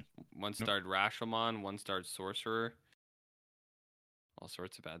fuck me. 1-starred Rashomon, 1-starred Sorcerer. All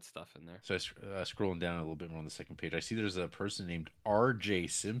sorts of bad stuff in there. So scrolling down a little bit more on the second page, I see there's a person named R.J.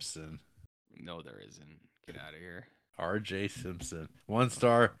 Simpson. No, there isn't. Get out of here. R.J. Simpson. 1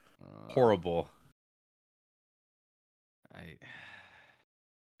 star. Horrible.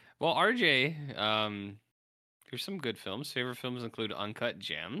 Well, RJ, here's some good films. Favorite films include Uncut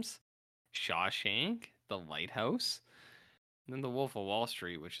Gems, Shawshank, The Lighthouse, and then The Wolf of Wall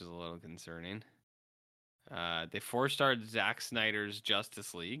Street, which is a little concerning. They 4-starred Zack Snyder's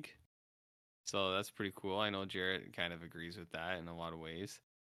Justice League. So that's pretty cool. I know Jarrett kind of agrees with that in a lot of ways.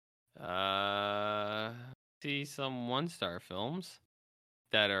 See some 1-star films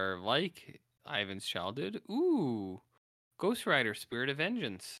that are like Ivan's Childhood. Ooh, Ghost Rider: Spirit of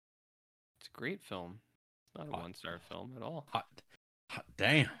Vengeance. It's a great film. Not a 1-star film at all. Hot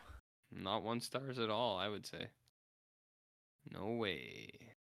damn. Not 1 stars at all, I would say. No way.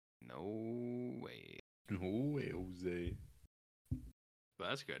 No way. No way, Jose. But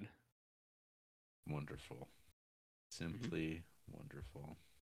that's good. Wonderful. Simply wonderful.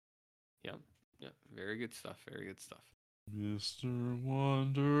 Yep. Yep. Very good stuff. Very good stuff. Mr.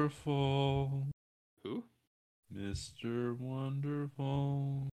 Wonderful. Who? Mr.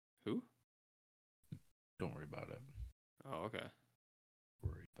 Wonderful. Who? Don't worry about it. Oh, okay.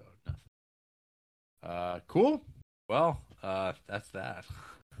 Worry about nothing. Cool. Well, that's that.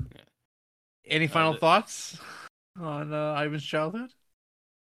 Yeah. Any final thoughts on Ivan's Childhood?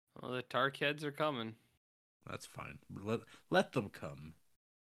 Well, the Tarkheads are coming. That's fine. Let them come.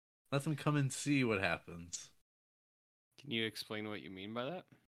 Let them come and see what happens. Can you explain what you mean by that?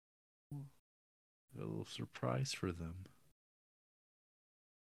 A little surprise for them.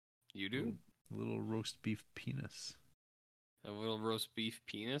 You do? A little roast beef penis. A little roast beef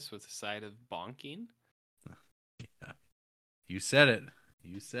penis with a side of bonking? Yeah. You said it.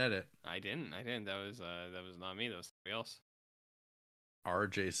 You said it. I didn't. That was not me. That was somebody else.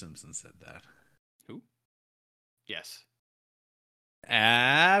 R.J. Simpson said that. Who? Yes.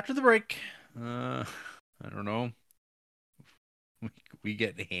 After the break, I don't know. We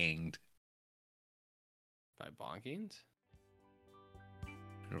get hanged. By bonkings?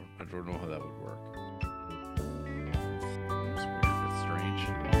 I don't know how that would work. It's weird. It's strange.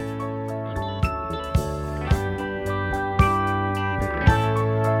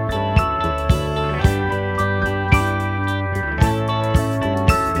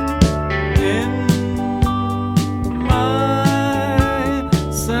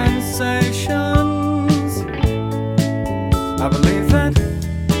 I believe that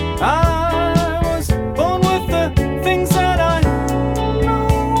I was born with the things that I know.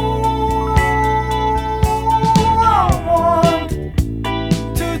 I want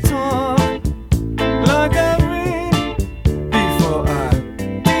to talk like I read before I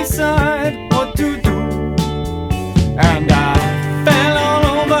decide what to do. And I fell all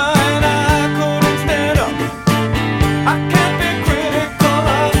over and I couldn't stand up. I can't be critical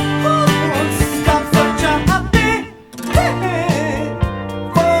of who's got such a happy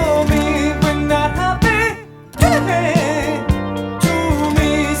for me when that happy to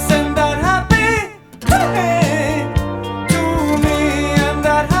me, send that happy to me, and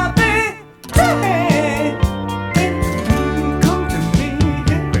that happy come to me.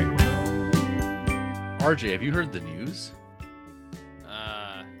 RJ, have you heard the news?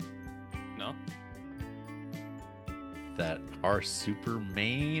 No. That our super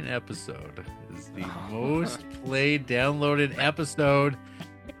main episode is the most played, downloaded episode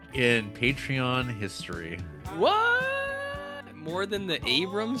in Patreon history What? More than the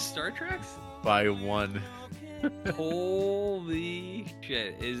Abrams Star Treks? by one. Holy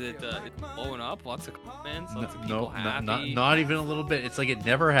shit! Is it blowing up? Lots of comments. Lots of people happy. Not even a little bit. It's like it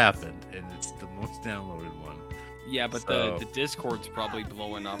never happened, and it's the most downloaded one. Yeah, but So- the Discord's probably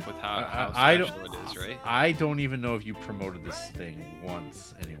blowing up with how I special it is, right? I don't even know if you promoted this thing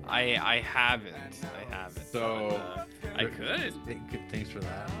once anyway. I haven't. So- but, I could. Thanks for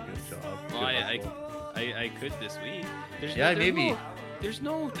that. Good job. Well, Good I hustle. could this week. Yeah, maybe. There's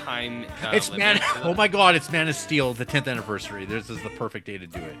no time. It's limit Man. to Oh that. my God! It's Man of Steel, the 10th anniversary. This is the perfect day to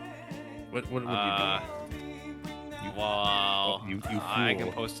do it. What would you do? Well, you I can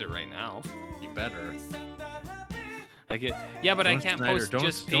fool. post it right now. You better. Yeah, but I Don't, can't Snyder, post don't-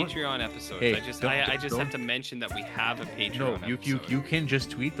 just don't- Patreon episodes. Hey, I just don't- have don't- to mention that we have a Patreon. No, you episode. can just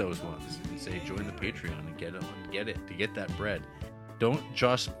tweet those ones and say join the Patreon and get it to get that bread. Don't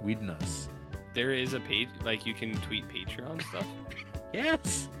just Whedon us. There is a page like you can tweet Patreon stuff.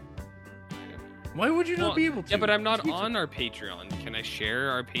 Yes. Why would you not Well, be able to? Yeah, but I'm not Tweet on our Patreon. Can I share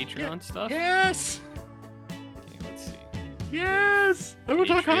our Patreon stuff? Yes. Okay, let's see. Yes. I would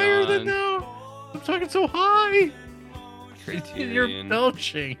talk higher than Patreon. now. I'm talking so high. You're Criterion.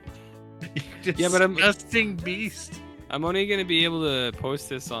 belching. You Yeah, but I'm- disgusting beast. I'm only gonna be able to post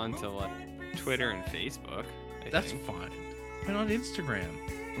this onto like Twitter and Facebook. I That's think. fine. And on Instagram.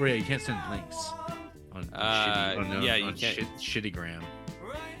 Oh yeah, you can't send links. On yeah, you can't. Shittygram.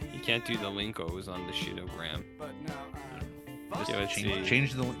 You can't do the linkos on the shitogram. Just Yeah, let's see.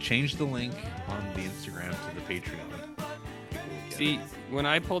 change the link on the Instagram to the Patreon. See, when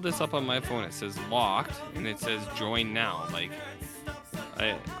I pull this up on my phone, it says locked and it says join now. Like,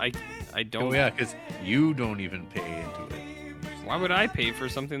 I don't. Oh yeah, because you don't even pay into it. Why would I pay for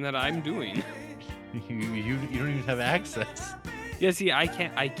something that I'm doing? You don't even have access. Yeah, see, I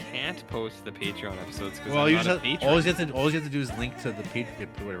can't post the Patreon episodes because Well, I'm you not just a have, patron. all you have to do is link to the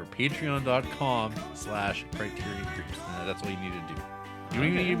patreon.com/Criterion Creeps. That's all you need to do. You don't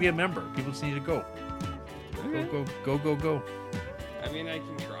even need to be a member. People just need to go. Go. I mean, I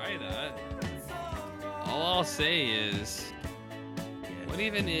can try that. All I'll say is, what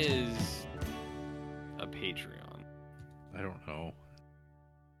even is a Patreon? I don't know.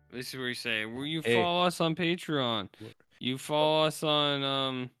 This is where you say, will you Hey. follow us on Patreon? You follow us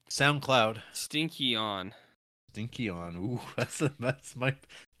on SoundCloud. Stinky on. Stinky on. Ooh, that's my.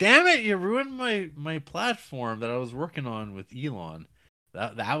 Damn it! You ruined my platform that I was working on with Elon.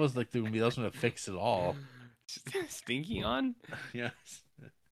 That was like that was gonna fix it all. Stinky on? Yes.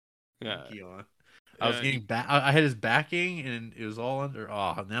 Yeah. Stinky on. I was getting back. I had his backing, and it was all under.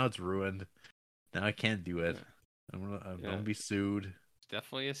 Oh, now it's ruined. Now I can't do it. I'm gonna be sued. It's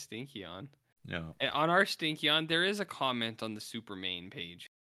definitely a Stinky on. No. And on our Stinky on, there is a comment on the super main page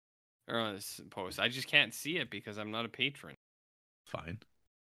or on this post. I just can't see it because I'm not a patron. Fine.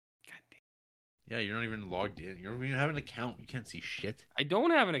 God damn. Yeah, you're not even logged in. You don't even have an account. You can't see shit. I don't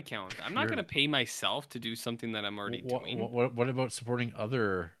have an account. I'm not gonna pay myself to do something that I'm already doing. What about supporting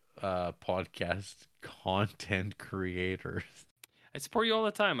other podcast content creators? I support you all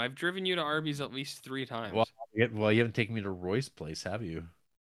the time. I've driven you to Arby's at least 3 times. Well, you haven't taken me to Roy's place, have you?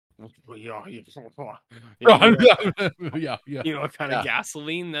 Yeah. Yeah. You know what kind of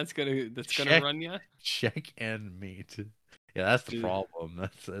gasoline that's gonna run you? Check and meat. Yeah, that's the Dude. problem.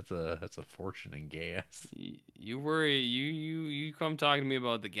 That's a fortune in gas. You worry. You come talking to me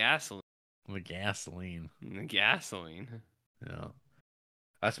about the gasoline. The gasoline. The gasoline. Yeah.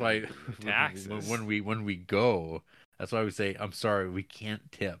 That's why Taxes. when we go, that's why we say, I'm sorry, we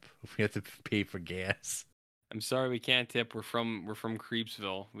can't tip. We have to pay for gas. I'm sorry we can't tip. We're from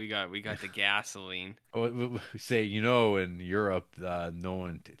Creepsville. We got the gasoline. We say, in Europe, no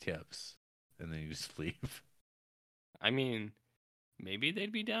one tips, and then you just leave. I mean, maybe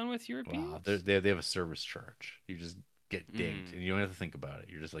they'd be down with Europeans. Wow, they have a service charge. You just get dinged, and you don't have to think about it.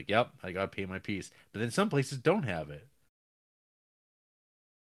 You're just like, yep, I gotta pay my piece. But then some places don't have it.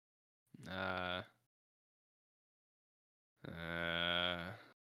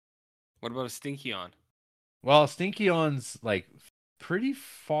 What about a Stinky on? Well, Stinky on's like pretty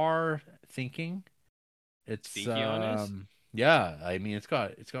far thinking. It's Stinky on is? Yeah, I mean it's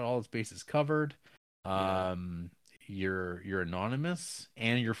got all its bases covered. You're anonymous,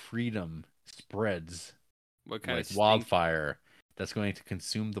 and your freedom spreads What kind like of wildfire that's going to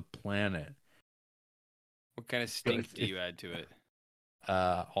consume the planet. What kind of stink do you add to it?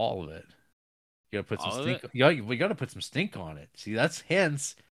 All of it. You gotta put All some of stink. it? Yeah, we gotta put some stink on it. See, that's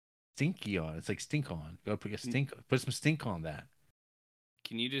hence stinky on. It's like stink on. You gotta put some stink on that.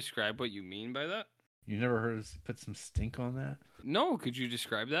 Can you describe what you mean by that? You never heard us put some stink on that? No, could you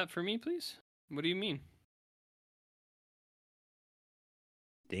describe that for me, please? What do you mean?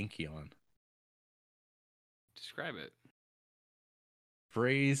 Stinky on. Describe it.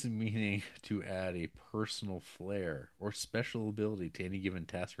 Phrase meaning to add a personal flair or special ability to any given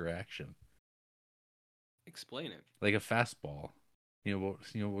task or action. Explain it. Like a fastball. You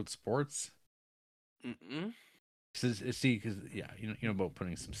know what sports? Mm-mm. See, because you know about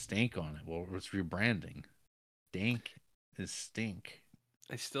putting some stank on it. Well, it's rebranding. Stank is stink.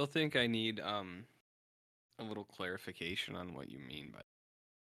 I still think I need a little clarification on what you mean by.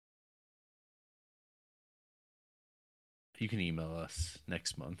 You can email us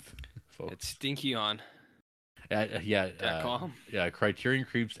next month, folks. It's stinkyon. .com. Yeah,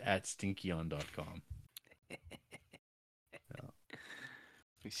 CriterionCreeps@stinkyon.com.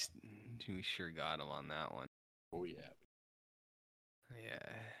 We sure got him on that one. Oh yeah. Yeah.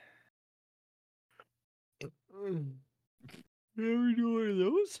 Never do one of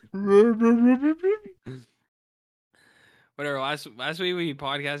those. Whatever. Last week we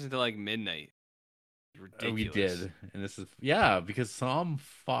podcasted until like midnight. Ridiculous. We did, and this is because some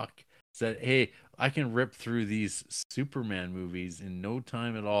fuck said, "Hey, I can rip through these Superman movies in no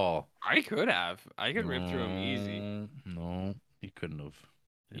time at all." I could rip through them easy. No, you couldn't have.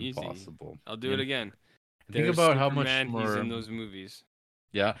 Impossible. Easy. I'll do it again. Think about how much more he's in those movies.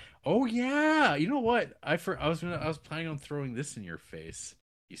 Yeah. Oh yeah. You know what? I was planning on throwing this in your face,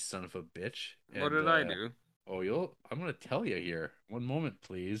 you son of a bitch. What did I do? Oh, I'm gonna tell you here. One moment,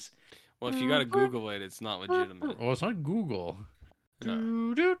 please. Well, if you gotta Google it, it's not legitimate. Oh, it's not Google.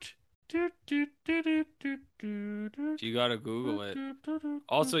 No. So you gotta Google it.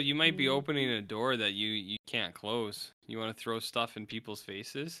 Also, you might be opening a door that you can't close. You want to throw stuff in people's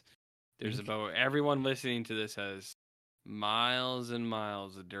faces? There's about everyone listening to this has miles and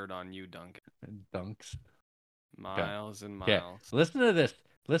miles of dirt on you, Duncan. Dunks. Miles and Okay. miles. Listen to this.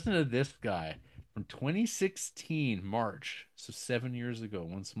 Listen to this guy from 2016 March, so 7 years ago.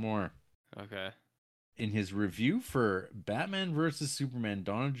 Once more, Okay. in his review for Batman versus Superman: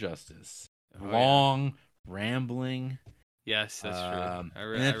 Dawn of Justice, Oh, long, rambling. Yes, that's true. And I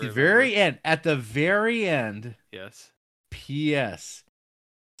at the remember. very end, Yes. P.S.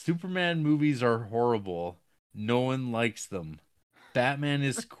 Superman movies are horrible. No one likes them. Batman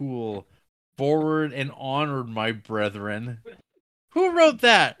is cool. Forward and onward, my brethren. Who wrote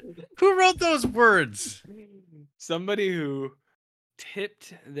that? Who wrote those words? Somebody who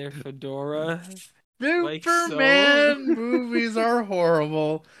tipped their fedora like Superman so. movies are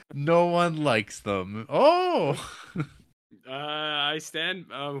horrible. No one likes them. Oh. I stand.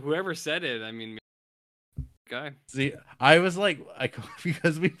 Whoever said it. I mean, guy. See, I was like,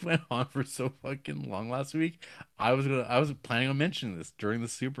 because we went on for so fucking long last week, I was planning on mentioning this during the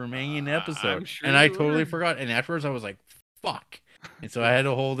Superman episode, I'm sure and I you totally were. forgot. And afterwards, I was like, fuck. And so I had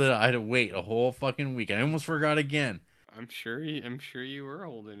to hold it. I had to wait a whole fucking week. I almost forgot again. I'm sure you were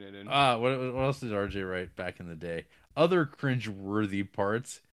holding it in. What else did RJ write back in the day? Other cringe-worthy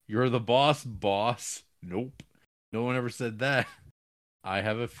parts. You're the boss, boss. Nope. No one ever said that. I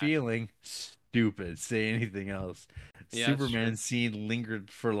have a feeling. Stupid. Say anything else. Yeah, it's Superman true. scene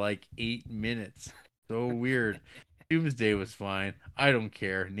lingered for like 8 minutes. So weird. Doomsday was fine. I don't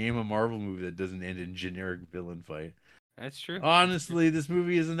care. Name a Marvel movie that doesn't end in generic villain fight. That's true. Honestly, this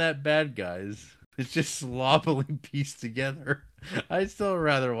movie isn't that bad, guys. It's just sloppily pieced together. I'd still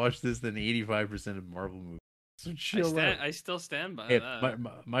rather watch this than 85% of Marvel movies. So chill out. I still stand by Hey, that.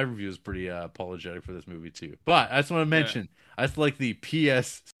 my review is pretty apologetic for this movie too. But I just want to Yeah. mention, I just like the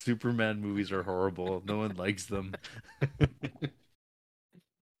PS Superman movies are horrible. No one likes them.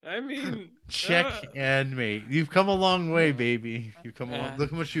 I mean, Check and mate. You've come a long way, uh, baby. You've come a long. uh,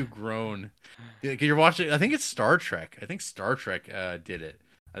 Look how much you've grown. You're watching. I think it's Star Trek. I think Star Trek did it.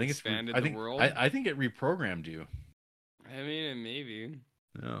 I think expanded I the think world. I think it reprogrammed you. I mean, maybe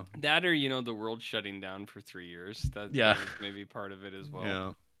No. that, or the world shutting down for 3 years. That Yeah. was maybe part of it as well.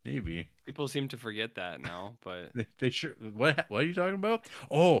 Yeah. Maybe. People seem to forget that now, but They sure. What are you talking about?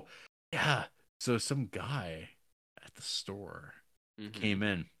 Oh, yeah. So some guy at the store came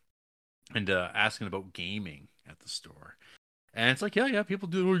in and asking about gaming at the store, and it's like, yeah, people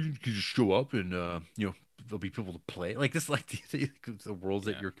do. Or you can just show up and there'll be people to play. Like this, like the world's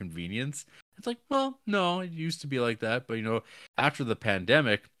at your convenience. It's like, well, no, it used to be like that, but after the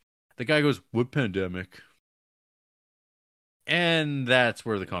pandemic, the guy goes, "What pandemic?" And that's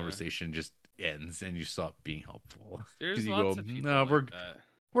where the conversation just ends, and you stop being helpful. there's You lots go, of people no, like that.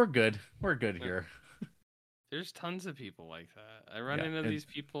 we're good Yeah. here. There's tons of people like that. I run Yeah, into and- these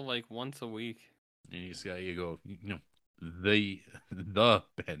people like once a week. And you go, the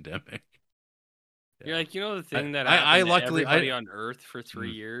pandemic. You're like, the thing that I happened to luckily- everybody on Earth for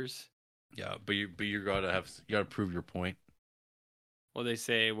 3 Mm. years. Yeah, but you gotta prove your point. Well, they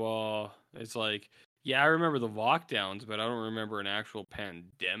say, well, it's like, yeah, I remember the lockdowns, but I don't remember an actual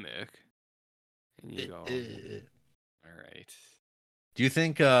pandemic. And you go, all right. Do you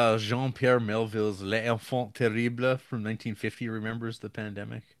think Jean-Pierre Melville's L'Enfant Terrible from 1950 remembers the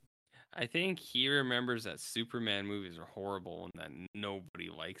pandemic? I think he remembers that Superman movies are horrible and that nobody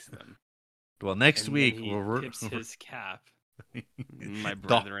likes them. Well, next And week then he tips his cap, my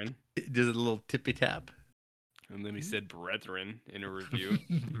brethren. Does a little tippy tap. And then he said brethren in a review.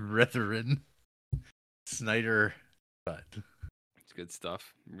 Brethren. Snyder cut. It's good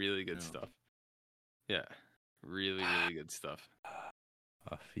stuff. Really good stuff. Yeah. Really, really good stuff.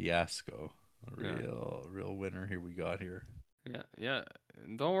 A fiasco. A real winner here we got here. Yeah.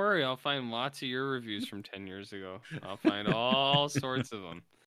 And don't worry, I'll find lots of your reviews from 10 years ago. I'll find all sorts of them.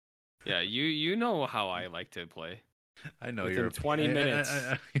 Yeah, you know how I like to play. I know Within you're 20 minutes.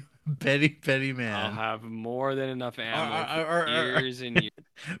 petty man. I'll have more than enough ammo for years and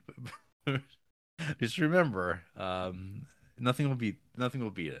years. Just remember, nothing will beat it. Nothing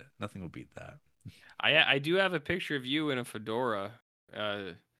will beat that. I do have a picture of you in a fedora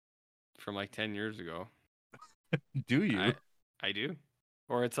from like 10 years ago. Do you? I do.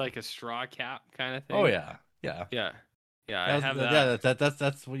 Or it's like a straw cap kind of thing. Oh yeah. I have that. Yeah,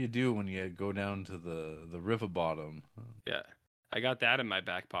 that's what you do when you go down to the river bottom. Yeah, I got that in my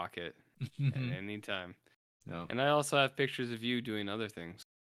back pocket at any time. No. And I also have pictures of you doing other things.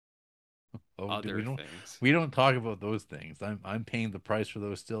 other we don't things. we don't talk about those things. I'm paying the price for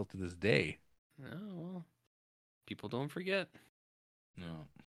those still to this day. Oh, well, people don't forget. No.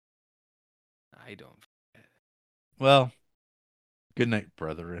 I don't. Well, good night,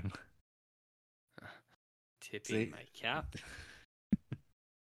 brethren. Tipping my cap.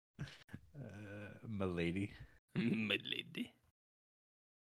 My lady. My lady.